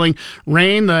Sterling,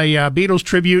 Rain, the Beatles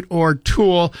tribute, or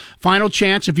Tool. Final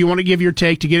chance if you want to give your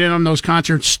take to get in on those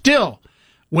concerts. Still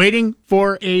waiting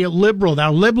for a liberal.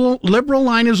 Now, liberal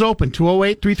line is open,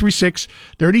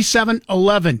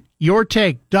 208-336-3711. Your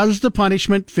take. Does the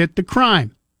punishment fit the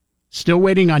crime? Still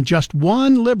waiting on just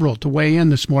one liberal to weigh in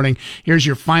this morning. Here's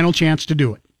your final chance to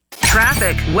do it.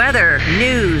 Traffic, weather,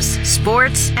 news,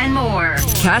 sports, and more.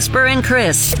 Kasper and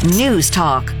Chris, News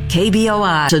Talk,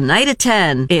 KBOI. Tonight at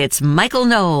 10, it's Michael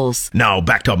Knowles. Now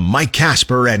back to Mike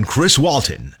Kasper and Chris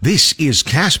Walton. This is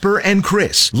Kasper and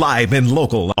Chris, live and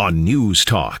local on News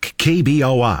Talk,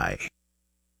 KBOI.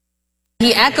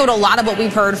 He echoed a lot of what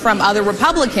we've heard from other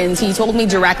Republicans. He told me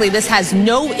directly this has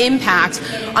no impact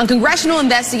on congressional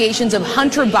investigations of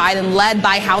Hunter Biden led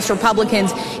by House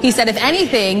Republicans. He said, if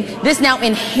anything, this now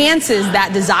enhances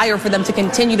that desire for them to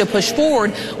continue to push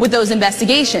forward with those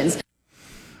investigations.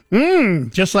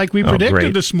 Just like we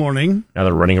predicted this morning. Now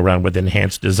they're running around with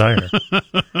enhanced desire.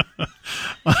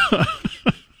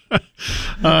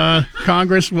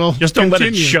 Congress will just don't let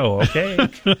it show, okay?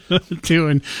 to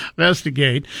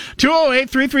investigate.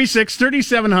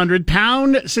 208-336-3700,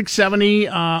 pound 670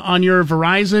 on your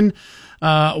Verizon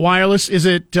Wireless. Is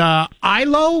it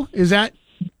Ilo? Is that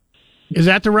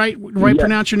the right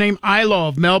pronounce your name? Ilo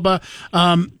of Melba.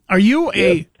 Are you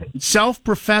a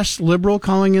self-professed liberal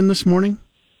calling in this morning?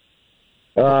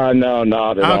 No,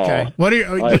 not at all. Okay. What are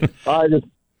you?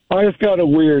 I just got a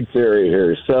weird theory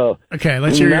here. So, okay,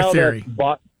 let's hear your theory.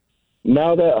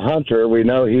 Now that Hunter, we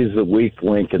know he's the weak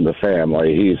link in the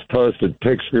family. He's posted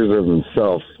pictures of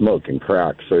himself smoking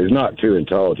crack, so he's not too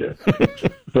intelligent.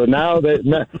 So now they're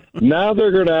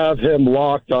going to have him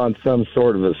locked on some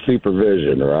sort of a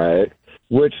supervision, right?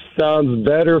 Which sounds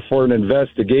better for an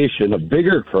investigation of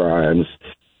bigger crimes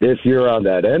if you're on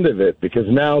that end of it, because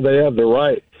now they have the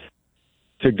right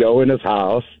to go in his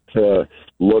house, to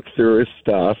look through his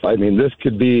stuff. I mean, this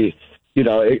could be,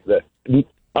 I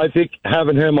think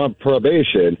having him on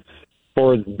probation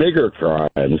for bigger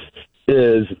crimes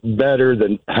is better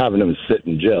than having him sit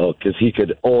in jail, because he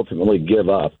could ultimately give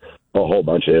up a whole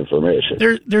bunch of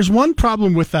information. There's one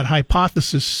problem with that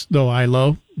hypothesis, though,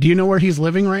 Ilo. Do you know where he's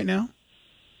living right now?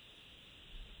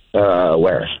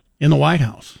 Where? In the White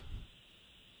House.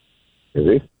 Is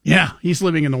he? Yeah, he's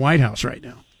living in the White House right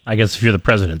now. I guess if you're the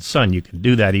president's son, you can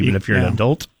do that even if you're an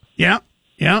adult. Yeah.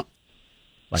 Like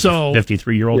so, a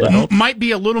 53-year-old adult. Might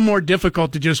be a little more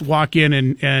difficult to just walk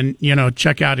in and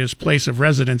check out his place of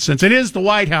residence, since it is the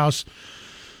White House,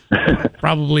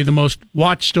 probably the most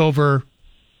watched over,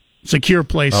 secure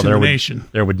place in the nation.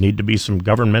 There would need to be some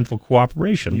governmental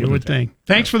cooperation. You would think.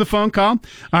 Thanks for the phone call.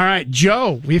 All right,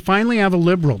 Joe, we finally have a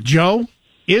liberal. Joe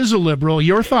is a liberal.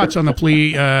 Your thoughts on the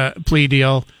plea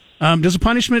deal? Does the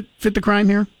punishment fit the crime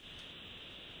here?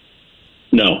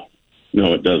 No,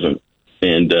 it doesn't.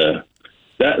 And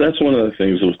that's one of the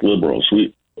things with liberals.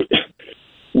 We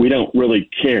don't really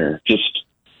care. Just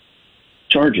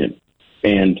charge him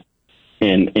and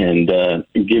give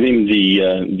him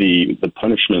the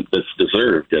punishment that's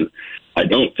deserved. And I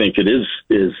don't think it is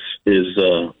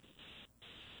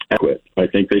adequate. I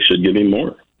think they should give him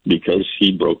more because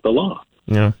he broke the law.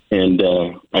 Yeah. And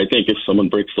I think if someone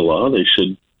breaks the law, they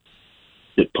should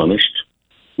get punished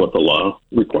what the law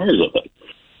requires of it.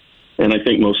 And I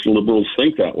think most liberals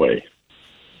think that way.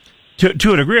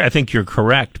 To a degree, I think you're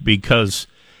correct, because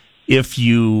if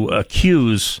you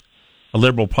accuse a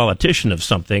liberal politician of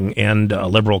something and a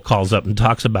liberal calls up and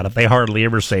talks about it, they hardly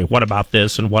ever say, what about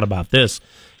this and what about this,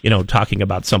 talking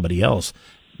about somebody else.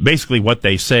 Basically what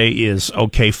they say is,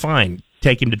 okay, fine,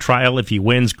 take him to trial. If he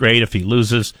wins, great. If he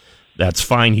loses, that's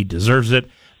fine. He deserves it.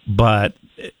 But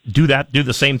do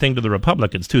the same thing to the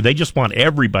Republicans too. They just want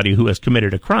everybody who has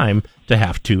committed a crime to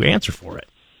have to answer for it.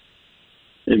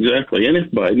 Exactly. And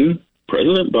if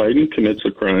President Biden commits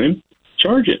a crime,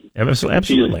 charge him.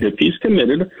 Absolutely. If he's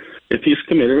committed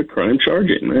a crime, charge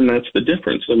him. And that's the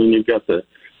difference. I mean, you've got the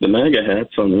MAGA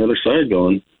hats on the other side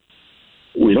going,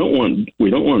 we don't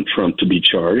want Trump to be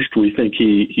charged. We think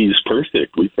he's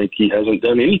perfect. We think he hasn't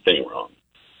done anything wrong.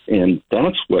 And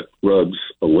that's what rubs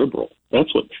a liberal.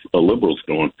 That's what a liberal's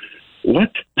going,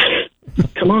 what?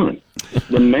 Come on.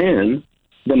 The man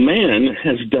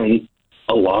has done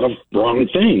a lot of wrong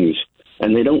things,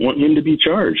 and they don't want him to be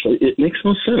charged. It makes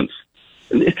no sense.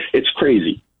 It's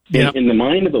crazy. Yep. In the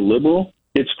mind of a liberal,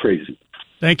 it's crazy.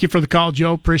 Thank you for the call,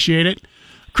 Joe. Appreciate it.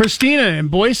 Christina in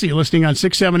Boise, listening on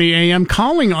 670 AM,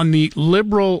 calling on the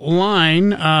liberal line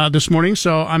this morning.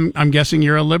 So I'm guessing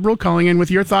you're a liberal calling in with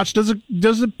your thoughts. Does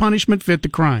the punishment fit the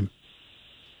crime?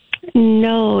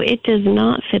 No, it does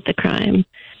not fit the crime.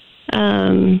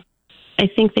 I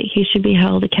think that he should be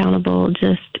held accountable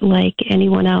just like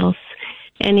anyone else.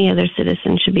 Any other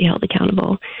citizen should be held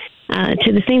accountable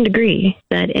to the same degree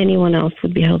that anyone else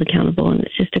would be held accountable. And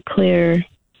it's just a clear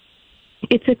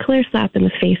slap in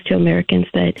the face to Americans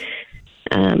that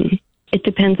it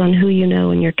depends on who you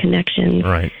know and your connections.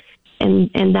 Right.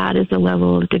 And that is the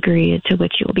level of degree to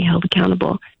which you will be held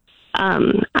accountable.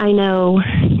 I know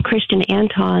Christian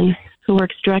Anton, who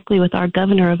works directly with our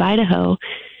governor of Idaho.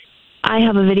 I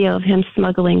have a video of him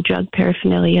smuggling drug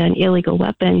paraphernalia and illegal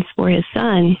weapons for his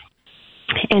son.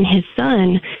 And his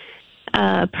son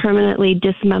permanently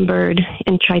dismembered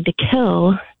and tried to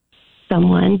kill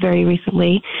someone very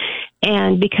recently.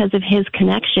 And because of his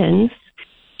connections,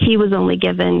 he was only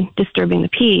given disturbing the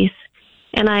peace.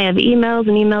 And I have emails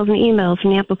and emails and emails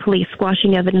from Nampa police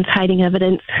squashing evidence, hiding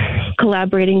evidence,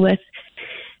 collaborating with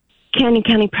Canyon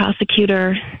County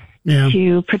prosecutor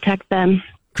to protect them.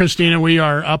 Christina, we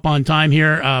are up on time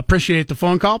here. Appreciate the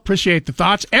phone call. Appreciate the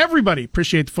thoughts. Everybody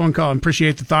appreciate the phone call and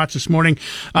appreciate the thoughts this morning.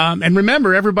 And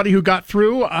remember, everybody who got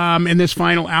through in this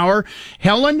final hour,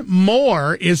 Helen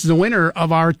Moore is the winner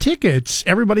of our tickets.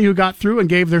 Everybody who got through and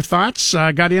gave their thoughts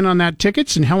got in on that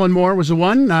tickets, and Helen Moore was the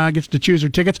one, gets to choose her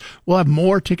tickets. We'll have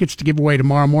more tickets to give away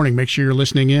tomorrow morning. Make sure you're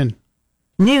listening in.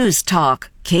 News Talk,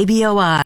 KBOI.